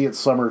Jay-Z at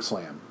Summer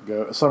Jam,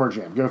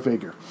 go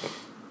figure.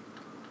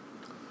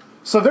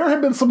 So there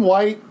have been some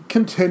light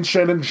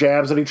contention and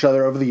jabs at each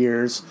other over the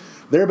years.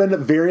 There have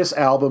been various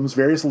albums,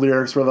 various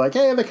lyrics where they're like,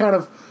 hey, they kind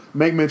of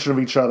make mention of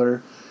each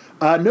other.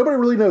 Nobody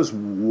really knows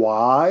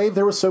why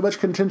there was so much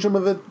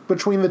contention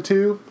between the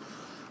two.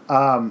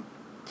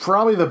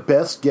 Probably the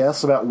best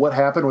guess about what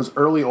happened was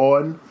early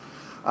on,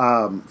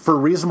 for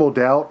Reasonable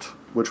Doubt,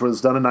 which was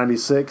done in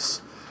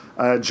 96,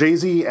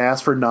 Jay-Z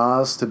asked for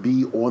Nas to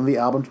be on the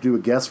album to do a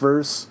guest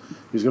verse.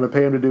 He was going to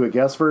pay him to do a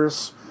guest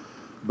verse.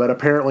 But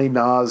apparently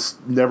Nas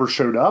never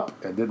showed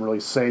up and didn't really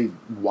say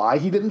why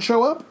he didn't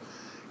show up.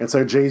 And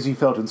so Jay-Z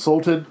felt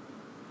insulted.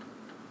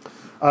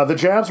 The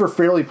jabs were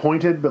fairly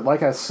pointed, but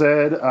like I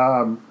said,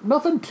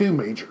 nothing too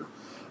major.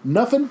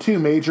 Nothing too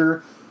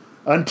major.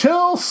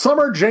 Until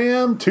Summer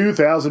Jam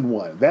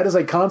 2001. That is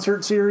a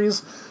concert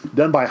series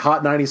done by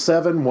Hot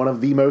 97, one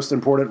of the most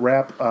important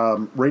rap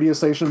radio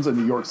stations in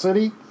New York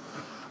City.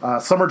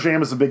 Summer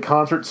Jam is a big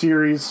concert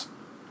series.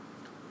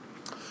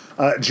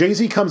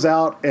 Jay-Z comes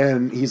out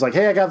and he's like,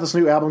 hey, I got this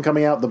new album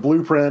coming out, The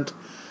Blueprint.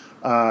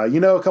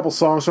 A couple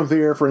songs from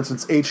there. For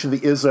instance, H to the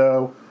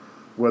Izzo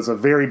was a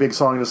very big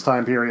song in this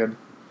time period.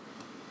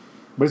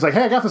 But he's like,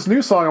 hey, I got this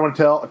new song I want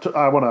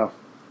to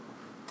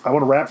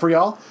rap for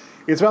y'all.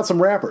 It's about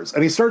some rappers.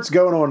 And he starts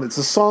going on. It's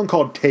a song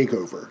called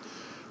Takeover.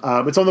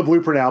 It's on the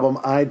Blueprint album.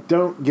 I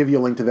don't give you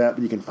a link to that,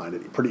 but you can find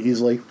it pretty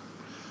easily.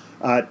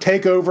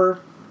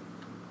 Takeover.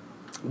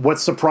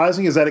 What's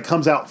surprising is that it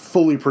comes out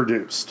fully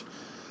produced.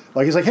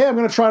 Like, he's like, hey, I'm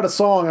going to try out a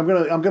song.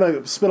 I'm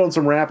gonna spit on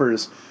some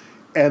rappers.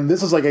 And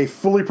this is like a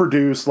fully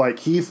produced, like,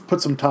 he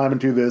put some time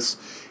into this.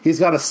 He's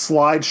got a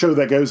slideshow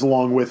that goes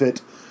along with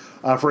it.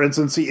 For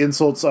instance, he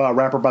insults a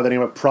rapper by the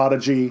name of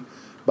Prodigy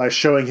by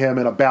showing him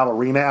in a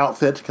ballerina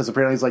outfit, because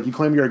apparently he's like, you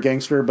claim you're a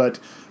gangster, but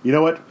you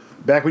know what?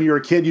 Back when you were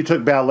a kid, you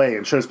took ballet,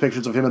 and shows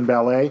pictures of him in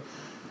ballet.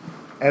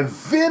 And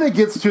then it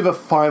gets to the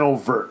final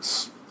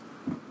verse,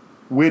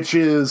 which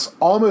is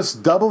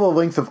almost double the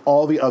length of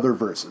all the other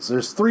verses.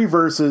 There's 3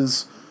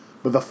 verses,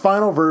 but the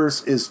final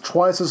verse is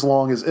twice as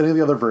long as any of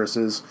the other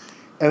verses,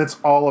 and it's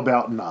all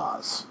about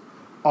Nas.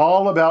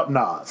 All about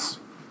Nas.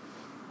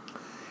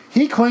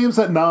 He claims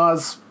that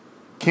Nas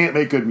can't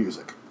make good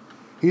music.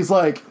 He's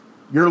like,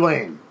 you're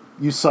lame.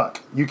 You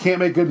suck. You can't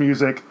make good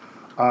music.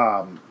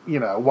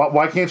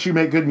 Why can't you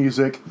make good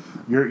music?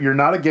 You're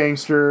not a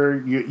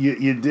gangster.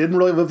 You didn't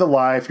really live the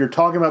life. You're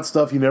talking about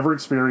stuff you never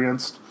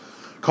experienced.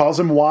 Calls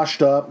him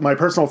washed up. My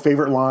personal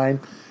favorite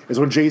line is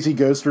when Jay-Z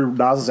goes through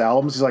Nas's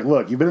albums. He's like,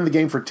 look, you've been in the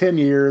game for 10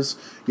 years.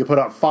 You put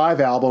out 5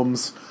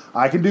 albums.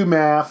 I can do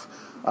math.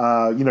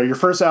 Your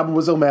first album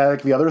was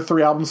Illmatic. The other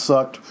 3 albums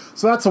sucked.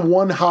 So that's a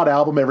 1 hot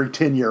album every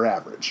 10-year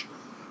average.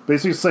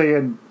 Basically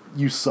saying,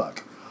 you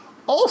suck.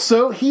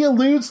 Also, he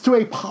alludes to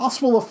a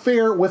possible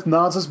affair with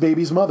Nas's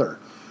baby's mother.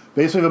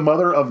 Basically, the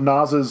mother of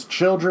Nas's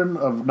children,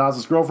 of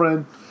Nas's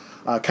girlfriend.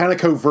 Kind of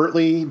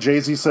covertly,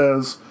 Jay-Z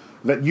says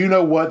that you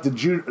know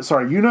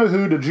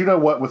who, did you know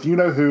what with you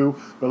know who,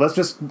 but let's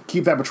just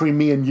keep that between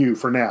me and you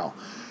for now.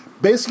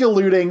 Basically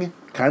alluding,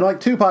 kind of like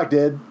Tupac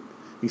did,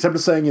 except for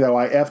saying,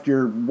 I effed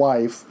your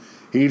wife.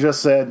 He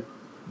just said,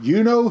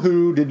 you know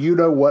who, did you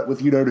know what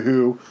with you know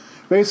who,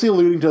 basically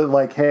alluding to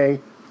like,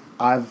 hey,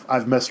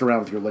 I've messed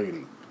around with your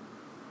lady.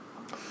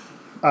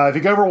 If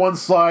you go over one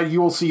slide, you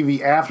will see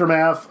the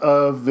aftermath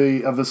of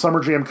the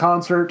Summer Jam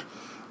concert.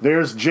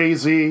 There's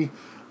Jay-Z.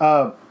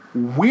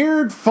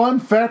 Weird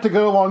fun fact to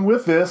go along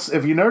with this,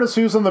 if you notice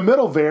who's in the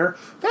middle there,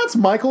 that's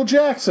Michael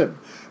Jackson.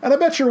 And I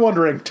bet you're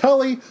wondering,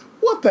 Tully,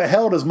 what the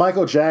hell does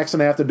Michael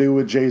Jackson have to do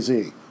with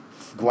Jay-Z?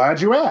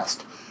 Glad you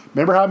asked.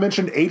 Remember how I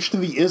mentioned H to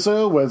the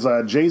Izzo was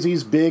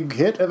Jay-Z's big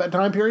hit at that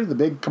time period, the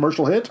big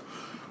commercial hit?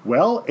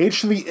 Well, H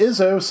to the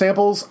Izzo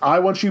samples I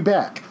Want You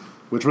Back,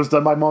 which was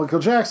done by Michael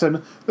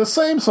Jackson, the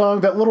same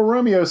song that Little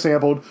Romeo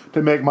sampled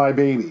to Make My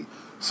Baby.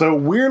 So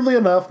weirdly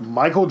enough,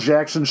 Michael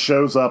Jackson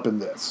shows up in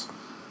this.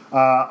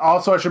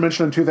 Also, I should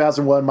mention in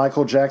 2001,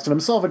 Michael Jackson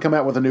himself had come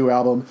out with a new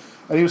album,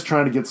 and he was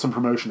trying to get some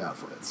promotion out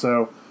for it.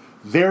 So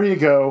there you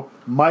go,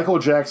 Michael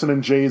Jackson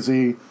and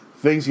Jay-Z,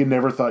 things you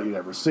never thought you'd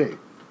ever see.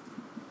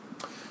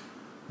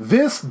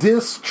 This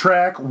diss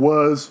track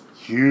was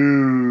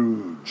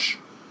huge.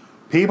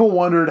 People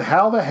wondered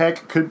how the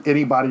heck could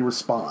anybody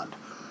respond.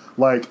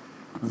 Like,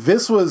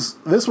 this was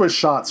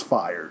shots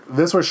fired.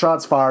 This was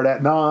shots fired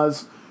at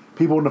Nas.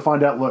 People wanted to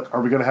find out, look,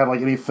 are we going to have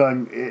like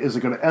anything? Is it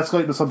going to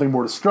escalate into something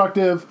more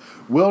destructive?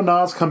 Will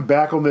Nas come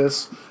back on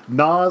this?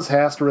 Nas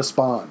has to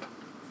respond.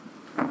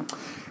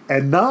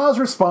 And Nas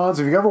responds,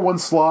 if you ever one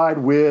slide,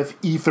 with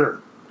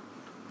Ether.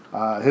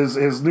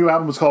 His new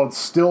album was called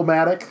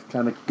Stillmatic,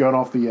 kind of going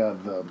off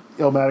the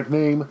Illmatic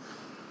name.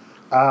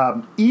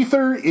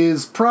 Ether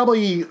is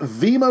probably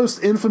the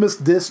most infamous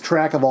diss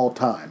track of all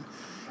time.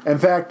 In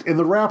fact, in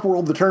the rap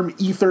world, the term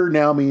ether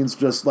now means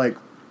just like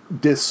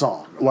diss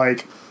song.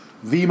 Like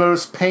the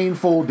most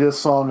painful diss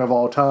song of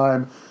all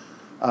time.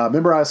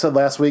 Remember I said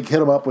last week, Hit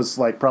 'Em Up was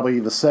like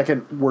probably the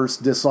second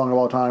worst diss song of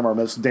all time, or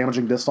most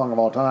damaging diss song of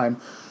all time.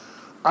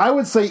 I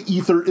would say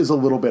Ether is a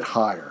little bit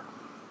higher.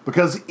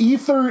 Because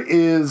Ether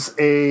is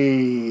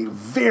a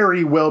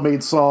very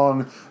well-made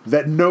song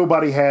that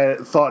nobody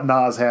thought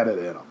Nas had it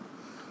in him.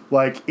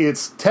 Like,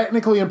 it's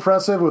technically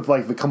impressive with,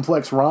 like, the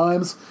complex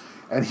rhymes,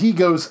 and he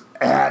goes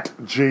at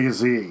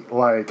Jay-Z,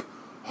 like,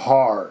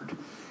 hard.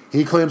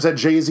 He claims that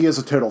Jay-Z is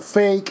a total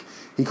fake.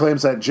 He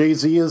claims that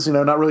Jay-Z is,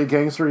 not really a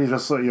gangster. He's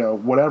just,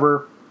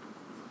 whatever.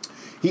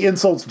 He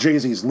insults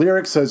Jay-Z's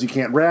lyrics, says you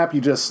can't rap.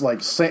 You just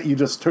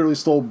totally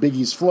stole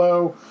Biggie's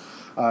flow.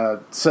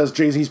 Says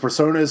Jay-Z's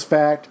persona is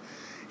fact.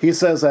 He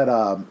says that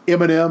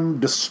Eminem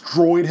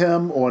destroyed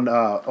him on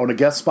a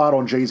guest spot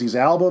on Jay-Z's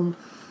album.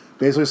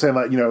 Basically saying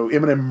that,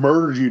 Eminem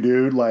murdered you,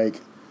 dude.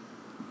 Like,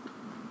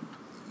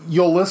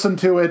 you'll listen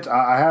to it.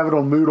 I have it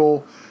on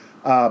Moodle.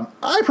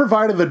 I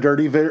provided the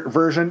dirty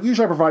version.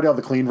 Usually I provide y'all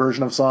the clean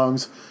version of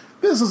songs.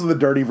 This is the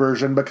dirty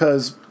version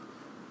because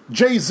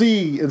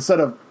Jay-Z instead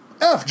of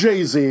F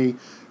Jay-Z.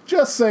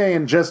 Just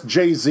saying, just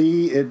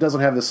Jay-Z. It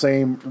doesn't have the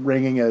same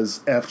ringing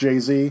as F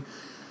Jay-Z.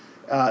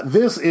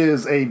 This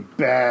is a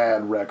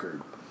bad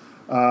record.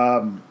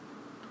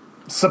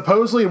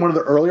 Supposedly, in one of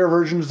the earlier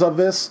versions of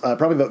this,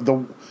 probably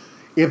the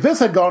if this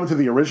had gone into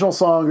the original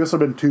song, this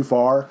would have been too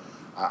far,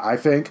 I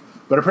think.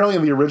 But apparently,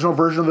 in the original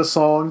version of this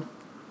song,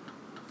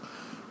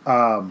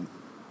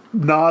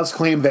 Nas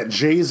claimed that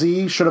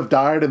Jay-Z should have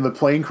died in the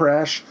plane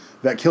crash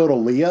that killed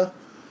Aaliyah.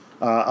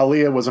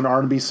 Aaliyah was an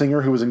R&B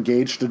singer who was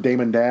engaged to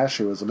Damon Dash,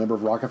 who was a member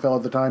of Rockefeller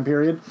at the time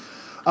period.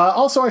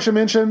 Also, I should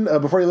mention,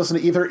 before you listen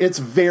to Ether, it's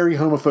very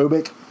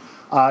homophobic.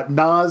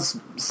 Nas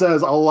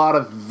says a lot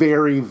of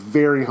very,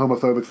 very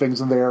homophobic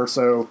things in there,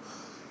 so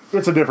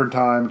it's a different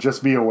time.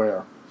 Just be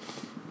aware.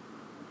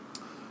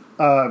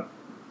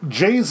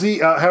 Jay-Z,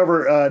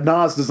 however,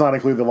 Nas does not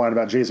include the line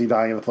about Jay-Z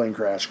dying in the plane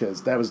crash,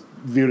 because that was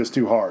viewed as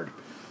too hard.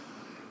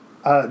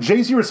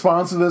 Jay-Z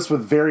responds to this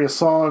with various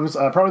songs.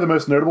 Probably the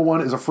most notable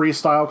one is a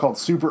freestyle called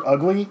Super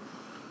Ugly,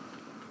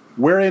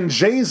 wherein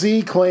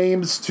Jay-Z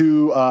claims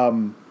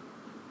to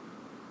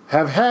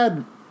have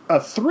had a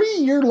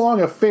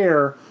 3-year-long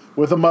affair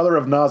with the mother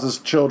of Nas's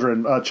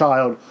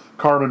child,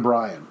 Carmen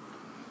Bryan.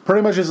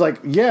 Pretty much is like,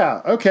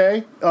 yeah,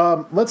 okay,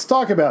 let's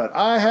talk about it.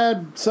 I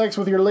had sex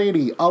with your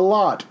lady a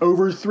lot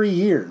over 3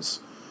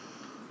 years.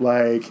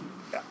 Like,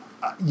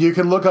 you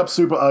can look up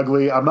Super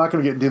Ugly. I'm not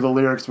going to get into the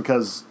lyrics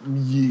because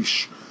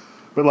yeesh.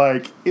 But,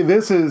 like,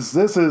 this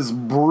is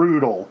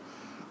brutal.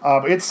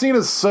 It's seen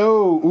as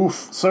so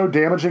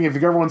damaging. If you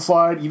go over one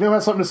slide, you know who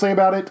has something to say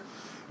about it?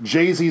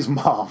 Jay-Z's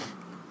mom.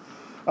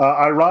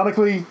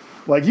 Ironically,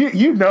 like,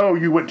 you know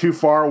you went too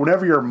far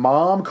whenever your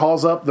mom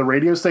calls up the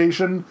radio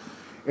station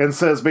and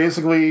says,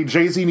 basically,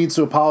 Jay-Z needs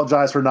to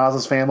apologize for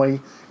Nas's family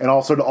and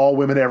also to all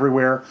women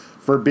everywhere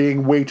for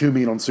being way too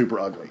mean on Super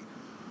Ugly.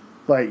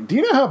 Like, do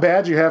you know how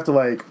bad you have to,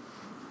 like,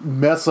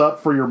 mess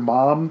up for your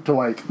mom to,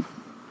 like,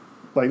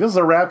 this is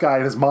a rap guy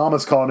and his mom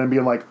is calling him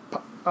being like,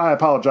 I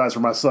apologize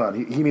for my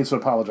son. He needs to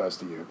apologize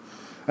to you.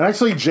 And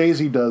actually,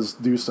 Jay-Z does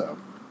do so.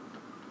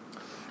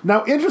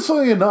 Now,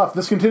 interestingly enough,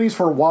 this continues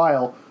for a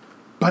while,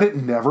 but it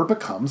never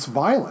becomes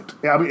violent.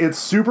 I mean, it's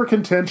super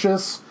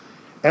contentious.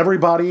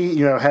 Everybody,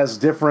 has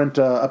different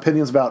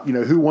opinions about,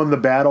 who won the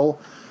battle.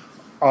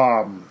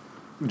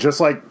 Just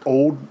like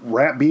old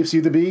rap beefs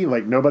used to be,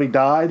 like nobody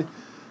died.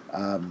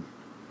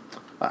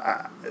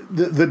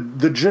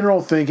 The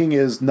general thinking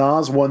is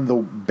Nas won the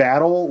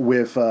battle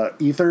with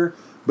Ether,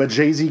 but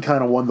Jay-Z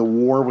kind of won the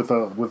war with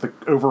the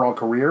overall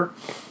career.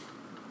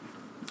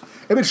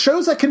 And it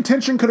shows that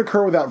contention could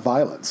occur without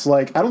violence.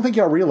 Like, I don't think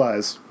y'all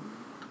realize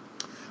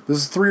this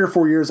is 3 or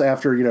 4 years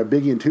after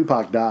Biggie and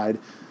Tupac died.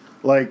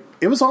 Like,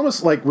 it was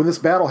almost like when this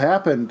battle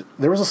happened,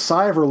 there was a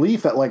sigh of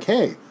relief that, like,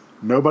 hey,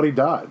 nobody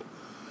died.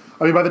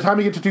 I mean, by the time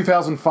you get to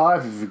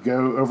 2005, if you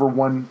go over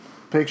one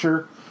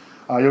picture,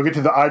 you'll get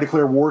to the I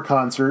Declare War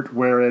concert,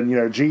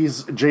 wherein,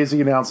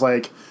 Jay-Z announced,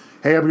 like,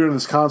 hey, I'm going to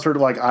this concert,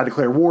 like, I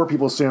Declare War.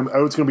 People assume,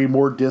 it's going to be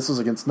more disses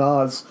against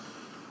Nas.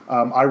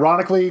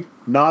 Ironically,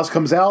 Nas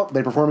comes out,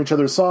 they perform each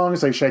other's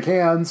songs, they shake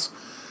hands.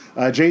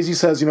 Jay-Z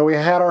says, we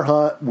had our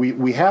hunt,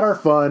 we had our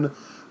fun,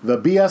 the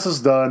BS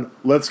is done,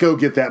 let's go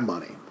get that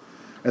money.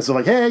 And so,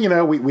 like, hey,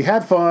 we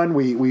had fun,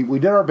 we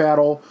did our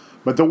battle,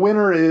 but the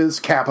winner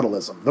is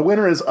capitalism. The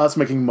winner is us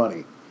making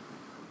money.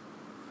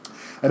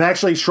 And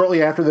actually,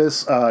 shortly after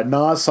this,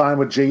 Nas signed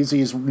with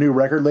Jay-Z's new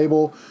record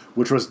label,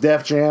 which was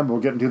Def Jam. We'll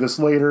get into this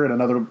later in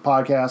another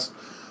podcast.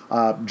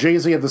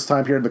 Jay-Z at this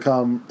time period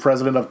become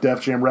president of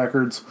Def Jam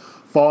Records,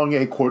 following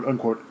a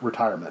quote-unquote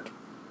retirement.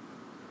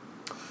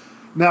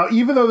 Now,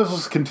 even though this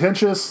was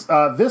contentious,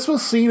 this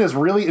was seen as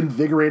really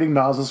invigorating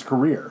Nas's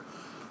career.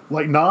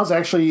 Like, Nas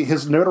actually,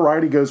 his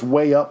notoriety goes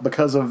way up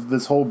because of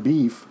this whole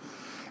beef.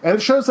 And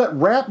it shows that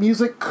rap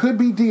music could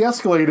be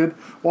de-escalated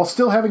while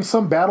still having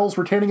some battles,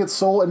 retaining its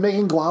soul, and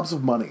making globs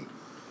of money.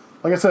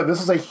 Like I said,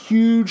 this is a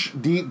huge,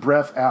 deep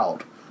breath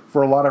out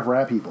for a lot of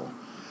rap people.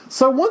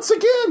 So once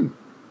again,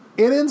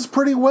 it ends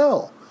pretty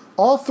well.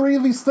 All three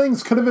of these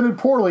things could have ended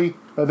poorly,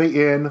 but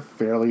they end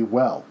fairly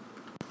well.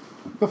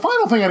 The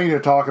final thing I need to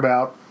talk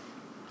about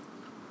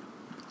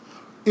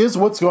is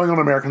what's going on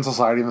in American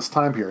society in this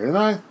time period. And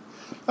I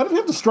didn't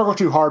have to struggle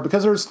too hard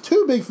because there's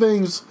two big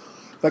things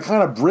that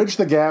kind of bridge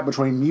the gap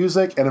between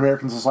music and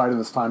American society in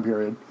this time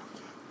period.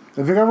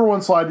 If you go over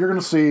one slide, you're going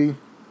to see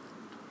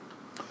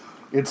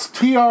it's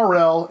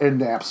TRL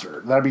and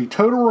Napster. That'd be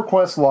Total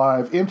Request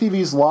Live,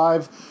 MTV's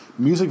live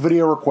music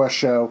video request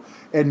show,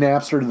 and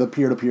Napster, the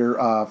peer-to-peer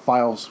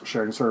files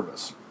sharing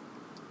service.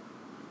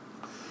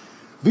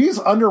 These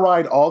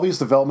underwrite all these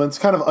developments,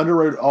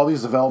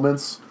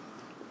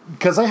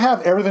 because they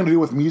have everything to do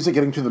with music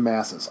getting to the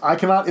masses. I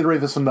cannot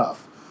iterate this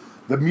enough.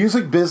 The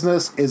music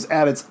business is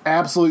at its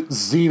absolute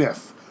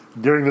zenith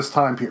during this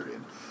time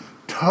period.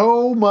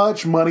 So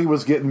much money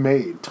was getting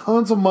made.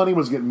 Tons of money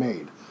was getting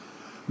made.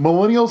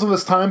 Millennials in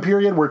this time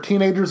period were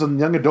teenagers and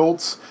young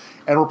adults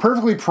and were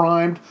perfectly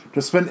primed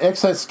to spend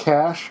excess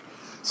cash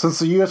since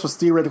the U.S. was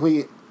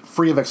theoretically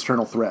free of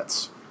external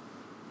threats.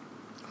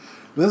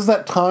 This is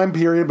that time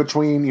period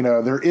between,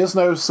 there is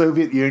no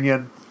Soviet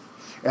Union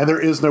and there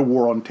is no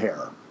war on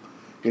terror.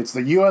 It's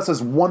the U.S.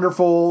 is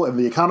wonderful and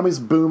the economy's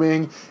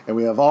booming and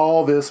we have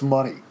all this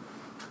money.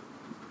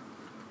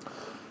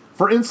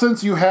 For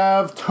instance, you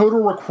have Total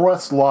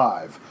Request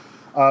Live.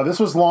 This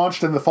was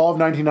launched in the fall of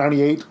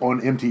 1998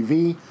 on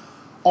MTV.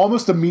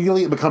 Almost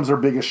immediately, it becomes their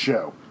biggest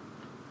show.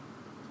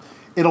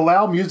 It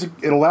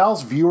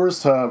allows viewers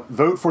to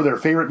vote for their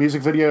favorite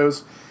music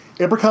videos.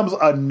 It becomes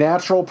a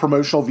natural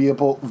promotional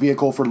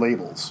vehicle for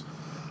labels.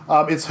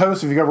 Its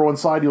host, if you go over one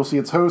side, you'll see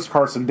its host,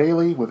 Carson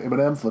Daly, with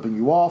Eminem flipping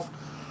you off.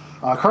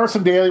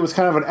 Carson Daly was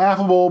kind of an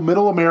affable,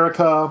 middle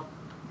America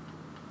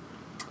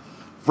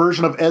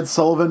version of Ed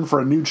Sullivan for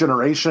a new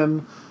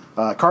generation.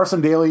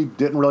 Carson Daly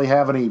didn't really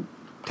have any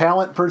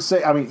talent, per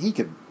se. I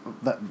mean,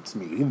 that's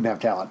me. He didn't have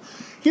talent.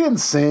 He didn't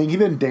sing. He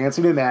didn't dance.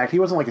 He didn't act. He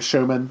wasn't like a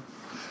showman.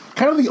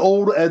 Kind of the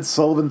old Ed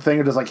Sullivan thing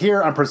of just like,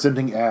 here, I'm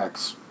presenting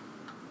acts.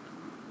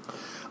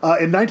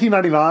 In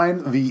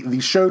 1999, the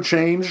show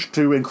changed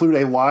to include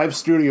a live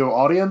studio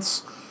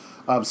audience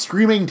of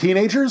screaming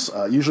teenagers,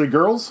 usually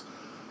girls,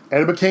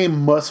 and it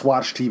became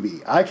must-watch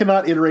TV. I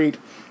cannot iterate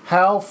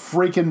how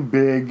freaking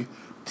big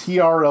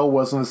TRL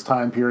was in this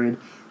time period,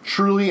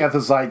 truly at the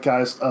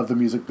zeitgeist of the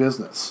music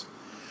business.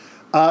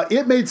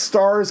 It made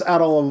stars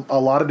out of a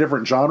lot of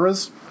different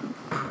genres.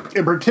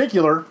 In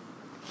particular,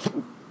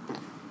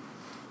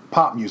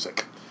 pop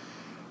music.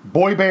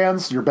 Boy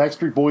bands, your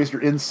Backstreet Boys,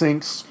 your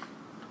NSYNCs,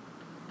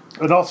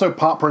 and also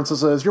pop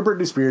princesses, your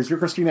Britney Spears, your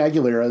Christina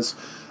Aguilera's,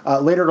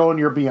 later on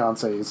your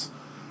Beyoncé's.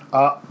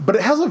 But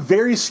it has a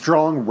very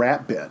strong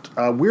rap bent.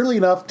 Weirdly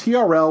enough,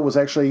 TRL was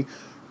actually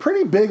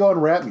pretty big on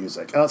rap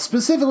music,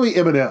 specifically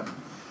Eminem.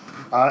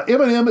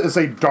 Eminem is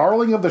a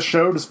darling of the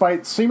show,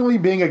 despite seemingly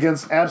being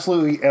against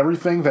absolutely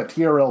everything that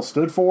TRL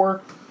stood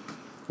for.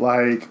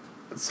 Like,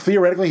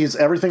 theoretically, he's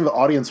everything the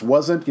audience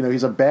wasn't.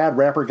 He's a bad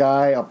rapper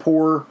guy, a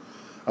poor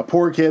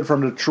kid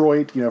from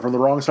Detroit, from the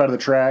wrong side of the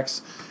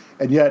tracks.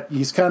 And yet,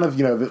 he's kind of,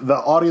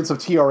 the audience of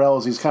TRL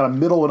is these kind of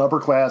middle and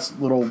upper class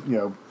little,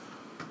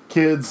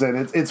 kids.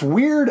 And it's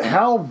weird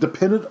how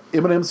dependent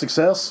Eminem's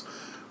success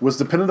was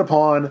dependent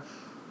upon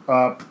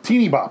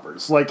teeny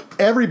boppers. Like,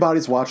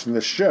 everybody's watching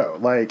this show.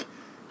 Like,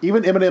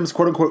 even Eminem's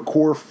quote-unquote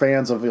core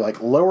fans of, like,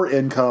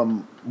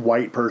 lower-income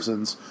white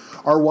persons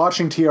are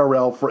watching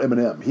TRL for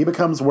Eminem. He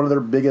becomes one of their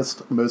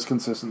biggest, most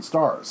consistent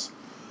stars.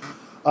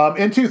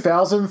 In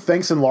 2000,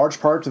 thanks in large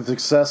part to the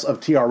success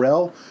of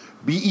TRL,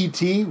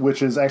 BET,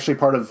 which is actually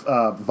part of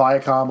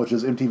Viacom, which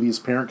is MTV's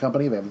parent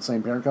company. They have the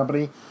same parent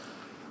company.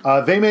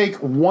 They make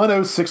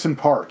 106 in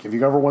Park. If you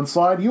go over one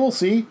slide, you will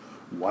see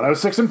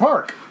 106 in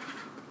Park.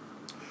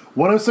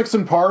 106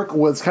 in Park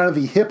was kind of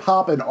the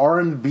hip-hop and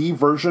R&B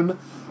version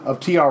of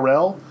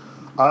TRL.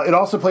 It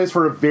also plays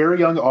for a very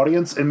young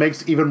audience and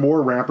makes even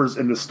more rappers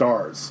into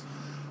stars.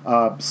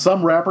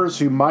 Some rappers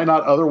who might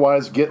not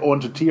otherwise get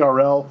onto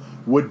TRL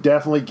would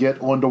definitely get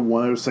onto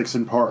 106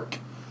 in Park.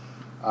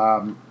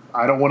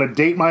 I don't want to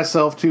date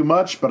myself too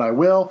much, but I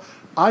will.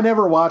 I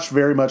never watched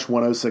very much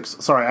 106.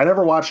 Sorry, I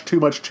never watched too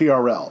much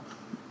TRL.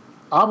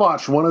 I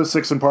watched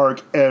 106 in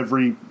Park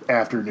every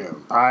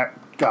afternoon. I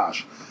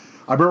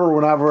remember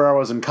whenever I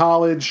was in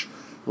college,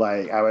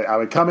 like I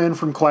would come in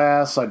from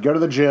class, I'd go to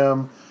the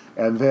gym,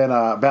 and then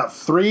about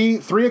 3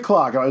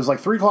 o'clock, it was like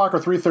 3 o'clock or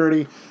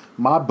 3:30,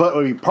 my butt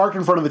would be parked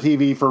in front of the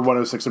TV for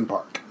 106 in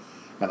Park.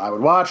 And I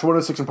would watch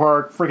 106 in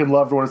Park, freaking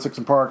loved 106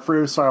 in Park,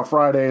 Freestyle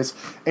Fridays,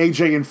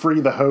 AJ and Free,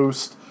 the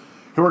host,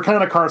 who were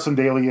kind of Carson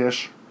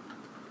Daly-ish.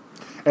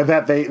 And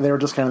that they were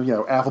just kind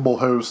of, affable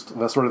host,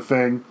 that sort of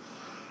thing.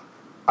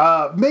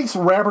 Makes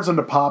rappers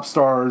into pop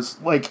stars,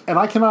 and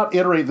I cannot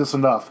iterate this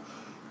enough.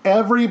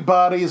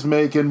 Everybody's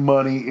making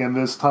money in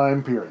this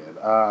time period.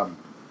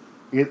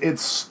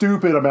 It's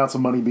stupid amounts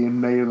of money being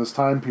made in this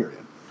time period.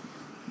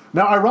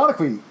 Now,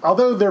 ironically,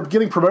 although they're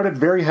getting promoted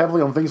very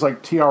heavily on things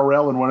like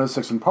TRL and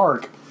 106 in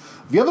Park,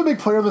 the other big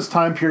player of this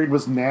time period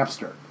was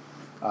Napster.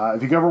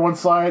 If you go over one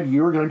slide,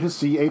 you are going to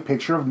see a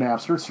picture of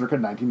Napster circa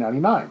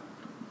 1999.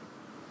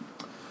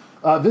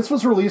 This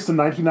was released in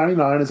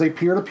 1999 as a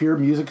peer-to-peer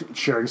music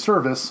sharing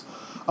service,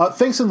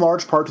 thanks in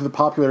large part to the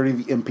popularity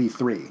of the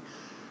MP3.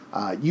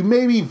 You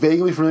may be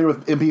vaguely familiar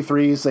with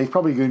MP3s. They've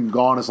probably been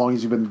gone as long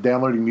as you've been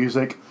downloading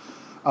music.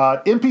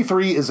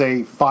 MP3 is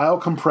a file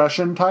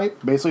compression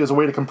type, basically as a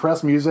way to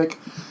compress music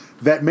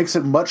that makes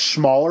it much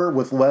smaller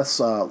with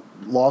less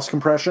loss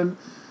compression.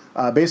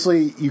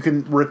 Basically, you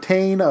can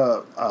retain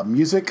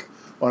music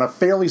on a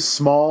fairly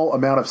small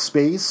amount of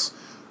space,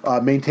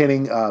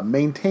 maintaining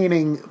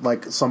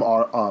like some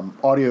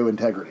audio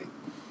integrity.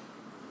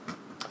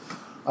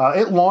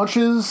 It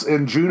launches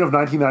in June of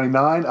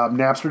 1999.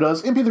 Napster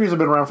does. MP3s have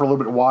been around for a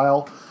little bit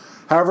while.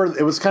 However,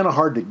 it was kind of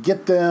hard to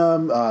get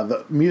them.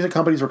 The music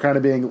companies were kind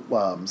of being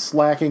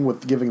slacking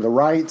with giving the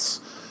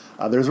rights.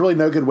 There's really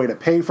no good way to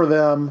pay for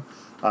them.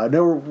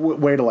 No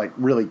way to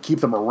really keep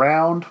them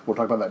around. We'll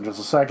talk about that in just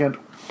a second.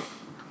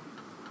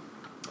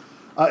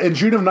 In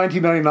June of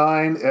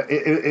 1999,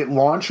 it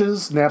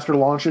launches. Napster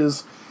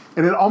launches,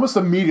 and it almost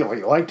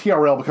immediately, like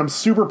TRL, becomes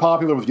super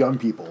popular with young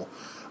people.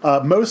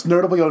 most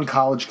notably on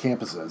college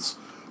campuses,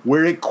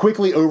 where it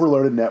quickly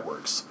overloaded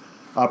networks.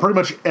 Pretty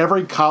much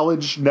every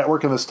college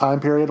network in this time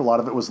period, a lot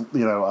of it was,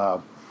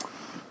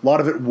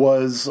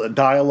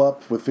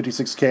 dial-up with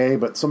 56K,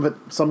 but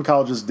some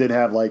colleges did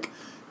have like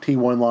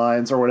T1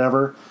 lines or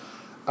whatever.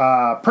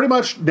 Pretty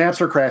much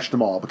Napster crashed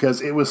them all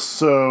because it was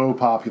so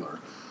popular.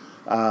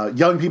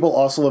 Young people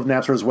also love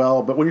Napster as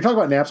well, but when you're talking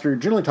about Napster, you're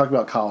generally talking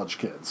about college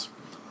kids.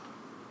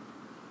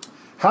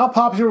 How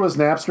popular was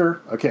Napster?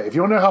 Okay, if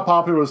you want to know how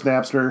popular was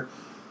Napster,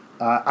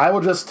 I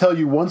will just tell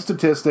you one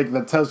statistic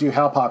that tells you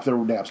how popular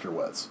Napster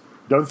was.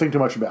 Don't think too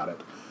much about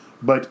it.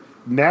 But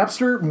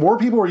Napster, more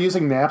people were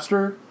using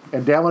Napster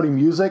and downloading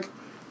music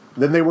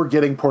than they were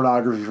getting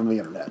pornography from the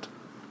internet.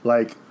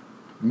 Like,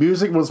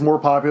 music was more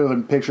popular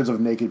than pictures of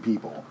naked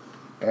people.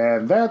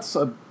 And that's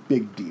a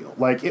big deal.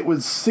 Like, it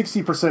was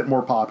 60%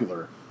 more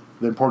popular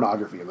than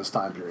pornography in this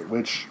time period,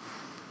 which...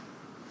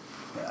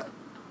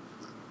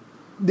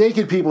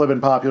 naked people have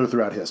been popular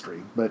throughout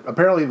history, but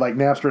apparently, like,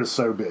 Napster is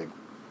so big.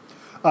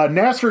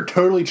 Napster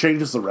totally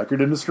changes the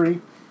record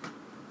industry.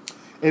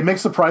 It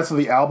makes the price of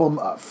the album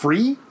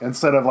free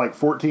instead of, like,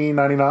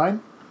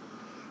 $14.99.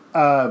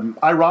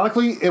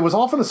 Ironically, it was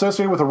often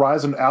associated with a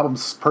rise in album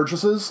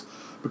purchases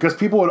because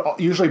people would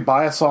usually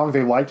buy a song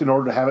they liked in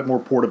order to have it more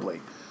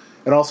portably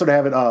and also to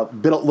have it a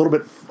little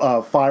bit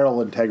file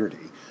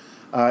integrity.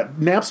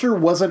 Napster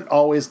wasn't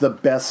always the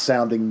best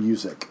sounding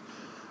music.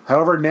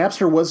 However,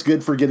 Napster was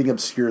good for getting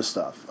obscure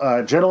stuff.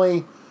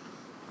 Generally,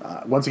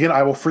 once again,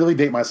 I will freely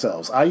date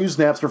myself. I used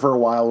Napster for a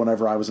while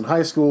whenever I was in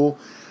high school.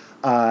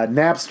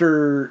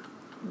 Napster,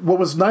 what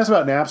was nice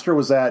about Napster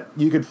was that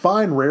you could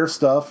find rare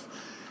stuff,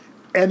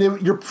 and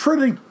you're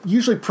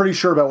usually pretty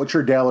sure about what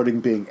you're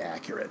downloading being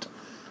accurate.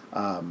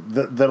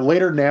 The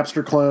later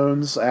Napster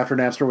clones, after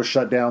Napster was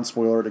shut down,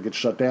 spoiler, it gets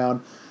shut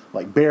down,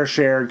 like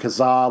BearShare and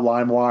Kazaa,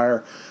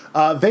 LimeWire,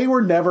 they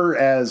were never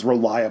as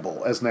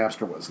reliable as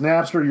Napster was.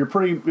 Napster,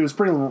 it was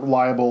pretty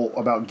reliable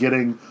about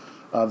getting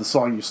the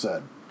song you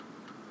said.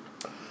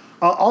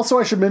 Also,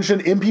 I should mention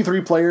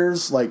MP3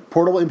 players, like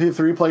portable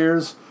MP3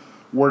 players,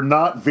 were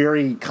not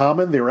very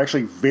common. They were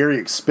actually very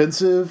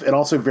expensive and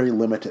also very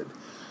limited.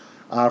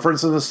 For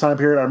instance, this time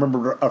period, I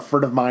remember a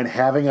friend of mine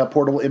having a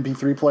portable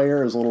MP3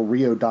 player. It was a little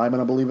Rio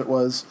Diamond, I believe it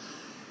was.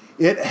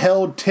 It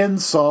held 10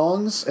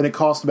 songs, and it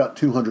cost about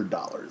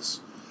 $200.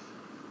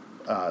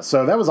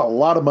 So that was a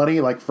lot of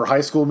money. Like, for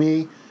high school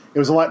me, it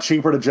was a lot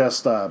cheaper to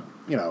just,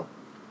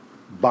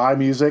 buy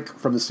music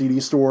from the CD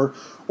store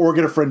or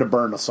get a friend to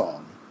burn a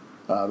song.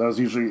 That was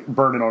usually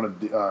burning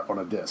on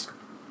a disc.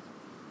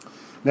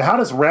 Now, how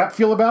does Rap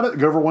feel about it?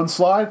 Go over one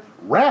slide.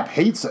 Rap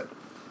hates it.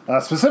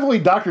 Specifically,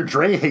 Dr.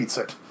 Dre hates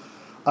it.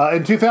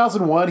 In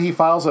 2001, he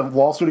files a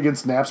lawsuit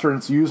against Napster and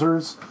its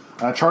users,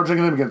 charging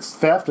them against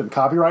theft and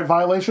copyright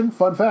violation.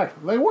 Fun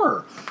fact, they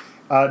were.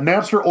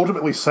 Napster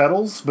ultimately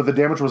settles, but the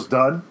damage was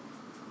done.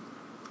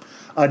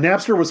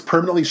 Napster was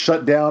permanently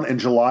shut down in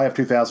July of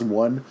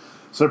 2001,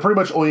 so it pretty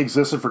much only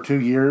existed for 2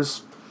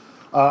 years.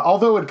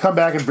 Although it had come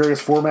back in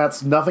various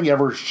formats, nothing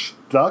ever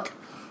stuck,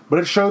 but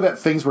it showed that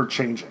things were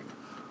changing.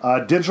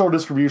 Digital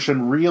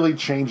distribution really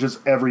changes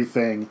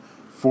everything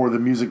for the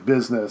music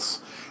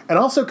business, and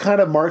also kind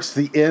of marks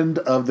the end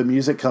of the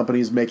music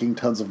companies making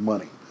tons of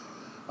money.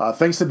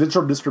 Thanks to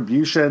digital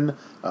distribution,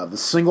 the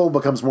single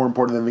becomes more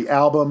important than the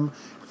album.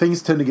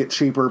 Things tend to get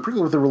cheaper,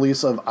 particularly with the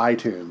release of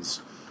iTunes,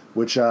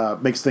 which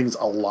makes things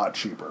a lot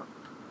cheaper.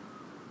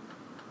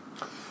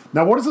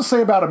 Now, what does this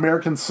say about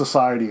American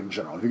society in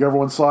general? If you go over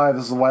one slide,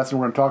 this is the last thing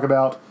we're going to talk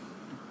about.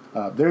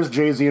 There's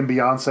Jay-Z and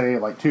Beyonce,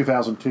 like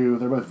 2002.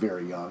 They're both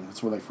very young.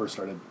 That's where they first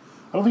started.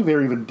 I don't think they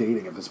were even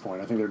dating at this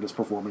point. I think they're just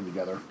performing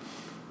together.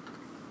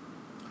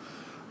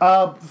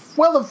 Well,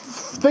 the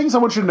things I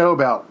want you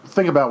to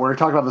think about when we're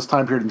talking about this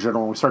time period in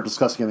general, when we start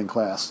discussing it in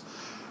class.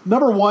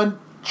 Number one,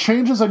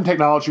 changes in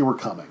technology were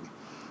coming.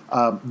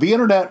 The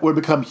internet would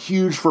become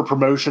huge for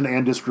promotion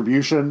and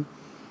distribution.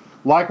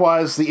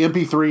 Likewise, the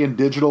MP3 and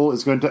digital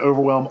is going to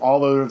overwhelm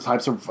all other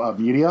types of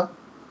media.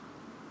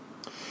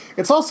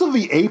 It's also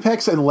the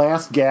apex and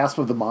last gasp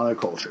of the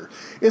monoculture.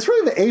 It's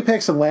really the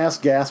apex and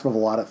last gasp of a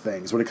lot of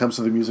things when it comes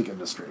to the music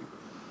industry.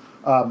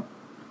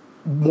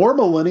 More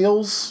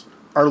millennials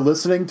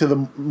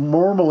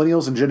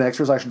and Gen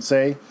Xers, I should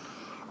say,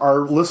 are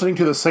listening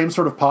to the same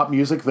sort of pop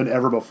music than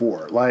ever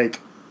before.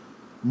 Like,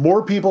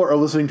 more people are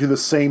listening to the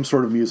same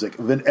sort of music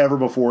than ever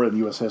before in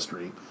U.S.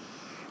 history.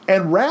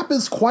 And rap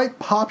is quite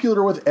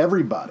popular with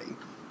everybody.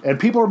 And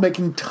people are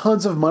making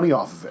tons of money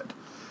off of it.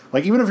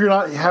 Like, even if you're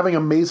not having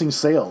amazing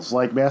sales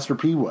like Master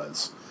P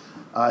was,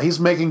 he's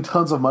making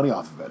tons of money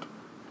off of it.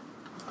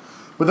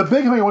 But the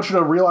big thing I want you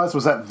to realize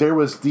was that there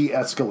was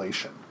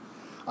de-escalation.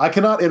 I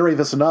cannot iterate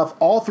this enough.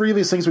 All three of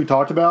these things we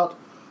talked about,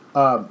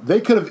 they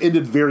could have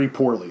ended very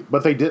poorly,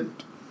 but they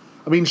didn't.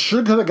 I mean,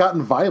 Suge could have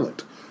gotten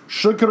violent.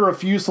 Suge could have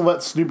refused to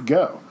let Snoop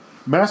go.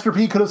 Master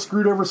P could have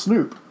screwed over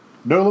Snoop.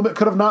 No Limit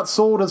could have not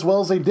sold as well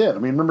as they did. I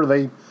mean, remember,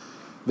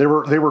 they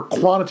were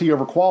quantity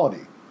over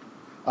quality.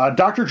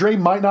 Dr. Dre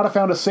might not have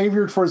found a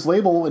savior for his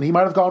label, and he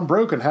might have gone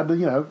broke and had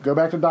to, go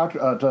back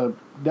to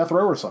Death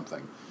Row or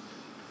something.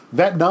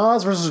 That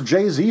Nas versus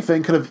Jay-Z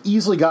thing could have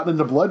easily gotten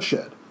into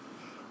bloodshed.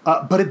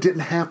 But it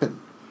didn't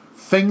happen.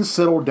 Things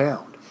settled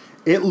down.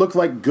 It looked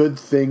like good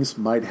things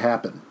might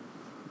happen.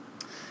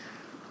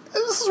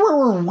 And this is where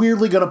we're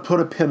weirdly going to put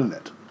a pin in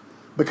it.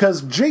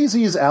 Because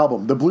Jay-Z's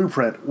album, The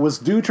Blueprint, was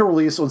due to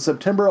release on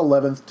September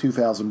 11th,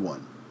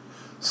 2001.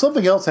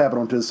 Something else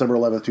happened on December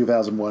 11th,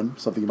 2001,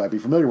 something you might be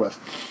familiar with.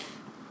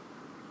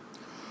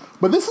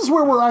 But this is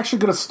where we're actually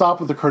going to stop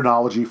with the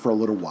chronology for a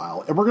little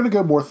while, and we're going to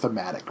go more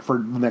thematic for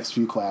the next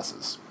few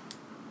classes.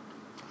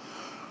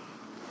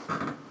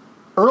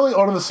 Early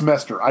on in the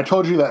semester, I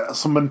told you that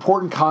some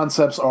important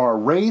concepts are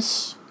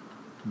race,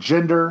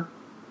 gender,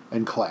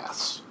 and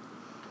class.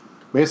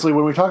 Basically,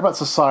 when we talk about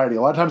society,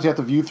 a lot of times you have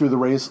to view through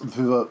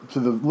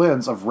the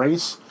lens of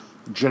race,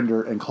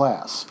 gender, and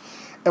class.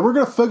 And we're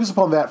going to focus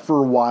upon that for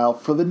a while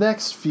for the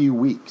next few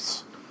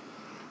weeks.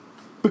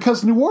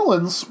 Because New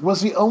Orleans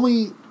wasn't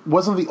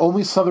the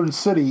only southern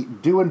city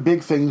doing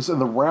big things in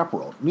the rap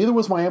world. Neither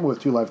was Miami with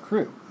 2 Live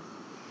Crew.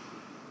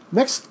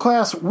 Next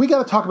class, we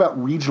got to talk about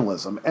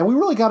regionalism, and we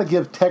really got to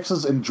give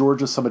Texas and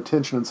Georgia some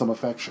attention and some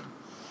affection.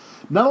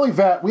 Not only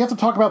that, we have to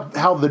talk about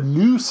how the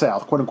New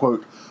South,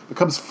 quote-unquote,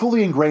 becomes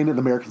fully ingrained in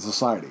American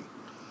society.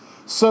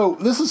 So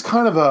this is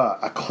kind of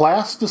a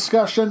class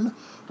discussion,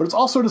 but it's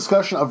also a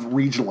discussion of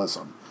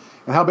regionalism,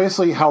 and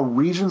how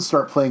regions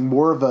start playing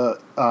more of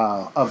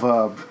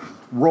a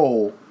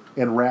role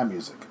in rap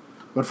music.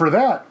 But for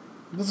that,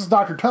 this is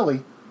Dr.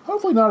 Tully,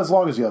 hopefully not as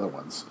long as the other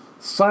ones,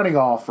 signing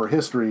off for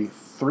History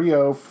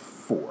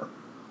 304.